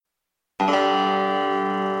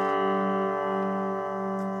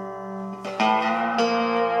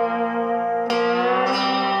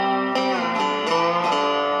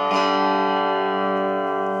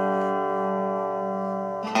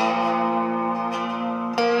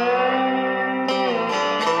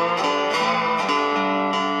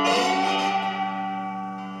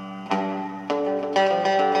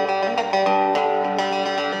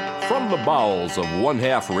bowels of One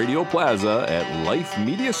Half Radio Plaza at Life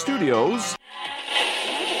Media Studios.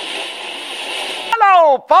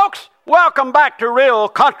 Hello, folks. Welcome back to Real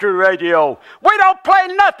Country Radio. We don't play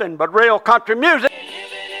nothing but real country music.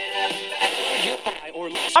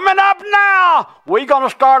 Coming up now, we're going to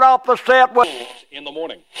start off the set with In the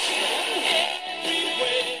Morning.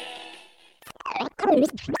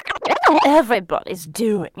 Everybody's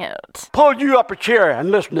doing it. Pull you up a chair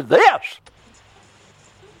and listen to this.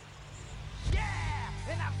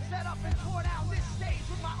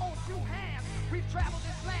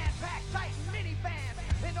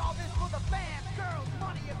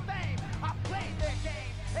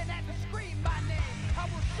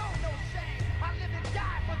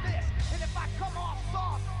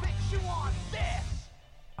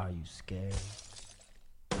 Are you scared?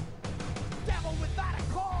 Devil without a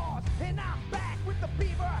cause, and I'm back with the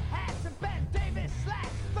beaver hats and Ben Davis slacks.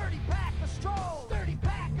 30-pack of stroll,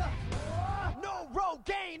 30-pack of no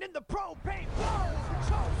Rogaine in the propane flows. The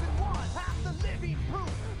chosen one, I'm the living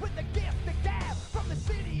proof with the gift of gab from the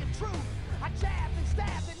city of truth. I jabbed and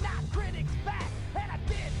stabbed and knocked critics back, and I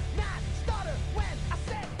did not stutter when I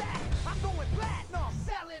said that. I'm going platinum,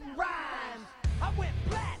 selling rhymes. I went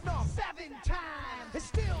platinum 7 times. It's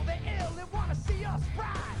still the ill and wanna see us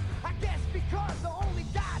rise. I guess because only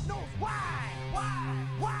God knows why.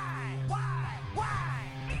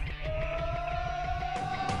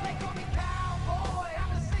 They call me cowboy.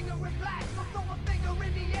 I'm a singer with black. So throw a finger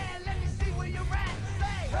in the air. Let me see where you're at.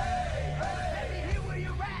 Say, hey, hey. Let me hear where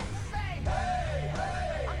you're at. Say, hey,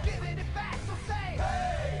 hey. I'm giving it back. So say,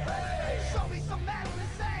 hey, hey. Show me some metal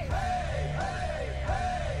and say, hey, hey, hey,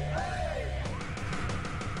 hey.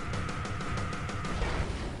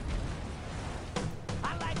 I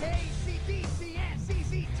like AC/DC and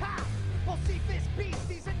ZZ Top. We'll see Fist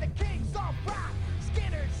Beasties and the Kings of Rock.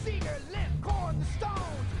 Skinner, Seeger, Limp, Corn, the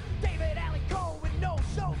Stones. David Allen Coe with No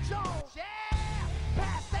Show Jones. Yeah!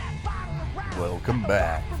 Pass that bottle around. Welcome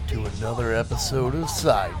back to another episode of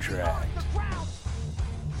Sidetracked.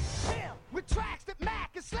 With tracks that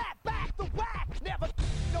Mac and slap back the whack. Never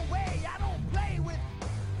no way I don't play with.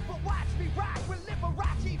 But watch me rock with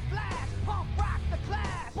Liberace Flash. Punk rock the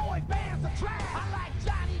class. Boy bands are trash. I like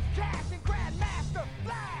Johnny Cash and Grandmaster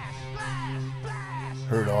Flash. Flash, Flash.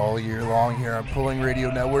 Heard all year long here on Pulling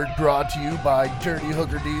Radio Network, brought to you by Dirty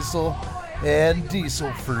Hooker Diesel and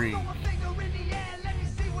Diesel Free.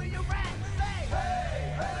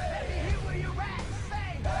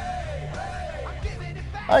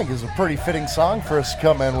 I think it's a pretty fitting song for us to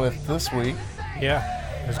come in with this week. Yeah,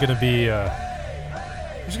 there's gonna be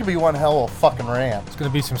one hell of a fucking rant. It's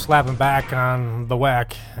gonna be some slapping back on the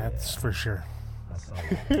whack. That's for sure.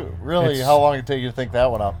 Really? How long did it take you to think that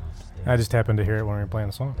one up? I just happened to hear it when we were playing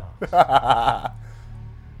the song.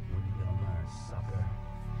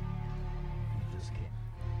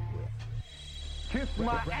 Kiss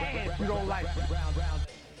my ass, you don't like it.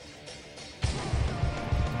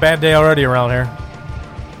 Bad day already around here.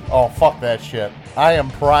 Oh, fuck that shit. I am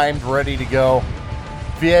primed, ready to go.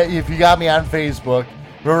 If you got me on Facebook,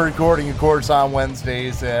 we're recording, of course, on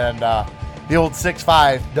Wednesdays, and the old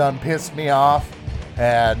 6.5 done pissed me off.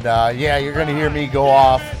 And, yeah, you're going to hear me go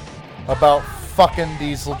off about fucking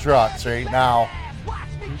diesel trucks right now.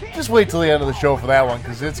 Just wait till the end of the show for that one,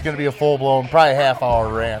 because it's going to be a full-blown, probably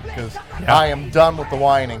half-hour rant, because I am done with the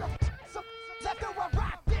whining.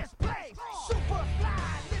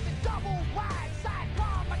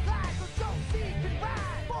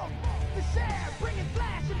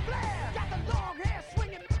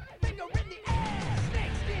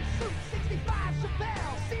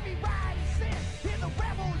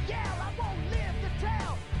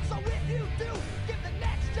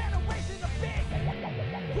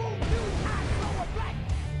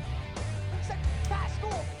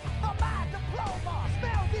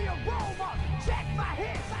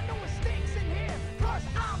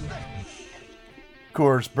 Of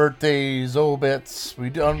course, birthdays, obits.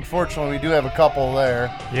 Unfortunately, we do have a couple there.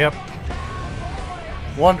 Yep.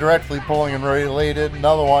 One directly pulling and related,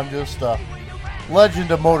 another one just a legend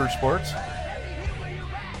of motorsports.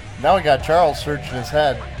 Now we got Charles searching his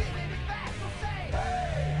head.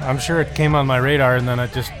 I'm sure it came on my radar, and then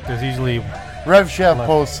it just as easily... Rev Chef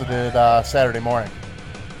posted it Saturday morning.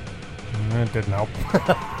 It didn't help.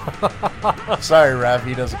 Sorry, Rev,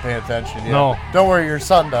 he doesn't pay attention yet. No. Don't worry, your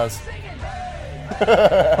son does.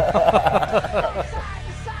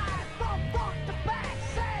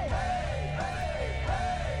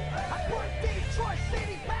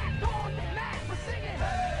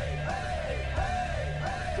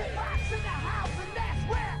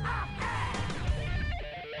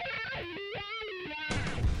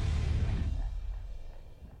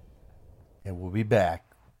 We'll be back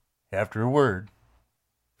after a word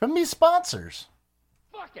from these sponsors.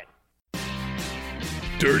 Fuck it.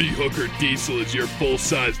 Dirty Hooker Diesel is your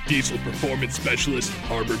full-size diesel performance specialist in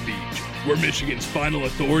Harbor Beach. We're Michigan's final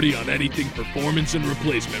authority on anything performance and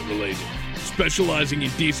replacement related. Specializing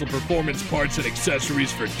in diesel performance parts and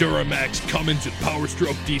accessories for Duramax, Cummins, and Power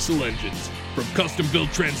Stroke diesel engines. From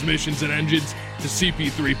custom-built transmissions and engines to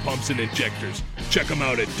CP3 pumps and injectors. Check them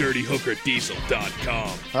out at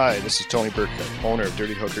DirtyHookerDiesel.com. Hi, this is Tony Burkett, owner of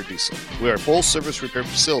Dirty Hooker Diesel. We are a full-service repair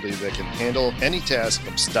facility that can handle any task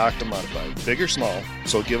from stock to modified, big or small,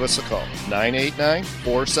 so give us a call.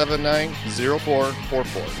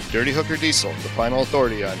 989-479-0444. Dirty Hooker Diesel, the final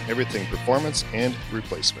authority on everything performance and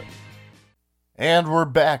replacement. And we're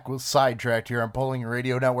back with Sidetracked here on Pulling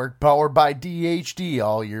Radio Network, powered by DHD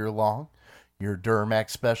all year long. Your Duramax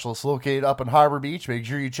specialist located up in Harbor Beach. Make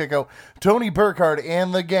sure you check out Tony Burkhardt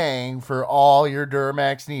and the gang for all your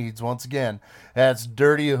Duramax needs. Once again, that's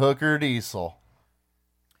Dirty Hooker Diesel.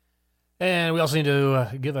 And we also need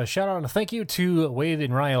to give a shout out and a thank you to Wade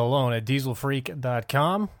and Ryan Alone at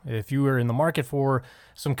dieselfreak.com. If you are in the market for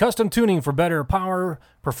some custom tuning for better power,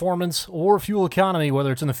 performance, or fuel economy,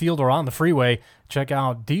 whether it's in the field or on the freeway, check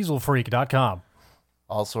out dieselfreak.com.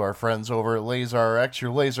 Also, our friends over at Laser RX,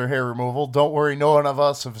 your laser hair removal. Don't worry, no one of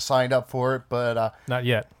us have signed up for it, but not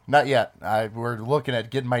yet. Not yet. We're looking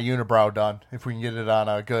at getting my unibrow done if we can get it on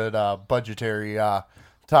a good budgetary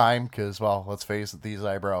time. Because, well, let's face it, these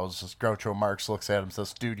eyebrows. As Groucho Marx looks at him and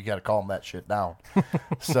says, "Dude, you got to calm that shit down."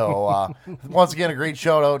 So, once again, a great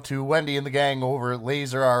shout out to Wendy and the gang over at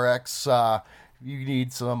Laser RX. You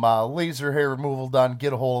need some laser hair removal done,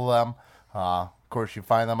 get a hold of them. Of course, you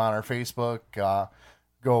find them on our Facebook.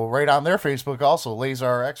 Go right on their Facebook also,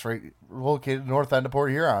 Laser RX, right located north end of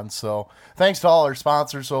Port Huron. So thanks to all our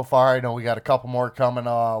sponsors so far. I know we got a couple more coming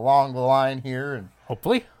along the line here. And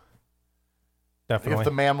hopefully. Definitely. If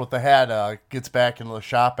the man with the hat gets back into the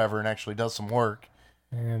shop ever and actually does some work.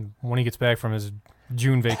 And when he gets back from his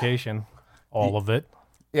June vacation, all of it.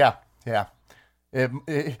 Yeah.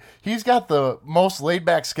 He's got the most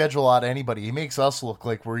laid-back schedule out of anybody. He makes us look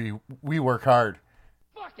like we work hard.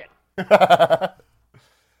 Fuck it.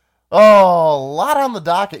 Oh, a lot on the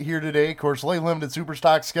docket here today. Of course, late limited super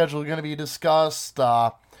stock schedule going to be discussed.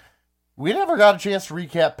 We never got a chance to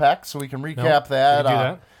recap PEC, so we can recap that. We can do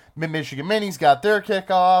that. Mid-Michigan Minis got their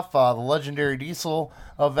kickoff. The Legendary Diesel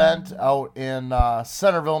event out in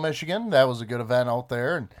Centerville, Michigan. That was a good event out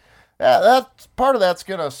there. And that's part of that's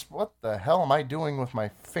going to... What the hell am I doing with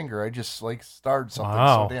my finger? I just, starred something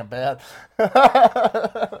so damn bad.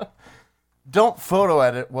 Don't photo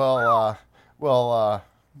edit.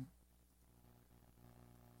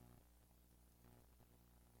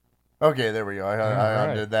 Okay, there we go. I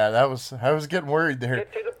undid that. I was getting worried there.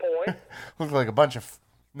 Get to the point. Looked like a bunch of...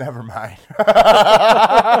 Never mind.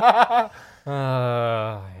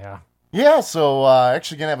 Yeah. Yeah, so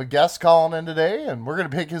actually going to have a guest calling in today, and we're going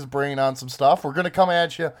to pick his brain on some stuff. We're going to come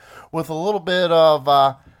at you with a little bit of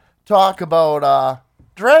talk about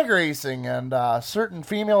drag racing and certain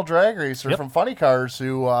female drag racer from Funny Cars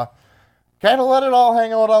who kind of let it all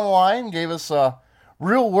hang out on the line, gave us a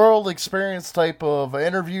real-world experience type of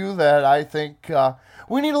interview that I think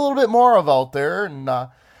we need a little bit more of out there. And,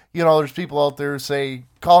 there's people out there who say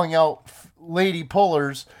calling out lady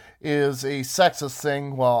pullers is a sexist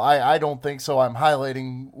thing. Well, I don't think so. I'm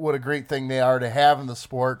highlighting what a great thing they are to have in the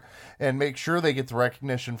sport and make sure they get the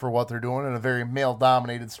recognition for what they're doing in a very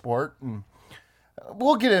male-dominated sport. And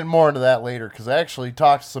we'll get in more into that later because I actually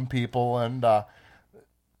talked to some people, and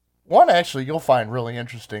one actually you'll find really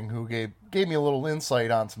interesting who gave me a little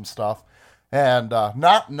insight on some stuff. And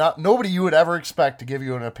not nobody you would ever expect to give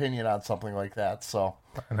you an opinion on something like that. So,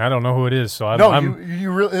 and I don't know who it is, so I'm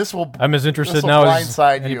as interested now as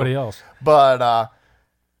anybody else. But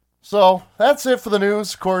so that's it for the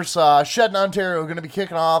news. Of course, Shedden, Ontario, going to be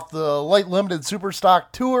kicking off the light limited super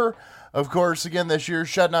stock tour. Of course, again this year,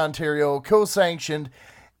 Shedden, Ontario, co-sanctioned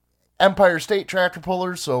Empire State Tractor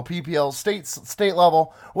Pullers, so PPL state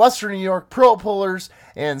level, Western New York Pro Pullers,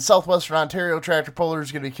 and Southwestern Ontario Tractor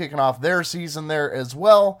Pullers going to be kicking off their season there as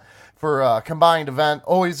well for a combined event.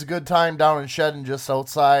 Always a good time down in Shedden, just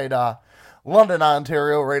outside London,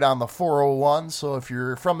 Ontario, right on the 401. So if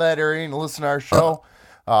you're from that area and listen to our show,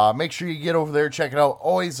 make sure you get over there, check it out.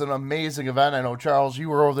 Always an amazing event. I know, Charles, you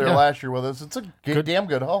were over there last year with us. It's a damn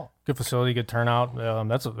good haul. Good facility, good turnout.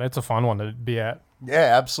 That's a fun one to be at.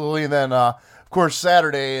 Yeah, absolutely. And then, of course,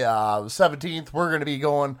 Saturday, the 17th, we're going to be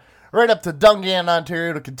going right up to Dungan,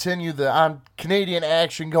 Ontario to continue the Canadian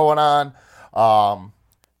action going on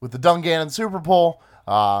with the Dungan and Super Bowl.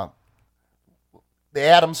 The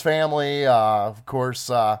Adams family, of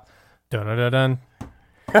course, Dun-dun-dun-dun.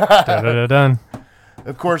 Dun-dun-dun-dun.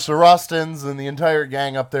 Of course, the Rustins and the entire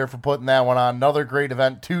gang up there for putting that one on. Another great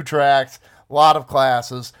event, 2 tracks, a lot of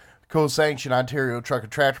classes. Co-sanctioned Ontario Truck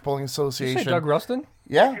and Tractor Pulling Association. Did you say Doug Rustin?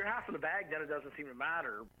 Yeah. If you're half in the bag, then it doesn't seem to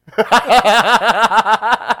matter.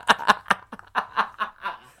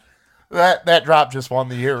 That drop just won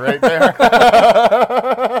the year right there.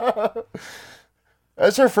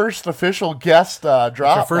 That's our first official guest drop. That's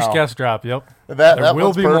our first guest drop, yep. That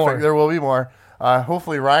will be perfect. more. There will be more.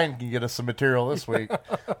 Hopefully Ryan can get us some material this week.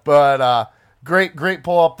 But great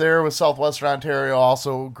pull up there with Southwestern Ontario.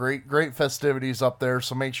 Also great festivities up there,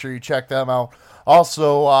 so make sure you check them out.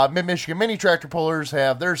 Also, Mid-Michigan Mini Tractor Pullers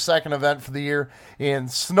have their second event for the year in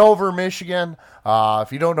Snover, Michigan.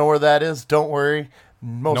 If you don't know where that is, don't worry.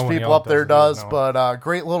 Most people up there does, but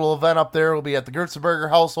great little event up there. Will be at the Gertzenberger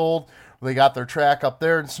household. They got their track up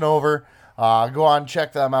there in Snover. Go on,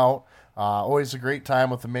 check them out. Always a great time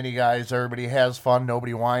with the mini guys. Everybody has fun.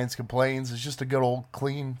 Nobody whines, complains. It's just a good old,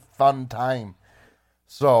 clean, fun time.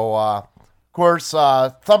 So, of course,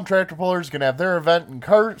 Thumb Tractor Pullers going to have their event in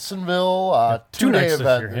Carsonville. 2-day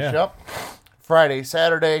event. Year, yeah. Yep. Friday,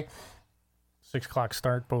 Saturday. 6 o'clock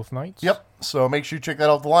start both nights. Yep. So make sure you check that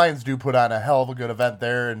out. The Lions do put on a hell of a good event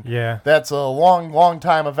there, and yeah, that's a long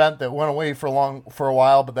time event that went away for a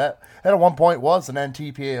while, but that at one point was an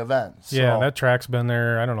NTPA event. So. Yeah, that track's been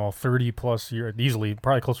there, I don't know, 30 plus years, easily,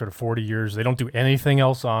 probably closer to 40 years. They don't do anything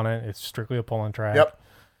else on it. It's strictly a pulling track. Yep.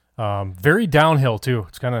 Very downhill too.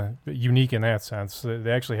 It's kind of unique in that sense.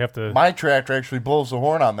 They actually have to. My tractor actually blows the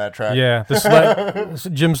horn on that track. Yeah, the sled.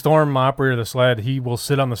 Jim Storm, operator of the sled, he will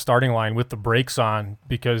sit on the starting line with the brakes on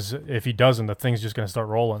because if he doesn't, the thing's just going to start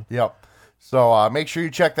rolling. Yep. So make sure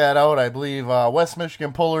you check that out. I believe West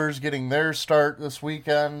Michigan Pullers getting their start this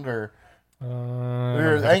weekend, or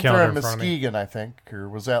I think they're in Muskegon. I think, or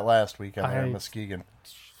was that last weekend? They're in Muskegon.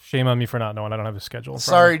 Shame on me for not knowing. I don't have a schedule.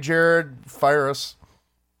 Sorry, Jared. Fire us.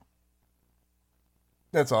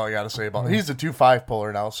 That's all I got to say about it. He's a 2.5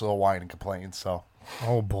 puller now, so he'll whine and complain. So,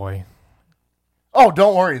 oh boy. Oh,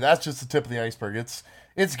 don't worry. That's just the tip of the iceberg.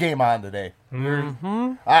 It's game on today.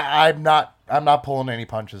 Mm-hmm. I'm not pulling any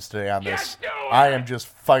punches today on this. I am just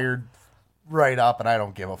fired right up, and I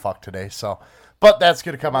don't give a fuck today. So, but that's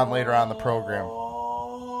gonna come on later on the program.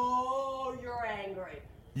 Oh, you're angry.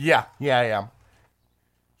 Yeah, I am.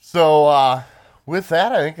 So, with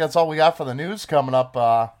that, I think that's all we got for the news coming up.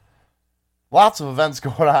 Lots of events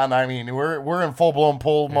going on. I mean, we're in full blown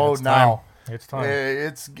pull mode now. It's time.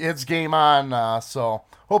 It's game on. So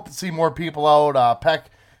hope to see more people out. Peck,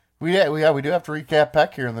 we do have to recap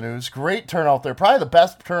Peck here in the news. Great turnout there. Probably the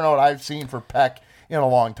best turnout I've seen for Peck in a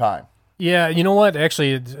long time. Yeah, you know what?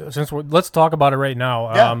 Actually, let's talk about it right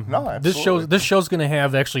now. Yeah, no, absolutely. This show's going to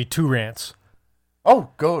have actually 2 rants. Oh,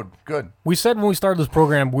 good. We said when we started this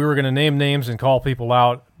program we were going to name names and call people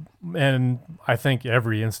out, and I think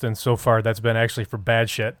every instance so far that's been actually for bad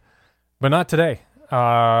shit, but not today.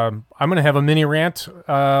 I'm going to have a mini rant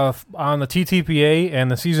on the TTPA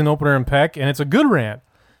and the season opener in Peck, and it's a good rant.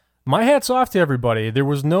 My hat's off to everybody. There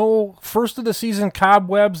was no first of the season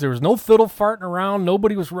cobwebs. There was no fiddle farting around.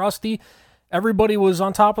 Nobody was rusty. Everybody was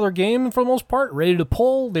on top of their game for the most part, ready to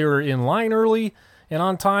pull. They were in line early and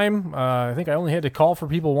on time. I think I only had to call for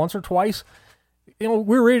people once or twice. We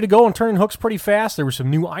were ready to go and turn hooks pretty fast. There was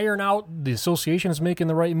some new iron out. The association is making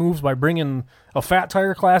the right moves by bringing a fat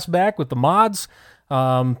tire class back with the mods.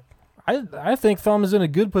 I think Thumb is in a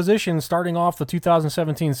good position starting off the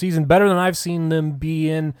 2017 season, better than I've seen them be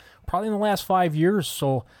in probably in the last 5 years.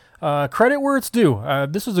 So credit where it's due.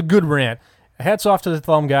 This is a good rant. Hats off to the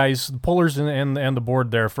Thumb guys, the pullers and the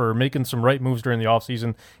board there for making some right moves during the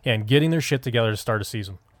offseason and getting their shit together to start a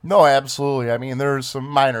season. No, absolutely. I mean, there's some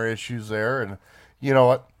minor issues there, and you know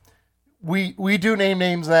what? We do name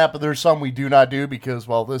names in that, but there's some we do not do because,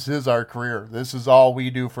 well, this is our career. This is all we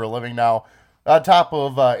do for a living now. On top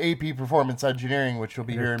of AP Performance Engineering, which you'll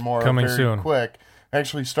be hearing more coming very soon. Quick.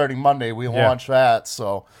 Actually, starting Monday, we launch that.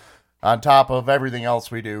 So, on top of everything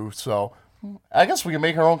else we do, so I guess we can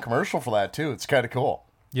make our own commercial for that too. It's kind of cool.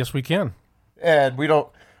 Yes, we can. And we don't.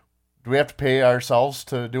 Do we have to pay ourselves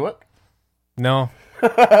to do it? No.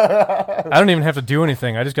 I don't even have to do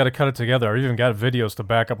anything. I just got to cut it together. I even got videos to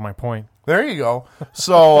back up my point. There you go.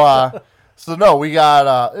 So, so no, we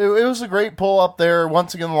got. It was a great pull up there.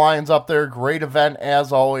 Once again, the Lions up there. Great event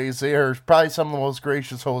as always. They're probably some of the most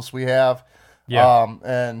gracious hosts we have. Yeah.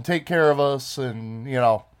 And take care of us, and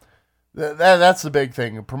that's the big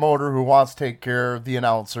thing. A promoter who wants to take care of the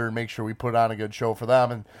announcer and make sure we put on a good show for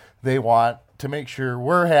them, and they want to make sure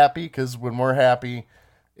we're happy because when we're happy,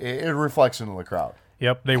 it reflects into the crowd.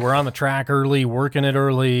 Yep, they were on the track early, working it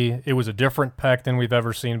early. It was a different peck than we've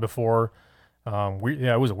ever seen before. It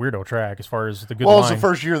was a weirdo track as far as the good line. Well, it was the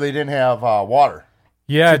first year they didn't have water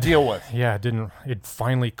to deal with. Yeah, it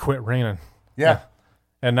finally quit raining. Yeah.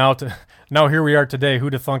 And now here we are today.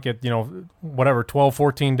 Who'd have thunk it, 12,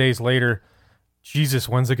 14 days later, Jesus,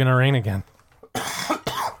 when's it going to rain again?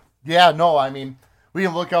 Yeah, no, I mean, we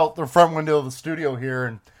can look out the front window of the studio here,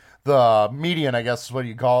 and the median, I guess is what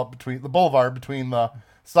you call it, between the boulevard, between the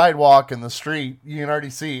sidewalk and the street, you can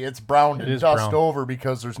already see it's brown and dust over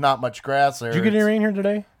because there's not much grass there. Did you get any rain here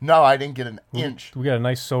today? No, I didn't get an inch. We got a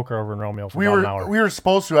nice soaker over in Romeo for about an hour. We were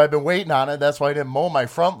supposed to. I've been waiting on it. That's why I didn't mow my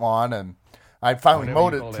front lawn, and I finally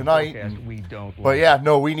mowed it tonight. But yeah,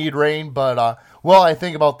 no, we need rain. But, I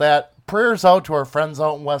think about that. Prayers out to our friends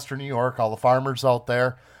out in Western New York, all the farmers out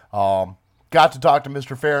there. Got to talk to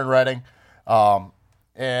Mr. Fair in Reading.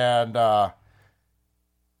 And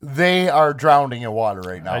they are drowning in water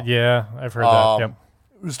right now. Yeah, I've heard that. Yep.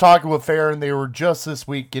 I was talking with Fair, and they were just this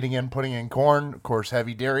week putting in corn. Of course,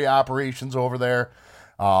 heavy dairy operations over there.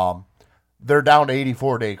 They're down to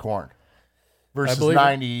 84-day corn versus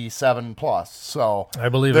 97 plus. So I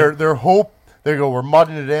believe their hope. They go, we're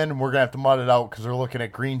mudding it in, and we're gonna have to mud it out because they're looking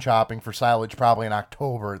at green chopping for silage probably in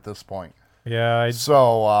October at this point. Yeah.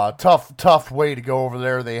 So tough way to go over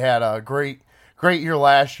there. They had a great year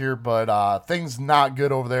last year, but things not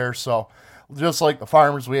good over there. So just like the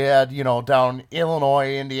farmers we had, down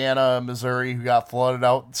Illinois, Indiana, Missouri, who got flooded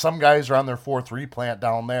out. Some guys are on their 4th replant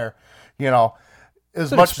down there.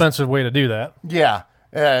 It's an expensive way to do that. Yeah,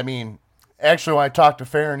 I mean, actually, when I talked to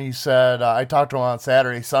Farron, he said I talked to him on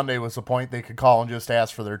Saturday. Sunday was the point they could call and just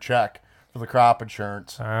ask for their check for the crop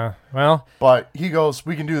insurance. But he goes,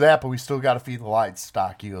 we can do that, but we still got to feed the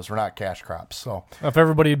livestock. He goes, we're not cash crops. So if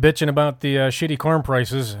everybody bitching about the shitty corn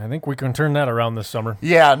prices, I think we can turn that around this summer.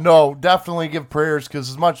 Yeah, no, definitely give prayers, because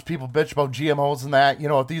as much as people bitch about GMOs and that,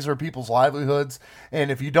 these are people's livelihoods, and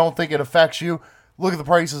if you don't think it affects you, look at the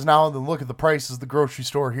prices now, and then look at the prices at the grocery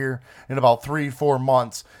store here in about 3-4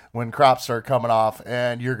 months when crops start coming off,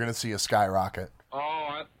 and you're going to see a skyrocket.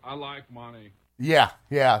 Oh, I like money.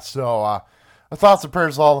 Yeah. So, thoughts and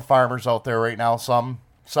prayers to all the farmers out there right now. Some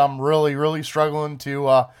really, really struggling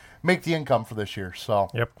to make the income for this year. So,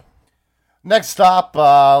 yep. Next stop,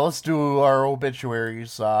 let's do our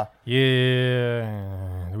obituaries. Yeah,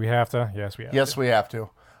 do we have to? Yes, we have. Yes, we have to.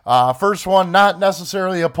 First one, not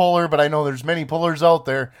necessarily a puller, but I know there's many pullers out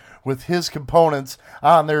there with his components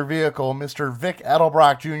on their vehicle. Mr. Vic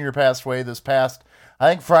Edelbrock Jr. passed away this past, I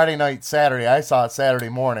think, Friday night, Saturday. I saw it Saturday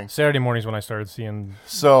morning. Saturday morning is when I started seeing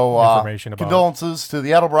information about condolences to the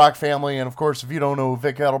Edelbrock family. And, of course, if you don't know who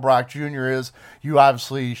Vic Edelbrock Jr. is, you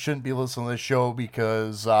obviously shouldn't be listening to this show,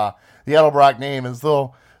 because the Edelbrock name, as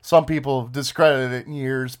though some people have discredited it in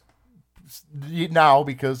years now,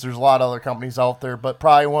 because there's a lot of other companies out there, but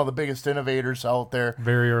probably one of the biggest innovators out there.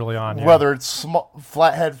 Very early on, yeah. Whether it's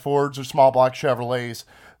flathead Fords or small block Chevrolets,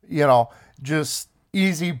 just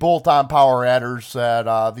easy bolt-on power adders that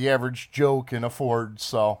the average Joe can afford.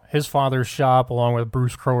 So his father's shop, along with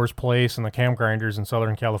Bruce Crower's place and the Cam Grinders in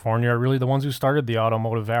Southern California, are really the ones who started the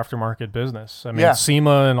automotive aftermarket business. I mean,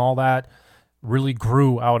 SEMA and all that really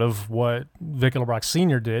grew out of what Vic Edelbrock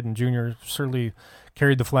Sr. did, and Jr. certainly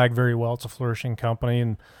carried the flag very well. It's a flourishing company,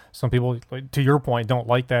 and some people, to your point, don't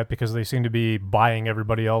like that because they seem to be buying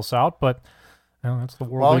everybody else out, but that's the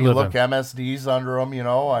world we live in. Well, you look MSDs under them,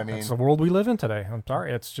 I mean. That's the world we live in today. I'm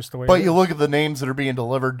sorry, it's just the way it is. But you look at the names that are being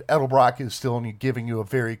delivered, Edelbrock is still giving you a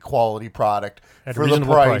very quality product at for the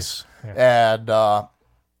price. Yeah. And,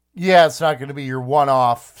 it's not going to be your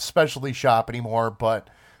one-off specialty shop anymore, but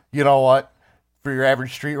you know what? For your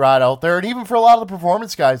average street rod out there, and even for a lot of the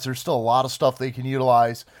performance guys, there's still a lot of stuff they can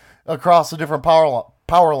utilize across the different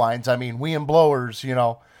power lines. I mean, wind blowers,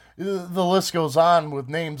 the list goes on with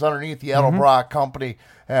names underneath the Edelbrock company.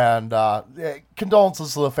 And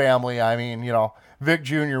condolences to the family. I mean, Vic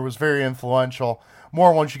Jr. was very influential.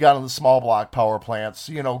 More once you got into the small block power plants,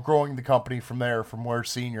 growing the company from there, from where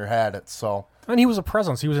Senior had it. So. And he was a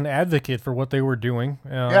presence. He was an advocate for what they were doing. He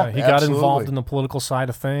absolutely got involved in the political side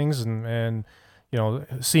of things, and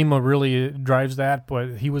SEMA really drives that,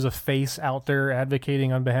 but he was a face out there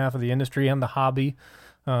advocating on behalf of the industry and the hobby.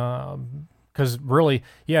 Because really,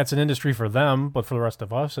 it's an industry for them, but for the rest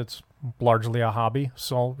of us, it's largely a hobby.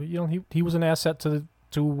 So, he was an asset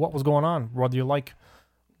to what was going on. Whether you like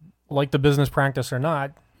the business practice or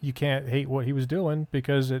not, you can't hate what he was doing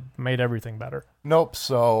because it made everything better. Nope.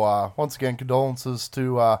 So, once again, condolences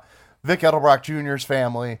to Vic Edelbrock Jr.'s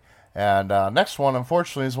family. And next one,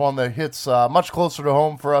 unfortunately, is one that hits much closer to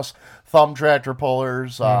home for us thumb tractor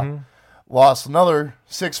pullers. lost another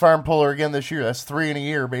 6-farm puller again this year. That's 3 in a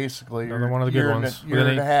year, basically. Another one of the good ones. Year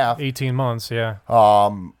and a half. 18 months, yeah.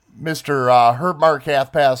 Mr. Herb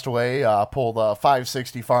Markath passed away, pulled a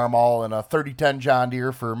 560 farm all in a 3010 John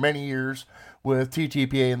Deere for many years with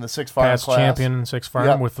TTPA in the 6-farm Past class. champion in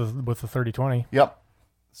 6-farm with the 3020. Yep.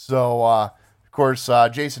 So, of course,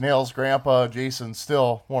 Jason Hale's grandpa. Jason's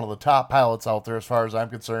still one of the top pilots out there as far as I'm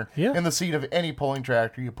concerned. Yeah. In the seat of any pulling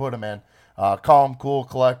tractor you put him in. Calm, cool,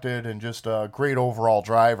 collected, and just a great overall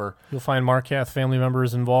driver. You'll find Markath family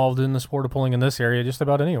members involved in the sport of pulling in this area just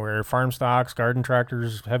about anywhere. Farm stocks, garden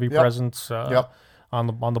tractors, heavy presence on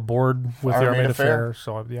the board with the Armada Fair.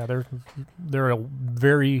 So, yeah, they're a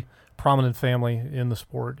very prominent family in the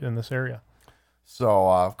sport in this area. So,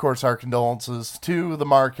 of course, our condolences to the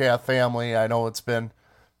Markath family. I know it's been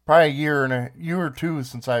probably a year or two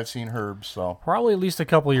since I've seen Herb. So probably at least a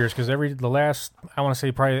couple of years, because I was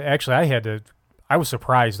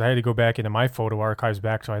surprised. I had to go back into my photo archives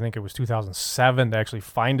back, so I think it was 2007 to actually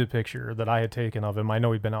find a picture that I had taken of him. I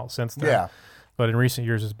know he'd been out since then. Yeah. But in recent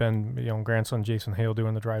years, it's been grandson Jason Hale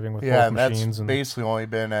doing the driving with both and machines. That's basically only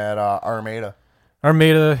been at Armada.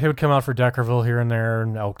 Armada, he would come out for Deckerville here and there,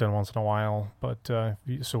 and Elkton once in a while. But Herb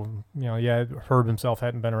himself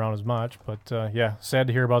hadn't been around as much. But sad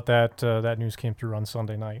to hear about that. That news came through on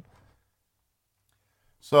Sunday night.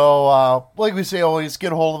 So, like we say, always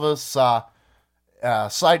get a hold of us.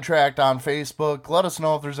 Sidetracked on Facebook. Let us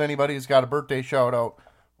know if there's anybody who's got a birthday shout out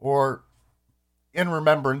or in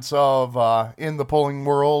remembrance of in the pulling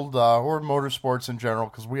world or motorsports in general,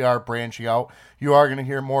 because we are branching out. You are going to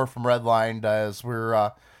hear more from Redline as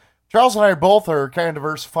we're Charles and I both are kind of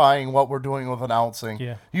diversifying what we're doing with announcing.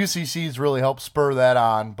 Yeah. UCC's really helped spur that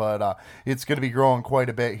on, but it's going to be growing quite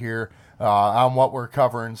a bit here on what we're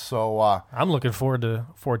covering. So I'm looking forward to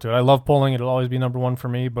it. I love pulling. It'll always be number one for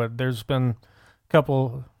me, but there's been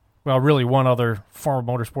really one other form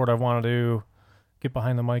of motorsport I want to get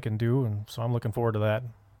behind the mic and do, and so I'm looking forward to that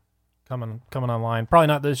coming online. Probably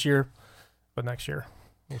not this year, but next year.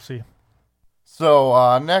 We'll see.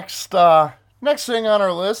 So next thing on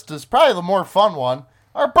our list is probably the more fun one,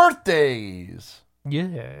 our birthdays.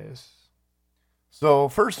 Yes. So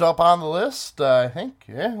first up on the list, I think,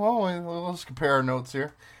 let's compare our notes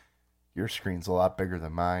here. Your screen's a lot bigger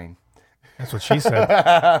than mine. That's what she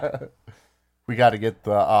said. We got to get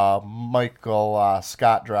the Michael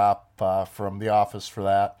Scott drop from The Office for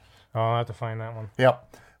that. Oh, I'll have to find that one.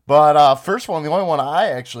 Yep. But first one, the only one I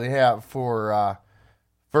actually have for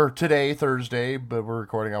today, Thursday, but we're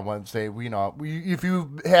recording on Wednesday. If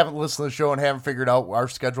you haven't listened to the show and haven't figured out our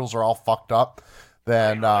schedules are all fucked up,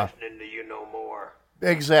 then listening to you no more.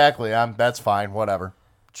 Exactly. That's fine. Whatever.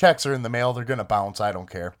 Checks are in the mail. They're gonna bounce. I don't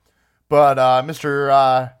care. But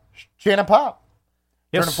Mr. Shannon Pop.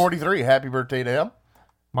 Yes. Turning 43. Happy birthday to him.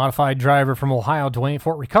 Modified driver from Ohio,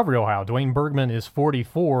 Fort Recovery, Ohio. Dwayne Bergman is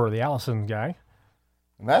 44, the Allison guy.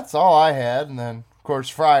 And that's all I had. And then, of course,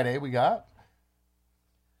 Friday we got...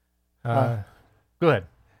 Go ahead.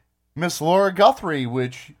 Miss Laura Guthrie,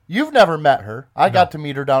 which you've never met her. I got to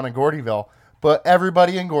meet her down in Gordyville. But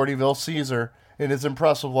everybody in Gordyville sees her and is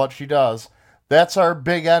impressed with what she does. That's our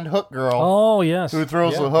big end hook girl. Oh, yes. Who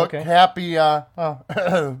throws the hook. Okay. Happy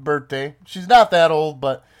birthday. She's not that old,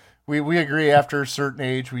 but we agree after a certain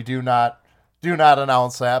age we do not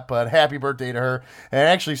announce that, but happy birthday to her. And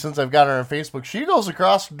actually, since I've got her on Facebook, she goes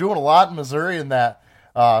across from doing a lot in Missouri in that,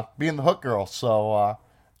 being the hook girl. So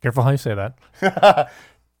careful how you say that.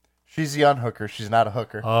 She's the unhooker. She's not a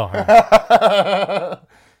hooker. Oh. Yeah.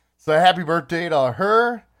 So happy birthday to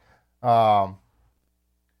her.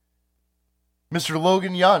 Mr.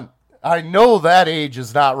 Logan Yun. I know that age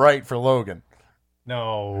is not right for Logan.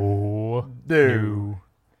 No. Dude.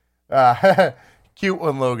 Cute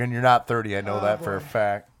one, Logan. You're not 30. I know that for a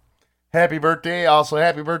fact. Happy birthday. Also,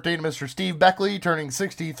 happy birthday to Mr. Steve Beckley, turning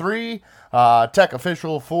 63. Tech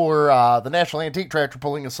official for the National Antique Tractor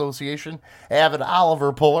Pulling Association. Avid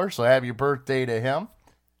Oliver puller, so happy birthday to him.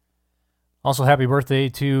 Also, happy birthday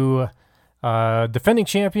to defending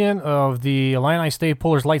champion of the Illini State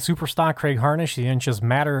Pullers Light Superstock, Craig Harnish, the Inches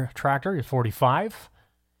Matter tractor, is 45.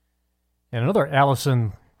 And another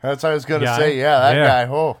Allison. That's what I was going to say. Yeah, that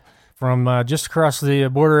guy. Oh. From just across the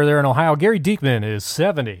border there in Ohio, Gary Diekman is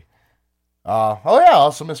 70.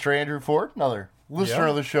 Also Mr. Andrew Ford, another listener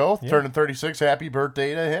of the show, turning 36. Happy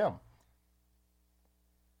birthday to him.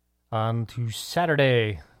 On to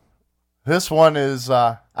Saturday. This one is,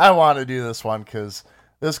 I want to do this one because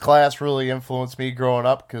this class really influenced me growing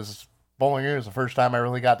up, because bowling was the first time I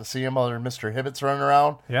really got to see him other than Mr. Hibbett's running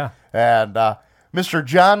around. Yeah. And Mr.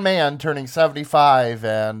 John Mann turning 75,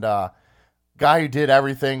 and guy who did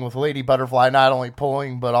everything with Lady Butterfly, not only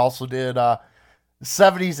pulling, but also did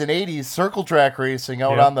 70s and 80s circle track racing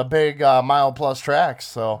out on the big mile-plus tracks.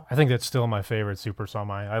 So I think that's still my favorite Super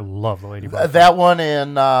Semi. I love the Lady Butterfly. That one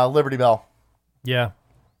in Liberty Bell. Yeah.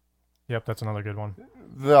 Yep, that's another good one.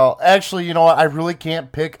 Well, actually, you know what? I really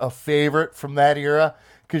can't pick a favorite from that era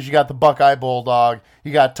because you got the Buckeye Bulldog.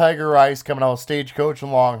 You got Tiger Rice coming out with Stagecoach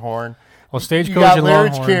and Longhorn. Well, Stagecoach and Longhorn. You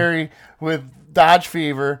got Large Carey with Dodge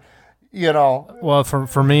Fever. You know. Well,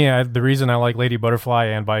 for me, the reason I like Lady Butterfly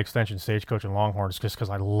and by extension Stagecoach and Longhorn is just because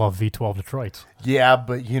I love V12 Detroits. Yeah,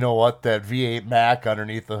 but you know what? That V8 Mac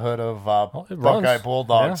underneath the hood of Buckeye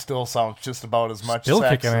Bulldog still sounds just about as much. Still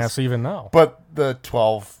kicking ass even now. But the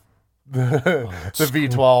 12, the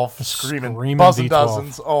V12 screaming buzzing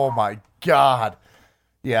dozens. Oh my God!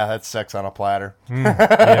 Yeah, that's sex on a platter.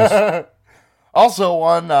 Yes. Also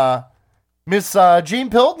on Miss Jean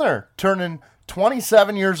Piltner turning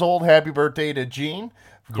 27 years old. Happy birthday to Jean.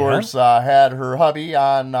 Of course, had her hubby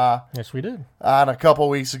on. Yes, we did. On a couple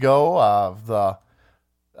weeks ago of the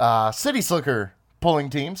City Slicker pulling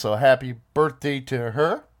team. So happy birthday to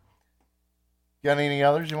her. Got any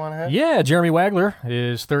others you want to have? Yeah, Jeremy Wagler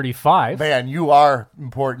is 35. Man, you are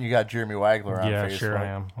important. You got Jeremy Wagler on Facebook. Yeah, sure I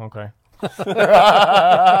am. Okay.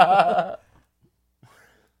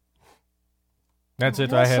 That's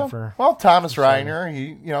it I had for... Well, Thomas Reiner,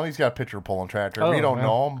 he's got a picture of pulling tractor. We don't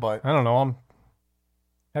know him, but... I don't know him.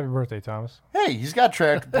 Happy birthday, Thomas. Hey, he's got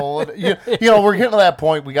tractor pulling. We're getting to that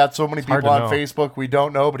point. We got so many people on Facebook we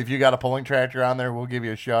don't know, but if you got a pulling tractor on there, we'll give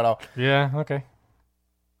you a shout out. Yeah, okay.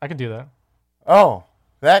 I can do that. Oh,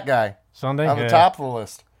 that guy. Sunday? On the top of the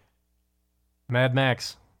list. Mad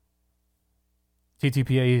Max.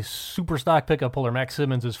 TTPA super stock pickup puller. Max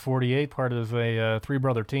Simmons is 48, part of a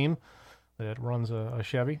three-brother team that runs a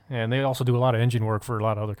Chevy. And they also do a lot of engine work for a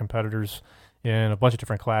lot of other competitors in a bunch of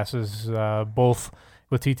different classes, both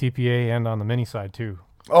with TTPA and on the mini side, too.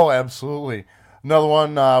 Oh, absolutely. Another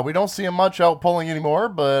one, we don't see him much out pulling anymore,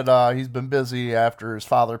 but he's been busy after his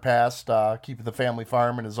father passed, keeping the family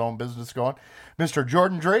farm and his own business going. Mr.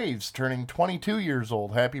 Jordan Draves, turning 22 years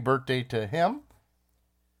old. Happy birthday to him.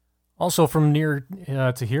 Also from near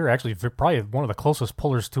to here, actually probably one of the closest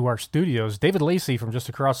pullers to our studios, David Lacey from just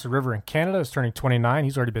across the river in Canada is turning 29.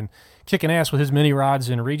 He's already been kicking ass with his mini rods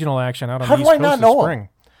in regional action out on the East Coast this spring.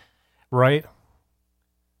 Right?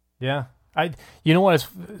 Yeah. You know what? It's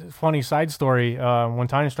a funny side story. When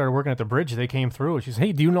Tanya started working at the bridge, they came through and she said,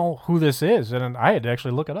 "Hey, do you know who this is?" And I had to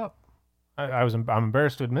actually look it up. I'm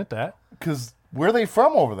embarrassed to admit that. Because where are they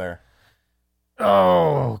from over there?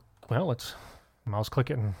 Oh, well, it's mouse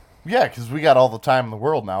clicking. Yeah, because we got all the time in the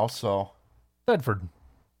world now, so. Bedford.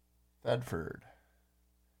 Trying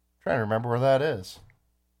to remember where that is.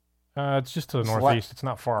 It's just to the northeast. It's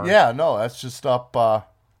not far. Yeah, no, that's just up the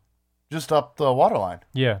waterline.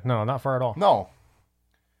 Yeah, no, not far at all. No.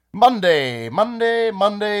 Monday.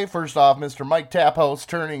 First off, Mr. Mike Taphouse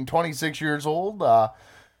turning 26 years old. Hot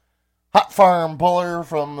farm puller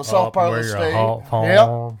from the south part of the state.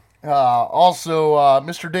 Yep. Also,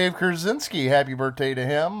 Mr. Dave Kurzinski, happy birthday to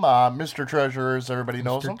him. Mr. Treasurer, as everybody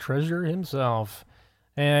knows him. Mr. Treasurer himself.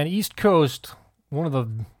 And East Coast, one of the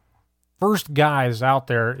first guys out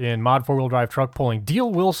there in mod four-wheel drive truck pulling,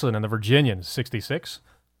 Deal Wilson and the Virginian, 66.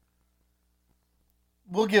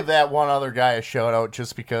 We'll give that one other guy a shout out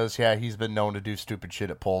just because, he's been known to do stupid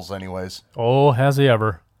shit at pulls anyways. Oh, has he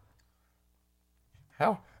ever?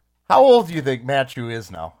 How old do you think Matthew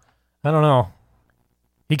is now? I don't know.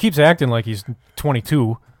 He keeps acting like he's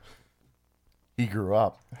 22. He grew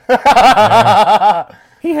up. Yeah.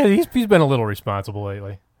 He's been a little responsible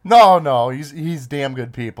lately. No, he's damn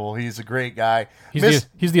good people. He's a great guy. He's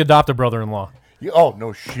the adopted brother-in-law. Oh,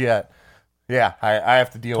 no shit. Yeah, I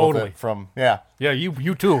have to deal with it from, Yeah,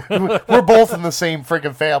 you too. We're both in the same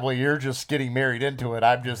freaking family. You're just getting married into it.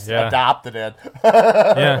 I'm just adopted it.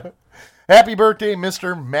 Yeah. Happy birthday,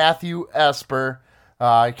 Mr. Matthew Esper.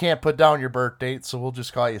 I can't put down your birth date, so we'll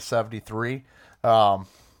just call you 73.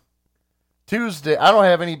 Tuesday, I don't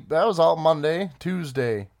have any. That was all Monday.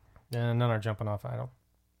 Tuesday. Yeah, none are jumping off, I don't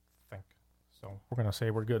think. So we're going to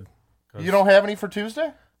say we're good. You don't have any for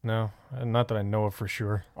Tuesday? No, not that I know of for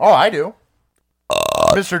sure. Oh, I do.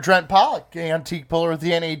 Mr. Trent Pollock, antique puller with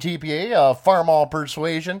the NATPA, Farm All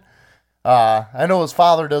Persuasion. I know his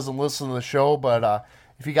father doesn't listen to the show, but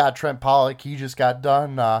if you got Trent Pollock, he just got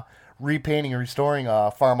done repainting and restoring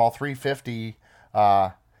Farm All 350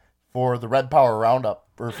 for the Red Power Roundup.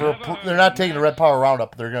 They're not taking the Red Power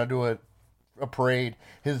Roundup. They're going to do a parade.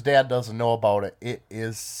 His dad doesn't know about it. It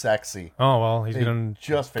is sexy. Oh, well, he's going to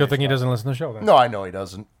just good thing he doesn't listen to the show then. No, I know he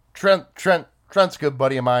doesn't. Trent's a good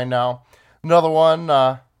buddy of mine now. Another one,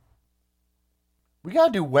 We got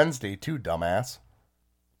to do Wednesday, too, dumbass.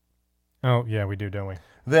 Oh, yeah, we do, don't we?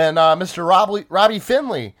 Then Mr. Robbie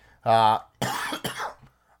Finley of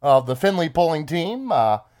the Finley Pulling Team,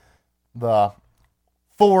 the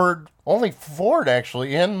only Ford,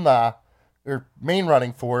 actually, in or main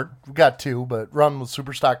running Ford. We got two, but run with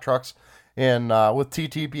super stock trucks and with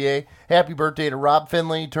TTPA. Happy birthday to Rob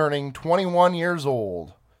Finley, turning 21 years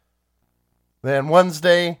old. Then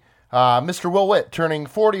Wednesday, Mr. Will Witt, turning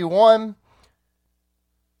 41.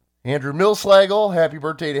 Andrew Millslagle, happy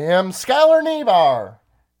birthday to him. Skylar Nebar.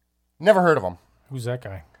 Never heard of him. Who's that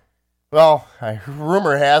guy? Well,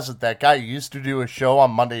 rumor has it that guy used to do a show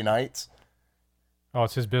on Monday nights. Oh,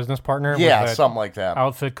 it's his business partner? Yeah, something like that.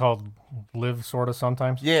 Outfit called Live, sort of,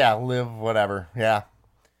 sometimes? Yeah, Live, whatever. Yeah.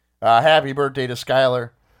 Happy birthday to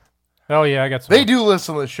Skylar. Oh, yeah, I got some. They do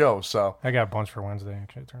listen to the show, so. I got a bunch for Wednesday,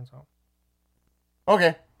 actually, it turns out.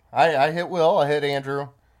 Okay. I hit Will. I hit Andrew.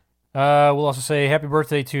 We'll also say happy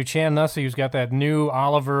birthday to Chan Nussey, who's got that new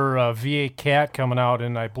Oliver V8 Cat coming out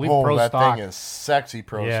in, I believe, Pro that Stock. Thing is sexy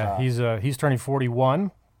Pro Stock. Yeah, he's turning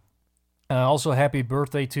 41. Also, happy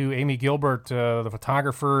birthday to Amy Gilbert, the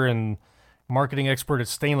photographer and marketing expert at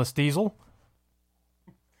Stainless Diesel.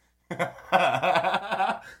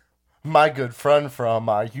 My good friend from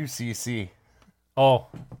UCC. Oh,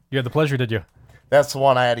 you had the pleasure, did you? That's the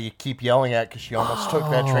one I had to keep yelling at because she almost took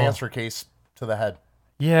that transfer case to the head.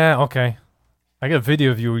 Yeah, okay. I got a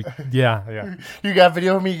video of you. Yeah. You got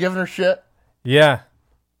video of me giving her shit? Yeah.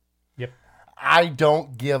 Yep. I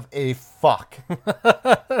don't give a fuck.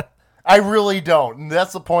 I really don't. And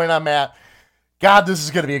that's the point I'm at. God, this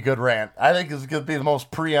is going to be a good rant. I think this is going to be the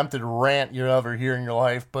most preempted rant you'll ever hear in your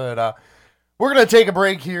life. But we're going to take a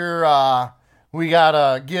break here. We got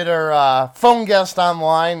to get our phone guest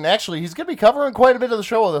online. Actually, he's going to be covering quite a bit of the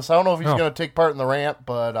show with us. I don't know if he's going to take part in the rant,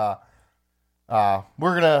 but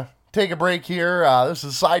we're going to take a break here. This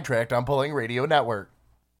is Sidetracked on Pulling Radio Network.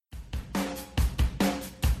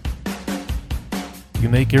 You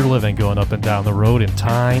make your living going up and down the road, and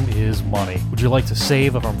time is money. Would you like to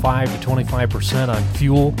save from 5 to 25% on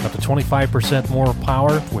fuel, up to 25% more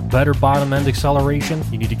power, with better bottom-end acceleration?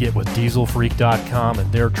 You need to get with DieselFreak.com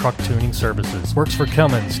and their truck tuning services. Works for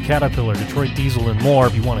Cummins, Caterpillar, Detroit Diesel, and more.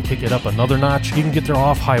 If you want to kick it up another notch, you can get their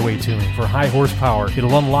off-highway tuning for high horsepower.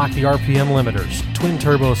 It'll unlock the RPM limiters, twin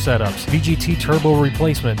turbo setups, VGT turbo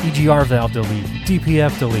replacement, EGR valve delete,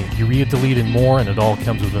 DPF delete, urea delete, and more, and it all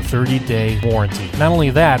comes with a 30-day warranty. Not only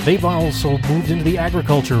that, they've also moved into the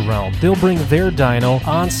agriculture realm. They'll bring their dyno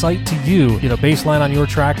on site to you, get a baseline on your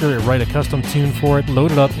tractor, and write a custom tune for it,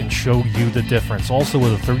 load it up, and show you the difference. Also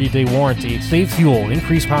with a 30-day warranty, save fuel,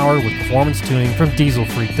 increase power with performance tuning from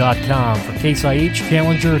DieselFreak.com. For Case IH,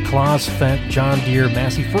 Challenger, Claas, Fendt, John Deere,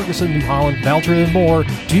 Massey, Ferguson, New Holland, Valtra, and more,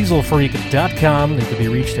 DieselFreak.com. They can be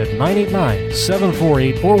reached at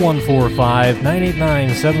 989-748-4145,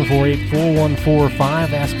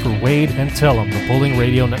 989-748-4145. Ask for Wade and tell them the Pulling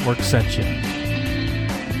Radio Network sent you.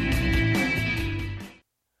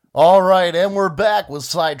 All right, and we're back with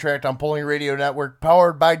Sidetracked on Pulling Radio Network,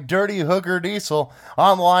 powered by Dirty Hooker Diesel.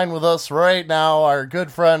 Online with us right now, our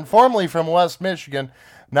good friend, formerly from West Michigan,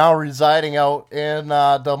 now residing out in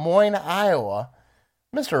Des Moines, Iowa,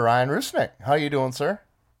 Mr. Ryan Roossinck. How you doing, sir?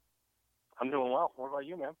 I'm doing well. What about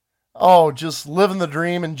you, man? Oh, just living the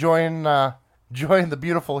dream, enjoying the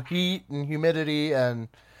beautiful heat and humidity, and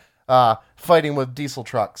fighting with diesel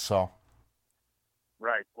trucks. So.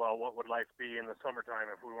 Right. Well, what would life be in the summertime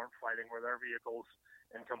if we weren't fighting with our vehicles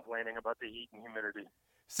and complaining about the heat and humidity?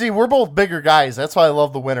 See, we're both bigger guys. That's why I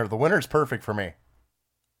love the winter. The winter's perfect for me.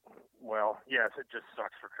 Well, yes, it just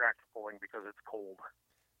sucks for tractor pulling because it's cold.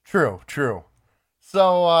 True.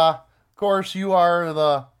 So, of course, you are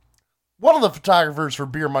one of the photographers for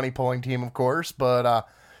Beer Money Pulling Team, of course, but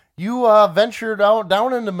you ventured out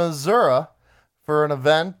down into Missouri for an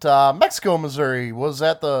event. Mexico, Missouri.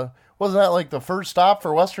 Wasn't that like the first stop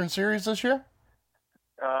for Western Series this year?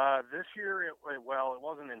 This year, it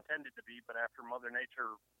wasn't intended to be, but after Mother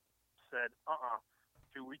Nature said,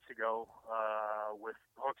 2 weeks ago, with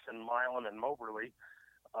Hooks and Milan and Moberly,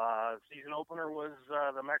 season opener was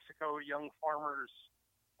the Mexico Young Farmers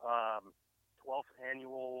 12th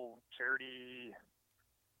annual charity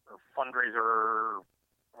or fundraiser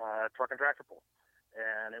truck and tractor pull.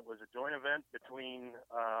 And it was a joint event between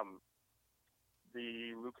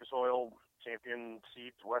the Lucas Oil Champion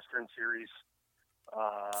Seeds Western Series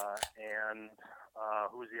and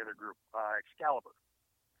who was the other group? Excalibur.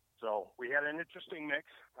 So we had an interesting mix.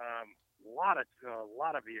 A lot of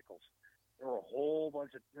vehicles. There were a whole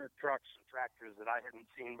bunch of trucks and tractors that I hadn't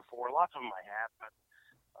seen before. Lots of them I had, but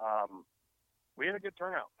we had a good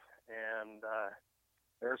turnout. And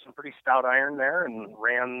there's some pretty stout iron there, and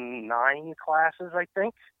ran 9 classes, I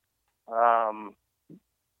think,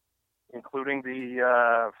 including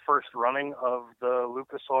the first running of the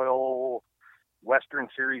Lucas Oil Western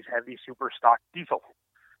Series Heavy Super Stock Diesel,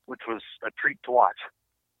 which was a treat to watch.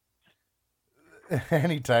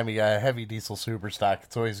 Anytime you got a heavy diesel super stock,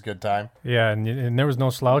 it's always a good time. Yeah, and there was no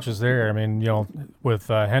slouches there. I mean, with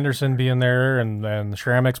Henderson being there and the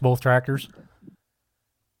Schrammiks, both tractors.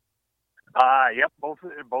 Yep, both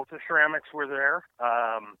the Schrammiks were there.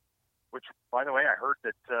 Which, by the way, I heard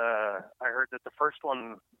that the first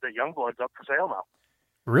one, the Youngblood's up for sale now.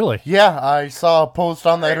 Really? Yeah, I saw a post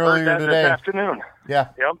on that earlier today. This afternoon. Yeah.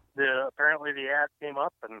 Yep. Apparently the ad came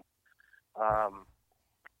up, and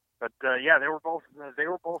yeah, they were both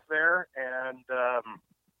there, and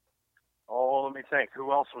let me think,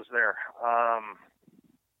 who else was there? Oh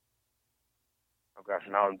gosh,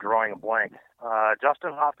 now I'm drawing a blank.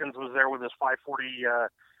 Justin Hopkins was there with his 540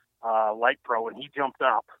 Light Pro, and he jumped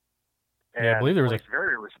up. And yeah, I believe there was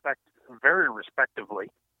very respectively.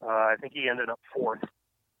 I think he ended up 4th.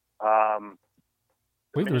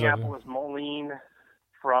 Minneapolis Moline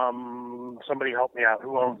from, somebody help me out,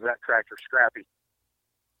 who owns that tractor? Scrappy.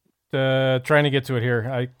 Trying to get to it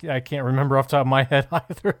here. I can't remember off the top of my head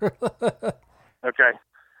either. Okay.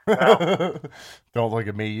 Well, don't look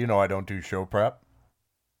at me. You know I don't do show prep.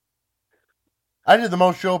 I did the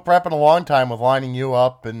most show prep in a long time with lining you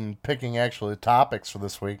up and picking actually the topics for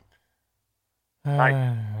this week.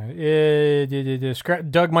 Nice.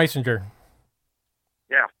 Doug Meisinger.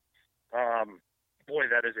 Yeah. Boy,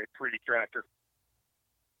 that is a pretty tractor.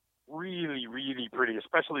 Really, really pretty,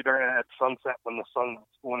 especially during that sunset when the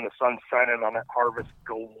sun's shining on that harvest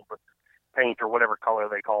gold paint or whatever color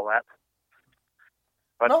they call that.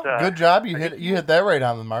 But good job. You hit that right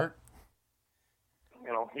on the mark.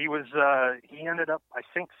 He ended up, I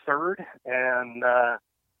think, 3rd, and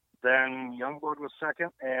then Youngblood was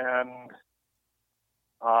 2nd, and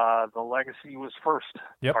the Legacy was 1st,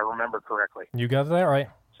 yep, if I remember correctly. You got that right.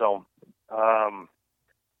 So,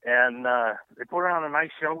 and they put on a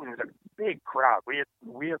nice show. It was a big crowd. We had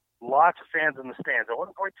lots of fans in the stands. It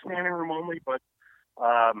wasn't quite standing room only, but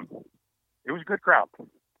it was a good crowd.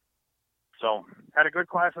 So, had a good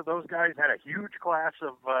class of those guys. Had a huge class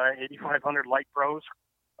of 8,500 Light Pros.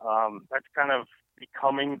 That's kind of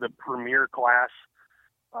becoming the premier class.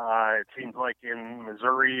 It seems like in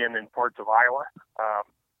Missouri and in parts of Iowa.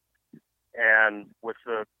 And with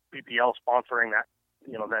the PPL sponsoring that,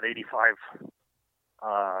 that 85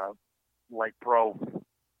 Light Pro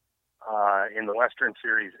in the Western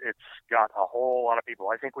Series, it's got a whole lot of people.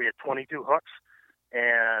 I think we had 22 hooks,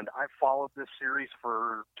 and I followed this series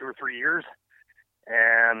for 2 or 3 years,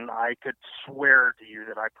 and I could swear to you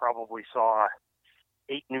that I probably saw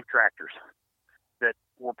 8 new tractors that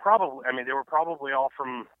were they were probably all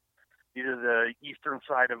from either the eastern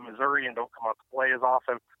side of Missouri and don't come out to play as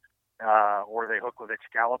often, or they hook with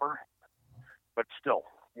Excalibur. But still,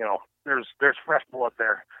 there's fresh blood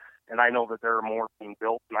there, and I know that there are more being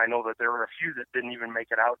built, and I know that there were a few that didn't even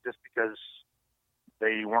make it out just because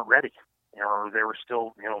they weren't ready, or they were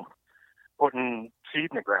still, putting seed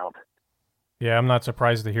in the ground. Yeah, I'm not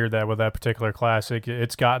surprised to hear that with that particular classic.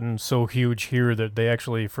 It's gotten so huge here that they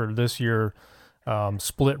actually, for this year,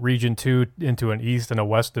 split Region 2 into an East and a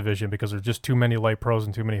West division because there's just too many Light Pros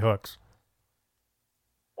and too many hooks.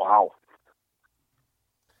 Wow.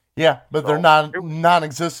 Yeah, but they're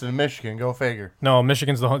non-existent in Michigan. Go figure. No,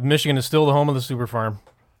 Michigan is still the home of the Super Farm.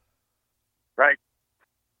 Right.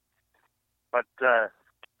 But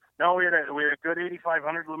no, we had a good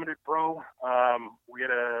 8,500 Limited Pro. We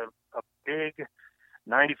had a big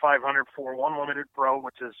 9,500 4-1 Limited Pro,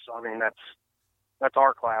 which is, that's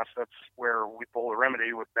our class. That's where we pull the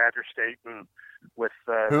remedy with Badger State and with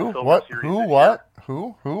who? the What? Series Who? What?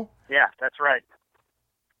 Year. Who? Yeah, that's right.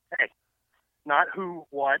 Hey, not who,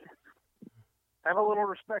 what. Have a little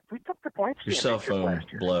respect. We took the points. Your cell phone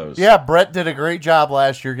blows. Yeah, Brett did a great job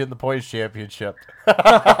last year getting the points championship. Yes,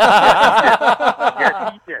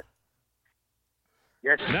 he did.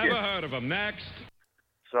 Yes, he Never did. heard of him. Next.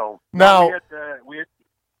 So now, we had.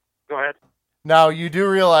 Go ahead. Now you do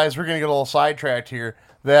realize we're going to get a little sidetracked here.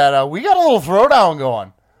 That we got a little throwdown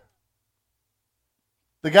going.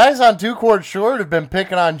 The guys on 2 Chord Short have been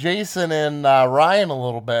picking on Jason and Ryan a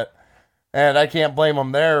little bit, and I can't blame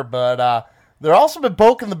them there. But they're also been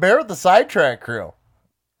poking the bear with the Sidetrack crew.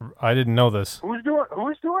 I didn't know this. Who's doing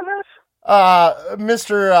this?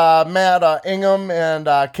 Mr. Matt Ingham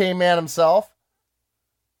and K-Man himself.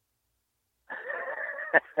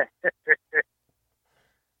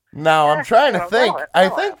 Now, I'm trying to think. I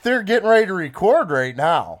think they're getting ready to record right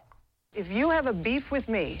now. If you have a beef with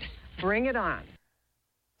me, bring it on.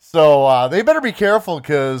 So they better be careful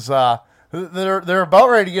because they're about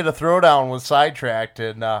ready to get a throwdown with Sidetracked,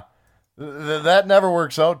 and that never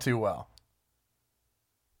works out too well.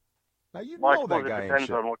 Now you Well, I know suppose that guy it ain't depends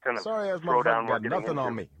shit. on what kind of Sorry ass throwdown motherfucker we're got getting nothing into.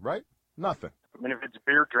 on me, right? Nothing. I mean, if it's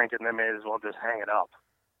beer drinking, they may as well just hang it up.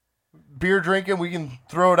 Beer drinking, we can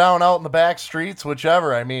throw down out in the back streets,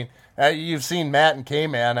 whichever. I mean, you've seen Matt and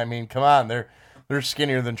K-Man. I mean, come on, they're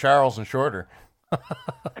skinnier than Charles and shorter.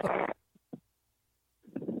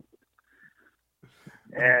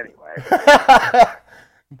 Anyway.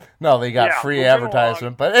 No, they got free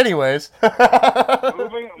advertisement. But anyways.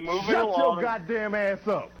 moving Shut along. your goddamn ass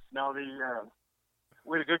up. Now, we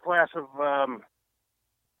had a good class of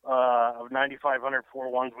 9,500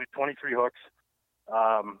 4-1s with 23 hooks.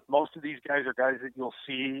 Most of these guys are guys that you'll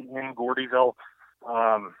see in Gordyville.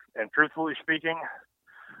 And truthfully speaking,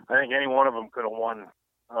 I think any one of them could have won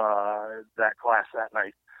that class that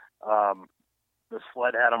night. The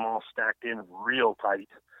sled had them all stacked in real tight.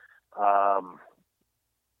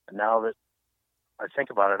 Now that I think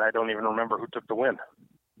about it, I don't even remember who took the win.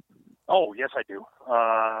 Oh, yes, I do.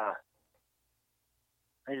 I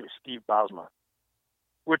think it was Steve Bausma,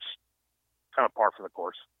 which kind of par for the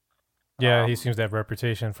course. Yeah, he seems to have a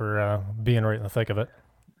reputation for being right in the thick of it.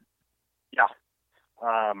 Yeah.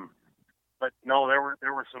 But no, there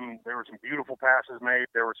were some beautiful passes made.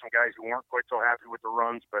 There were some guys who weren't quite so happy with the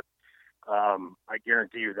runs, but I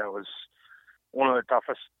guarantee you that was one of the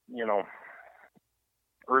toughest,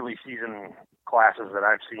 early season classes that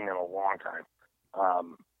I've seen in a long time.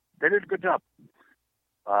 They did a good job.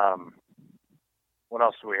 What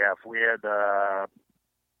else do we have? We had a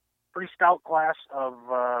pretty stout class of,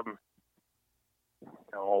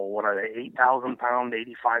 what are they, 8,000 pound,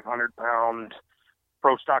 8,500 pound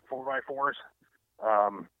pro stock 4x4s,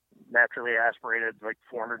 naturally aspirated, like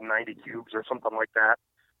 490 cubes or something like that.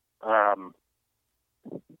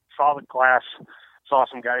 Solid class. Saw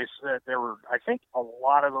some guys that there were, I think a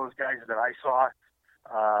lot of those guys that I saw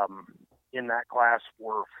in that class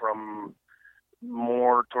were from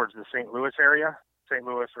more towards the St. Louis area, St.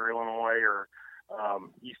 Louis or Illinois or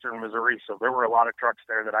eastern Missouri. So there were a lot of trucks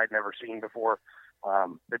there that I'd never seen before.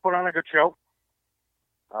 They put on a good show.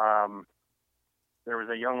 There was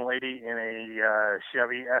a young lady in a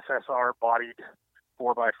Chevy SSR bodied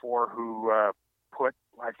 4x4 who put,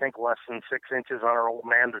 I think, less than 6 inches on her old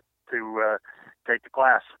man to take the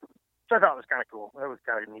class. So I thought it was kind of cool. It was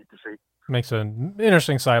kind of neat to see. Makes an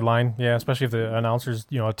interesting sideline, yeah, especially if the announcers,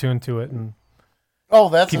 attuned to it and. Oh,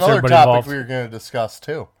 that's another topic involved. we were going to discuss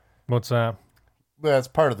too. What's that? That's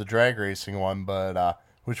part of the drag racing one, but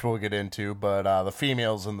which we'll get into. But the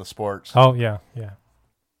females in the sports. Oh yeah.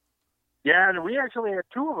 Yeah, and we actually had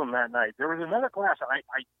two of them that night. There was another class.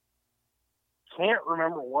 I can't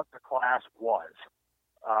remember what the class was.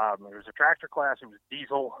 It was a tractor class. It was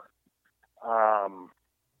diesel.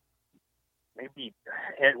 Maybe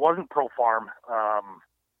it wasn't Pro Farm.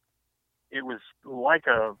 It was like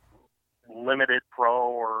a limited pro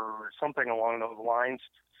or something along those lines.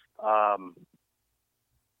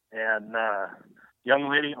 And young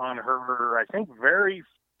lady on her, I think, very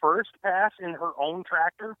first pass in her own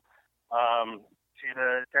tractor. She had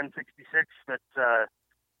a 1066 that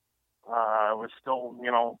was still,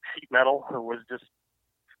 sheet metal. It was just,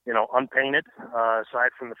 unpainted,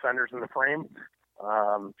 aside from the fenders and the frame.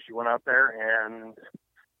 She went out there and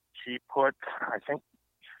she put, I think,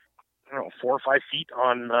 4 or 5 feet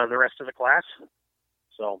on the rest of the class.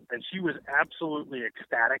 So, and she was absolutely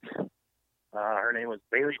ecstatic. Her name was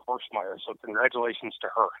Bailey Horsemeyer. So congratulations to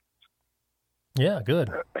her. Yeah,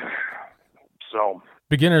 good. So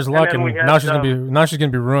beginner's luck, and now she's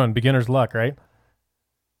gonna be ruined. Beginner's luck, right?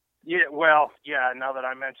 Yeah, well, yeah. Now that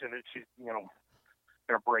I mentioned it, she's gonna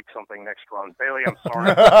break something next run. Bailey, I'm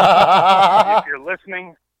sorry. If you're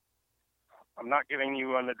listening, I'm not giving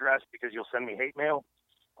you an address because you'll send me hate mail.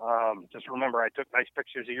 Just remember, I took nice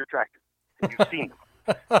pictures of your tractor. You've seen them.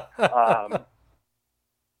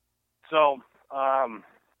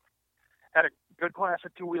 Had a good class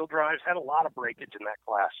of 2-wheel drives. Had a lot of breakage in that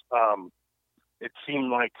class. It seemed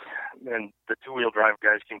like, and the 2-wheel drive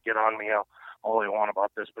guys can get on me all they want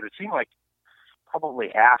about this, but it seemed like probably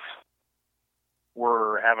half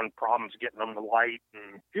were having problems getting them to light,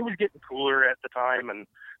 and it was getting cooler at the time, and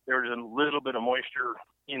there was a little bit of moisture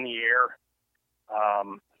in the air.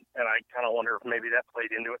 And I kind of wonder if maybe that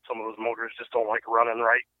played into it. Some of those motors just don't like running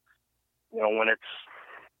right, when it's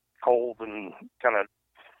cold and kind of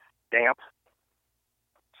damp.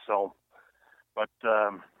 So, but,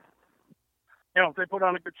 they put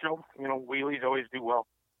on a good show. Wheelies always do well.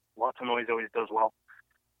 Lots of noise always does well.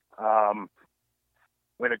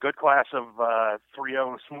 We had a good class of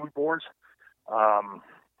 3.0 smooth bores.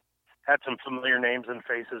 had some familiar names and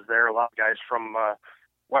faces there. A lot of guys from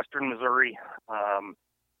Western Missouri,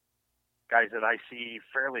 guys that I see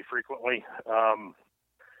fairly frequently.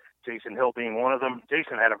 Jason Hill being one of them.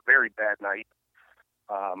 Jason had a very bad night.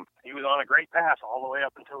 He was on a great pass all the way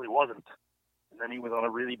up until he wasn't. And then he was on a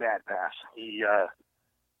really bad pass.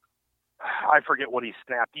 I forget what he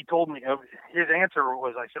snapped. He told me, his answer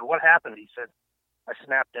was, I said, what happened? He said, I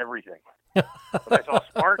snapped everything. But I saw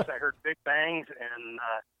sparks, I heard big bangs, and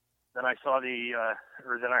then I saw then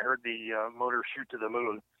I heard the motor shoot to the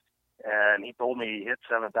moon. And he told me he hit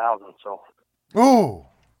 7,000. So, ooh,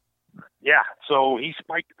 yeah. So he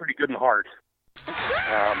spiked pretty good and hard.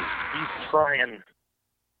 He's trying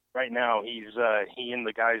right now. He and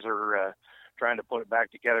the guys are trying to put it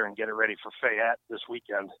back together and get it ready for Fayette this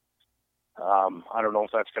weekend. I don't know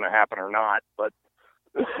if that's going to happen or not, but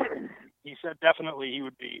he said definitely he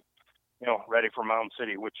would be, ready for Mound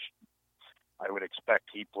City, which I would expect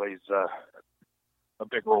he plays a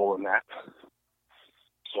big role in that.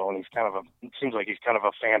 So, and it seems like he's kind of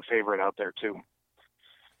a fan favorite out there too.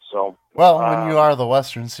 So, well, when you are the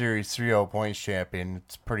Western Series 3-0 points champion,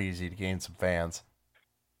 it's pretty easy to gain some fans.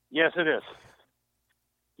 Yes, it is.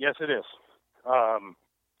 Yes, it is.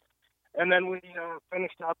 And then we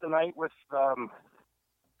finished out the night with kind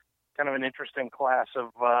of an interesting class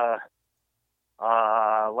of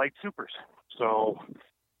light supers. So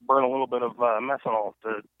burn a little bit of methanol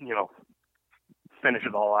to, finish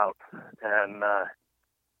it all out. And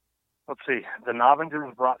let's see, the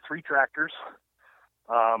Novingers brought 3 tractors.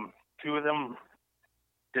 2 of them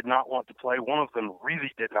did not want to play. One of them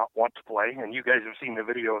really did not want to play, and you guys have seen the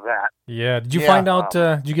video of that. Yeah. Did you find out,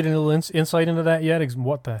 did you get a little insight into that yet?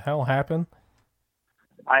 What the hell happened?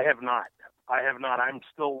 I have not. I'm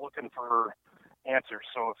still looking for answers.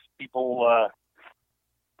 So if people,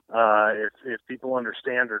 if people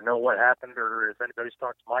understand or know what happened, or if anybody's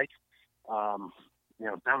talked to Mike,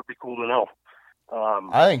 that would be cool to know.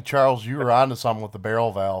 I think, Charles, you were onto something with the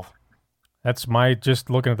barrel valve. That's just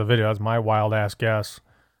looking at the video, that's my wild ass guess.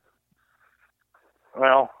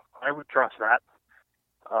 Well, I would trust that.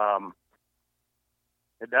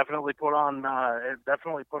 It definitely put on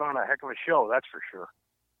a heck of a show, that's for sure.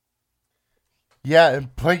 Yeah, and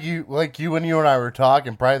like you and I were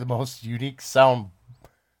talking, probably the most unique sound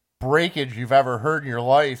breakage you've ever heard in your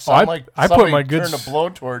life. So I put my good turned a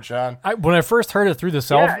blowtorch on. When I first heard it through the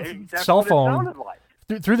cell phone,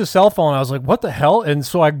 through the cell phone, I was like, "What the hell?" And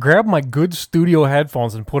so I grabbed my good studio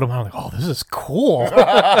headphones and put them on. Like, oh, this is cool.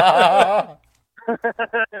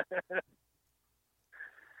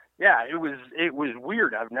 Yeah, it was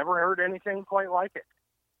weird. I've never heard anything quite like it.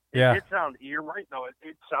 Yeah, you're right though.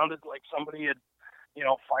 It sounded like somebody had,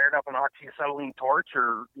 fired up an oxyacetylene torch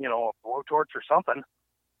or a blowtorch or something.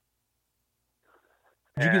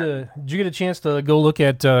 Did you get a chance to go look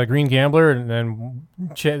at Green Gambler and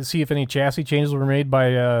see if any chassis changes were made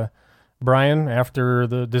by Brian after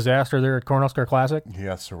the disaster there at Cornhusker Classic?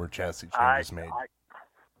 Yes, there were chassis changes made.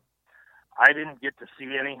 I didn't get to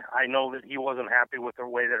see any. I know that he wasn't happy with the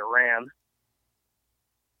way that it ran.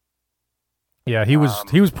 Yeah, he was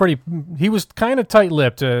kind of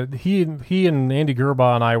tight-lipped. He and Andy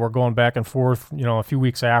Gerbaugh and I were going back and forth, a few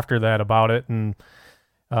weeks after that about it, and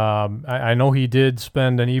I know he did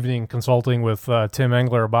spend an evening consulting with Tim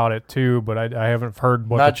Engler about it too, but I haven't heard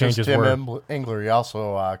what the changes were. Not just Tim Engler, he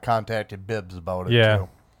also contacted Bibbs about it yeah, too.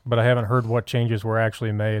 But I haven't heard what changes were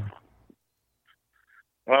actually made.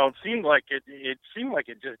 Well, it seemed like it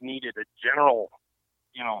just needed a general,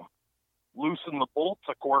 loosen the bolts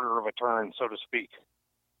a quarter of a turn, so to speak.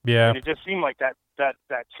 Yeah. And it just seemed like that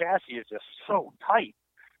chassis is just so tight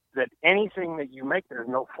that anything that you make, there's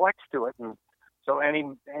no flex to it, and so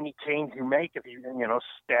any change you make, if you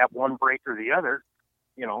stab one brake or the other,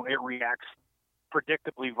 it reacts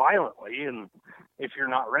predictably violently. And if you're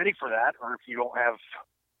not ready for that, or if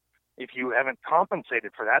you haven't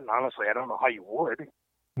compensated for that, and honestly, I don't know how you would.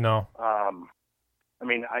 No.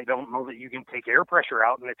 I don't know that you can take air pressure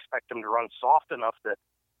out and expect them to run soft enough that,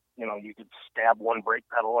 you could stab one brake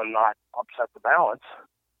pedal and not upset the balance.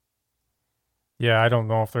 Yeah, I don't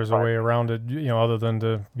know if there's a way around it, other than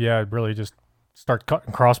to, really just start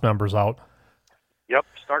cutting cross members out. Yep,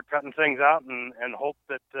 start cutting things out and hope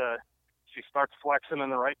that she starts flexing in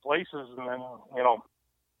the right places, and then,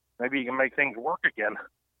 maybe you can make things work again.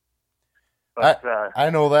 But, I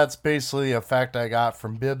know that's basically a fact I got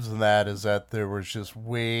from Bibbs, and that is that there was just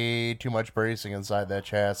way too much bracing inside that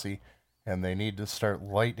chassis, and they need to start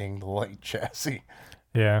lightening the light chassis.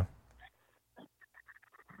 Yeah.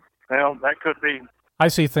 Well, that could be. I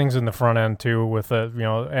see things in the front end too with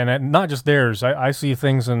and not just theirs. I see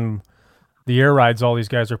things in the air rides all these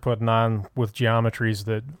guys are putting on with geometries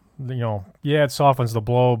that yeah, it softens the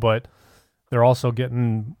blow, but they're also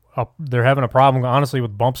getting up. They're having a problem, honestly,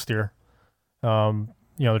 with bump steer.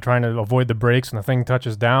 They're trying to avoid the brakes, and the thing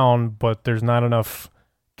touches down, but there's not enough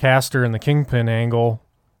caster in the kingpin angle,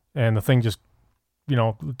 and the thing just,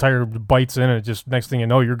 the tire bites in, and it just, next thing you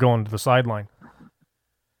know, you're going to the sideline.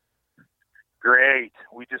 Great.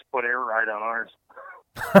 We just put air ride on ours.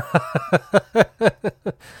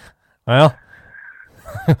 Well,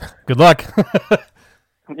 good luck.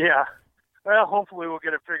 Yeah. Well, hopefully we'll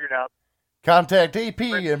get it figured out. Contact AP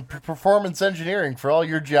and Performance Engineering for all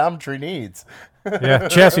your geometry needs. Yeah,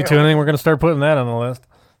 chassis tuning. We're going to start putting that on the list.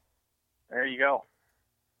 There you go.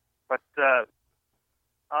 But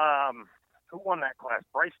who won that class?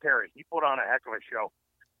 Bryce Terry. He put on a heck of a show.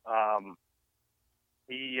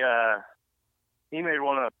 He made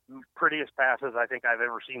one of the prettiest passes I think I've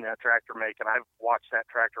ever seen that tractor make, and I've watched that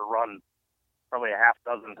tractor run probably a half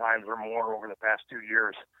dozen times or more over the past 2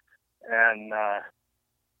 years, and that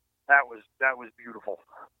was beautiful.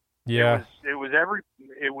 Yeah, it was every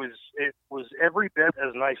bit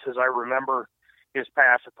as nice as I remember his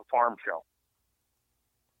pass at the farm show.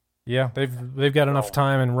 Yeah, they've got enough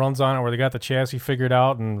time and runs on it where they got the chassis figured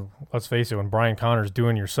out, and let's face it, when Brian Connor's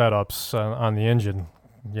doing your setups on the engine,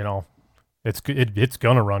 it's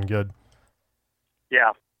gonna run good.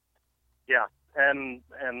 Yeah, and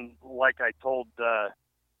like I told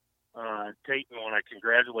Tayton when I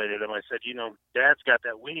congratulated him, I said, Dad's got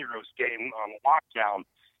that weenie roast game on lockdown.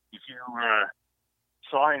 If you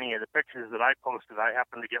saw any of the pictures that I posted, I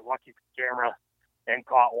happened to get lucky with the camera and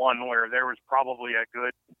caught one where there was probably a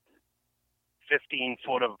good 15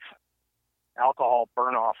 foot of alcohol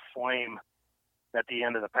burn-off flame at the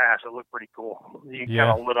end of the pass. It looked pretty cool. You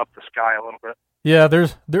kind of lit up the sky a little bit. Yeah,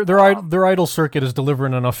 their idle circuit is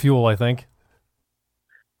delivering enough fuel, I think.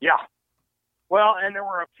 Yeah. Well, and there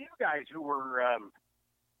were a few guys who were,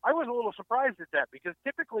 I was a little surprised at that, because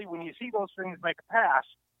typically when you see those things make a pass,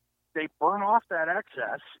 they burn off that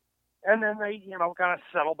excess, and then they, kind of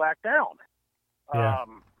settle back down. Yeah.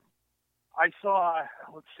 I saw,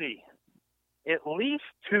 let's see, at least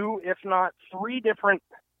 2, if not 3 different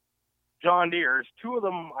John Deeres. 2 of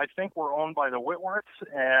them, I think, were owned by the Whitworths,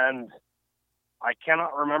 and I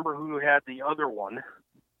cannot remember who had the other one.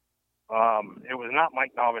 It was not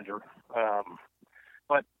Mike Novinger.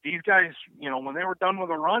 But these guys, when they were done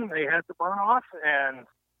with a run, they had to burn off, and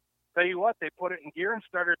tell you what, they put it in gear and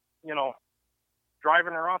started,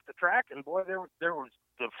 driving her off the track, and boy, there was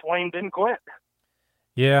the flame didn't quit.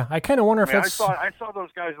 Yeah, I kind of wonder if that's. I saw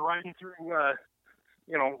those guys riding through,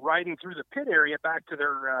 riding through the pit area back to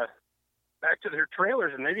their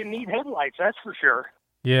trailers, and they didn't need headlights. That's for sure.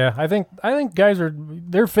 Yeah, I think guys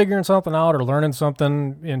they're figuring something out or learning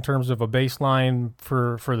something in terms of a baseline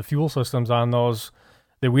for the fuel systems on those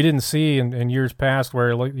that we didn't see in years past.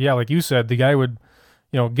 Where, like you said, the guy would,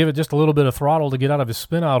 give it just a little bit of throttle to get out of his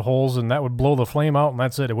spin out holes, and that would blow the flame out, and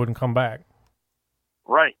that's it. It wouldn't come back.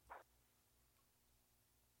 Right.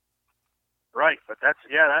 But that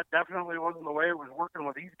definitely wasn't the way it was working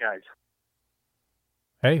with these guys.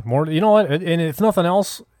 Hey, more. You know what? And if nothing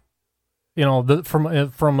else,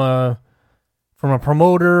 from a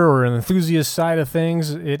promoter or an enthusiast side of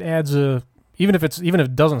things, it adds even if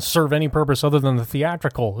it doesn't serve any purpose other than the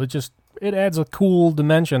theatrical, it adds a cool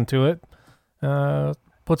dimension to it.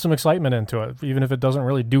 Put some excitement into it, even if it doesn't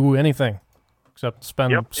really do anything except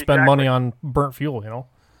spend money on burnt fuel.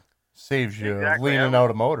 Saves you leaning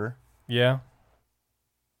out a motor. Yeah.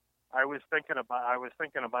 I was thinking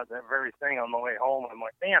about that very thing on the way home. I'm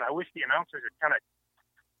like, man, I wish the announcers had kind of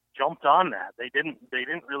jumped on that. They didn't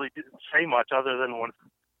really say much other than with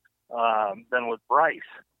Bryce,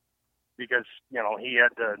 because he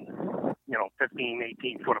had the 15,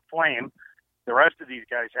 18 foot of flame. The rest of these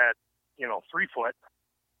guys had 3 foot,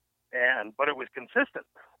 but it was consistent.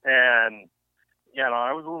 And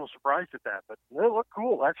I was a little surprised at that, but it looked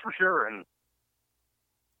cool, that's for sure. And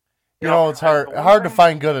it's hard to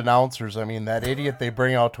find good announcers. I mean, that idiot they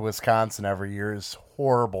bring out to Wisconsin every year is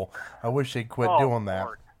horrible. I wish they'd quit doing that.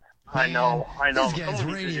 Lord. I know. This guy's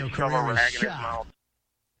radio career is shot.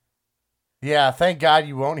 Yeah, thank God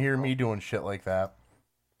you won't hear me doing shit like that.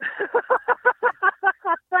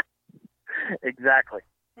 Exactly.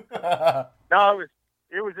 No,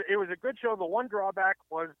 it was a good show. The one drawback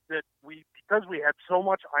was that because we had so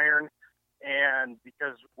much iron, and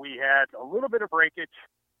because we had a little bit of breakage,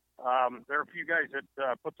 there are a few guys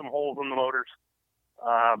that put some holes in the motors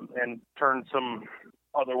and turned some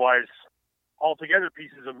otherwise altogether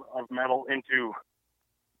pieces of metal into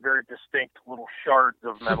very distinct little shards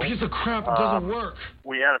of metal. It's a piece of crap. It doesn't work.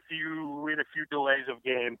 We had a few delays of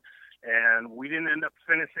game. And we didn't end up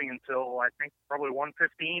finishing until, I think, probably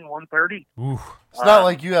 1:15, 1:30. Oof. It's not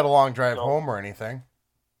like you had a long drive home or anything.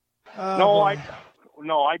 No, I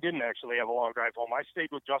didn't actually have a long drive home. I stayed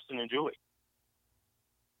with Justin and Julie.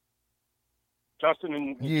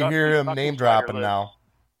 You hear him name dropping now.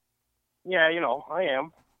 Yeah, I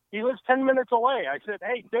am. He lives 10 minutes away. I said,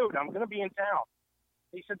 hey, dude, I'm going to be in town.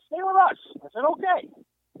 He said, stay with us. I said, okay.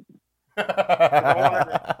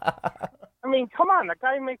 I mean, come on. The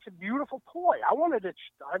guy makes a beautiful toy.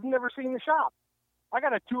 I've never seen the shop. I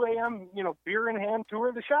got a 2 a.m., beer in hand tour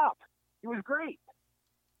of the shop. It was great.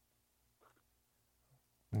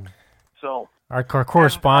 So our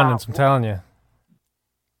correspondents, I'm telling you.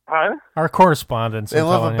 Huh? Our correspondents. They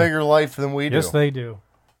live a bigger life than we do. Yes, they do.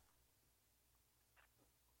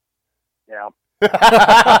 Yeah.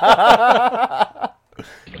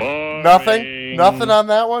 Nothing on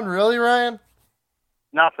that one, really, Ryan?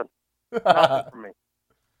 Nothing for me.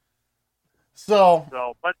 So,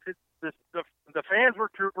 but the fans were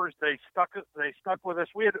troopers. They stuck with us.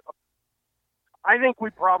 I think we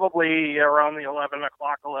probably around the 11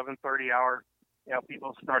 o'clock, 11:30 hour.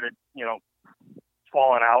 People started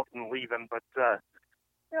falling out and leaving, but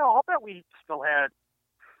I'll bet we still had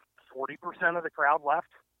 40% of the crowd left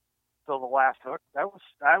till the last hook. That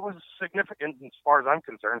was significant as far as I'm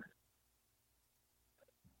concerned.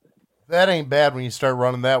 That ain't bad when you start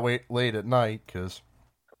running that late at night, because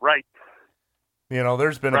right.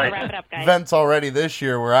 There's been events already this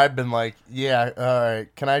year where I've been like, yeah, all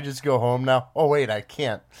right, can I just go home now? Oh, wait, I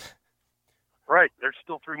can't. Right. There's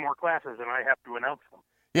still 3 more classes, and I have to announce them.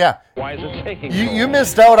 Yeah. Why is it taking You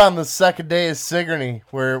missed out on the second day of Sigourney,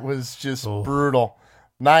 where it was just brutal.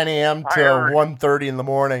 9 a.m. to 1:30 in the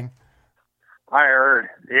morning. I heard.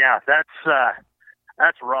 Yeah,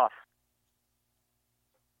 that's rough.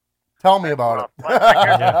 Tell me about it.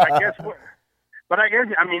 I guess,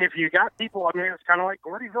 if you got people, it's kind of like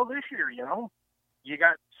Gordyville this year, You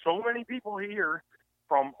got so many people here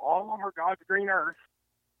from all over God's green earth.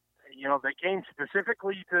 They came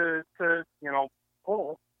specifically to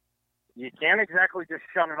pull. You can't exactly just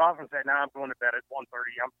shut it off and say, I'm going to bed at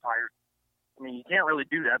 1:30. I'm tired. You can't really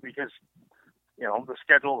do that because, the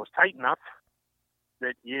schedule was tight enough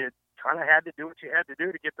that you kind of had to do what you had to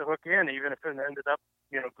do to get the hook in, even if it ended up,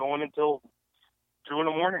 going until 2 in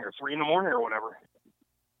the morning or 3 in the morning or whatever.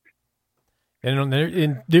 And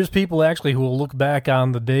there's people actually who will look back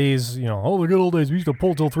on the days, the good old days. We used to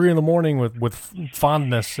pull till 3 in the morning with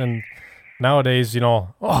fondness, and nowadays,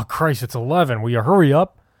 oh Christ, it's 11. Will you hurry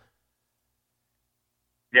up?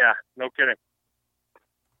 Yeah, no kidding.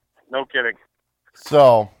 No kidding.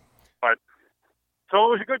 So it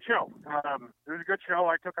was a good show. It was a good show.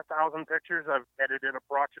 I took 1,000 pictures. I've edited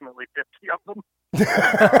approximately 50 of them.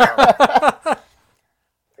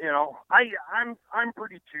 I'm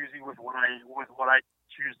pretty choosy with what I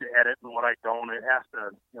choose to edit and what I don't. It has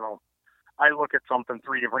to, I look at something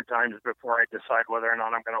 3 different times before I decide whether or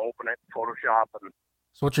not I'm going to open it in Photoshop. And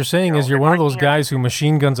so what you're saying is you're one of those guys who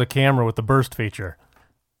machine guns a camera with the burst feature.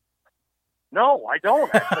 No, I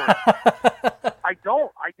don't, actually. I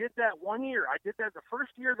don't. I did that one year. I did that the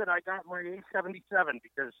first year that I got my A77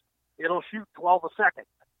 because it'll shoot 12 a second.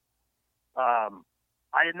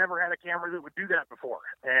 I had never had a camera that would do that before.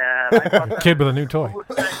 And I thought kid with a new toy.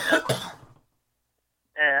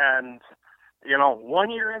 And,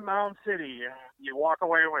 1 year in Mound City, you walk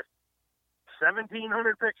away with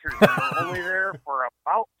 1,700 pictures. And you're only there for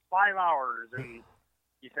about 5 hours. And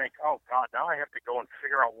you think, oh, God, now I have to go and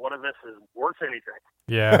figure out what of this is worth anything.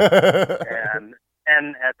 Yeah.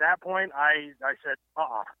 and at that point, I said,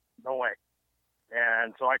 no way.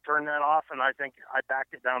 And so I turned that off, and I think I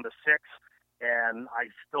backed it down to 6, and I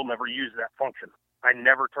still never use that function. I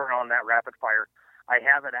never turn on that rapid fire. I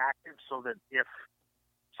have it active so that if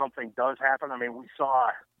something does happen, we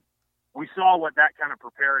saw what that kind of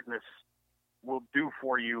preparedness will do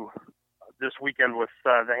for you this weekend with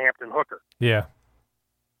the Hampton Hooker. Yeah.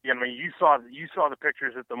 You saw the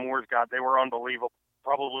pictures that the Moors got. They were unbelievable.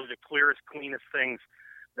 Probably the clearest, cleanest things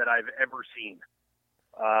that I've ever seen.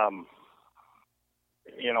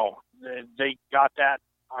 They got that.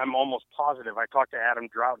 I'm almost positive. I talked to Adam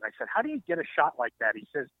Drought, and I said, how do you get a shot like that? He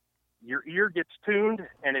says, your ear gets tuned,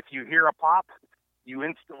 and if you hear a pop, you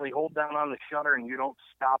instantly hold down on the shutter, and you don't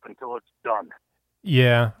stop until it's done.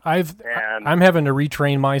 Yeah, I'm having to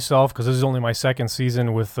retrain myself because this is only my second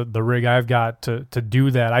season with the rig I've got to do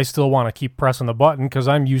that. I still want to keep pressing the button because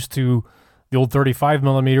I'm used to the old 35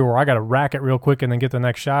 millimeter where I got to rack it real quick and then get the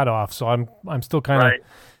next shot off. So I'm still kind of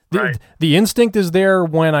The instinct is there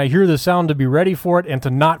when I hear the sound to be ready for it and to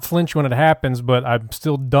not flinch when it happens, but I'm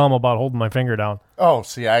still dumb about holding my finger down. Oh,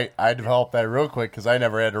 see, I developed that real quick because I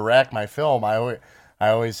never had to rack my film. I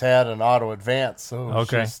always had an auto advance, so it was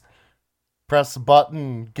just press the button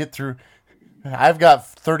and get through. I've got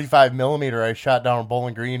 35 millimeter. I shot down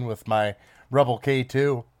Bowling Green with my Rebel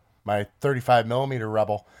K2, my 35 millimeter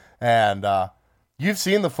Rebel, and you've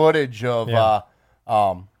seen the footage of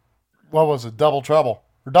what was it, Double Trouble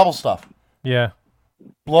or Double Stuff? Yeah,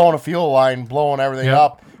 blowing a fuel line, blowing everything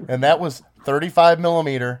up, and that was 35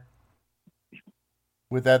 millimeter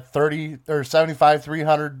with that 30 or 75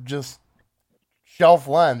 300 just shelf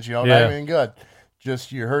lens. Not even good.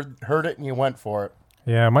 Just you heard it and you went for it.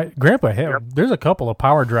 Yeah, my grandpa had. There's a couple of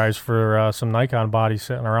power drives for some Nikon bodies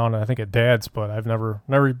sitting around. I think at Dad's, but I've never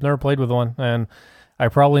played with one, and I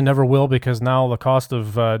probably never will because now the cost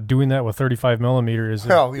of doing that with 35 millimeter is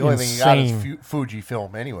the only thing you got is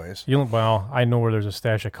Fujifilm, anyways. Well, I know where there's a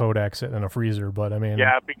stash of Kodak sitting in a freezer, but I mean,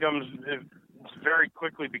 it very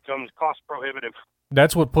quickly becomes cost prohibitive.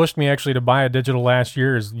 That's what pushed me actually to buy a digital last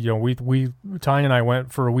year. Is we Tanya and I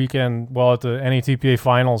went for a weekend at the NATPA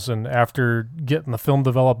finals, and after getting the film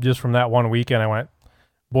developed just from that one weekend, I went,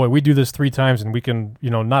 boy, we do this 3 times and we can,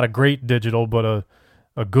 not a great digital, but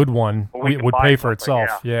a good one would pay for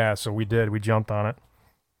itself. Yeah, so we did. We jumped on it.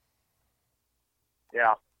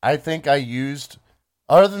 Yeah. I think I used,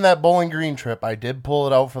 other than that Bowling Green trip, I did pull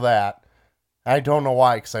it out for that. I don't know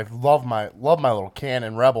why, because I love my little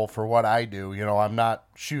Canon Rebel for what I do. I'm not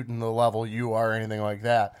shooting the level you are or anything like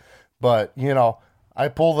that. But, I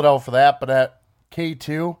pulled it out for that. But that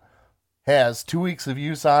K2 has 2 weeks of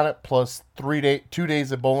use on it plus 2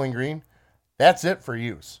 days at Bowling Green. That's it for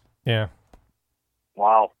use. Yeah.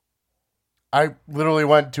 Wow. I literally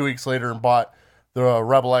went 2 weeks later and bought the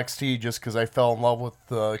Rebel XT just because I fell in love with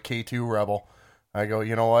the K2 Rebel. I go,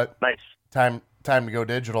 you know what? Nice. Time to go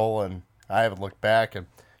digital, and I haven't looked back. And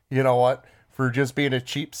you know what? For just being a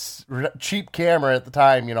cheap camera at the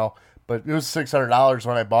time, but it was $600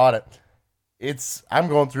 when I bought it. I'm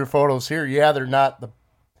going through photos here. Yeah, they're not the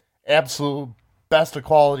absolute best of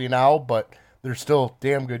quality now, but they're still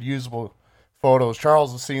damn good usable photos.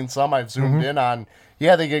 Charles has seen some I've zoomed in on.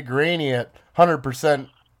 Yeah, they get grainy at 100%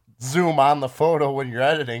 zoom on the photo when you're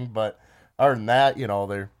editing, but other than that,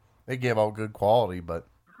 they give out good quality. But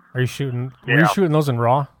are you shooting? Were you shooting those in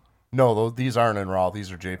RAW? No, these aren't in RAW.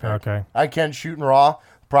 These are JPEG. Okay. I can shoot in RAW.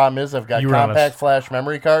 Problem is, I've got compact flash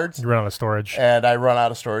memory cards. You run out of storage. And I run out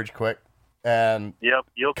of storage quick. And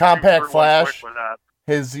you'll compact flash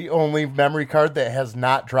is the only memory card that has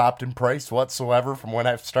not dropped in price whatsoever from when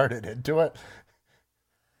I've started into it.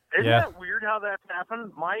 Isn't that weird how that's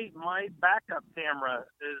happened? My backup camera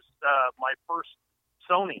is my first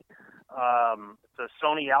Sony. It's a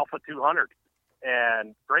Sony Alpha 200,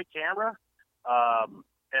 and great camera.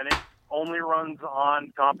 And it only runs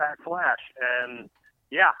on compact flash. And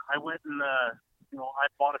I went and I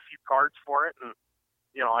bought a few cards for it, and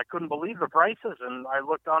I couldn't believe the prices. And I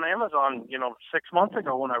looked on Amazon, 6 months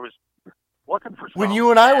ago when I was looking for something. When you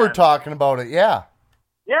and I were talking about it, yeah.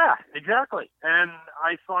 Yeah, exactly. And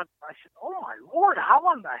I said, oh my Lord,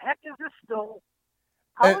 how in the heck is this still?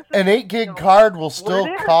 An 8 gig card will still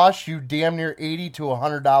cost you damn near $80 to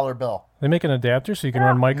 $100 bill. They make an adapter so you can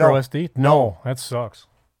run micro SD? No, that sucks.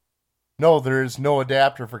 No, there is no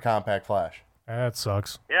adapter for compact flash. That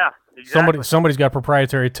sucks. Yeah, exactly. Somebody's got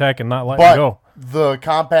proprietary tech and not letting it go. The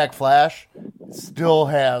compact flash still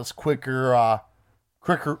has quicker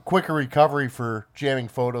recovery for jamming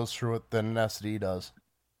photos through it than an SD does.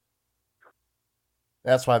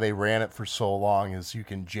 That's why they ran it for so long, is you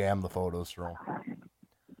can jam the photos through them.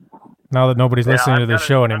 Now that nobody's listening to this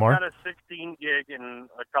show anymore. I've got a 16 gig and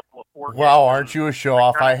a couple of 4 gigs. Wow, aren't you a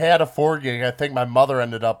show-off? I had a 4 gig. I think my mother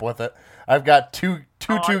ended up with it. I've got two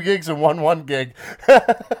 2 gigs and one 1 gig.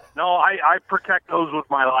 No, I protect those with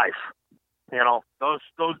my life.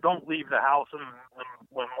 Those don't leave the house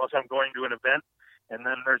unless I'm going to an event, and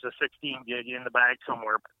then there's a 16 gig in the bag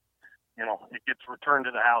somewhere. It gets returned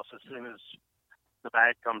to the house as soon as the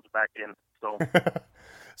bag comes back in. So,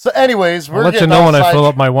 so anyways, I'll let you know when I fill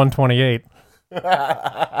up my 128.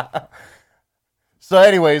 So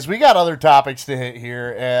anyways, we got other topics to hit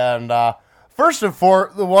here, and first and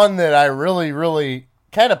foremost, the one that I really, really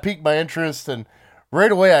kind of piqued my interest, and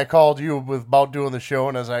right away I called you about doing the show,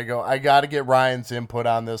 and as I go, I got to get Ryan's input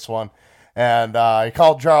on this one. And I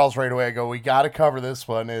called Charles right away. I go, we got to cover this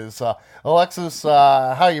one. Is Alexis,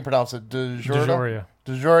 how do you pronounce it?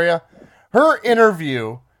 DeJoria. Her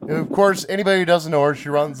interview, of course, anybody who doesn't know her, she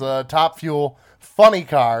runs a Top Fuel funny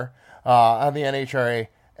car on the NHRA.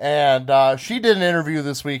 And she did an interview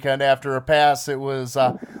this weekend after a pass. It was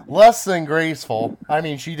less than graceful. I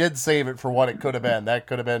mean, she did save it for what it could have been. That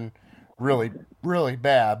could have been really, really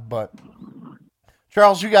bad. But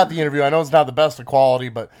Charles, you got the interview. I know it's not the best of quality,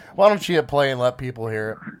 but why don't you hit play and let people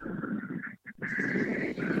hear it?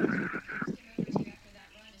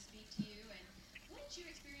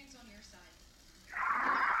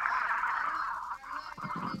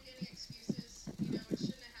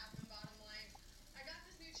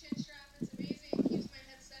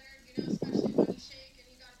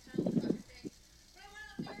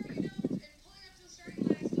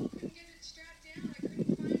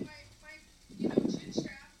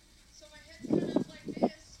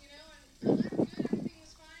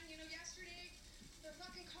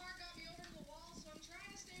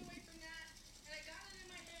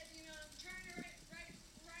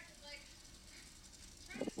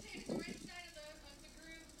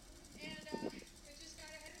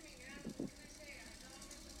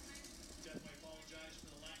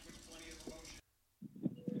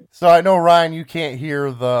 So I know, Ryan, you can't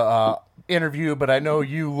hear the interview, but I know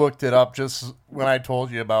you looked it up just when I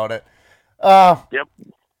told you about it. Yep.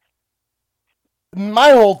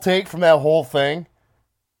 My whole take from that whole thing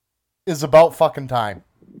is about fucking time.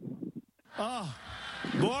 Oh,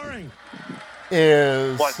 boring.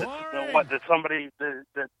 Did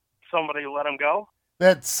somebody let him go?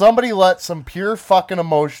 That somebody let some pure fucking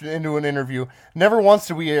emotion into an interview. Never once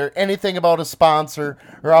did we hear anything about a sponsor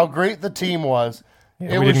or how great the team was.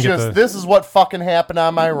 Yeah, it was just, this is what fucking happened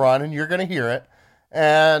on my run, and you're going to hear it.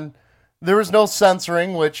 And there was no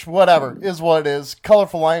censoring, which, whatever, is what it is.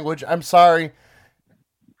 Colorful language, I'm sorry.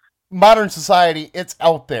 Modern society, it's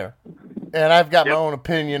out there. And I've got my own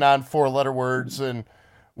opinion on four-letter words and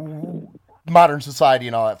modern society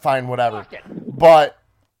and all that. Fine, whatever. But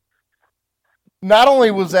not only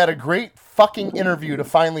was that a great fucking interview to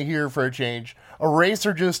finally hear for a change, a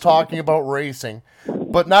racer just talking about racing,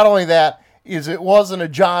 but not only that, is it wasn't a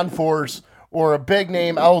John Force or a big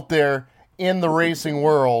name out there in the racing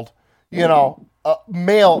world, you know, a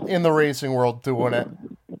male in the racing world doing it.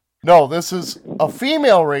 No, this is a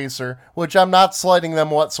female racer, which I'm not slighting them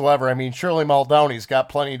whatsoever. I mean, Shirley Muldowney's got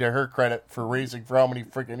plenty to her credit for racing for how many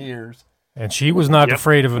freaking years. And she was not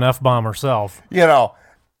afraid of an F-bomb herself. You know,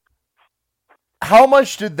 how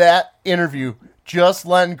much did that interview just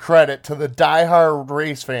lend credit to the diehard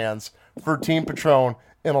race fans for Team Patron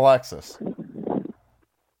in Alexis?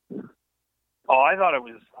 Oh, I thought it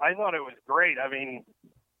was great. I mean,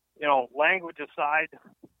 you know, language aside,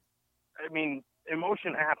 I mean,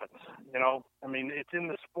 emotion happens, you know. I mean, it's in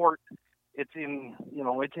the sport, it's in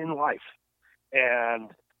life.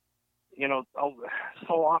 And, you know,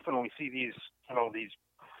 so often we see these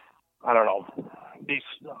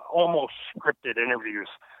almost scripted interviews,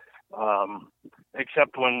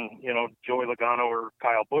 except when, you know, Joey Logano or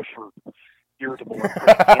Kyle Busch are irritable. We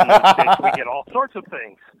get all sorts of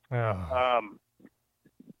things.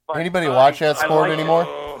 Anybody watch that sport anymore?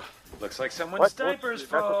 Looks like someone's diapers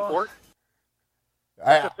fall.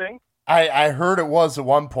 That's a thing? I heard it was at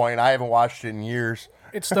one point. I haven't watched it in years.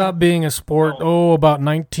 It stopped being a sport, about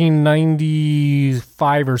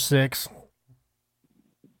 1995 or 6.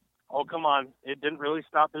 Oh, come on. It didn't really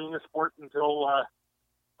stop being a sport until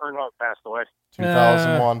Earnhardt passed away.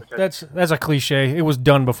 2001. That's a cliche. It was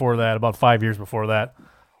done before that, about 5 years before that.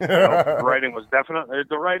 The writing was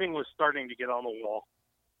starting to get on the wall.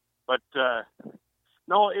 But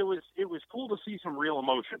no, it was cool to see some real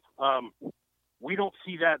emotion. We don't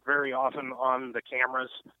see that very often on the cameras.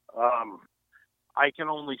 I can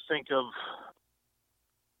only think of,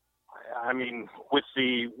 I mean, with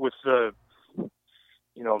the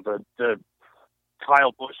you know, the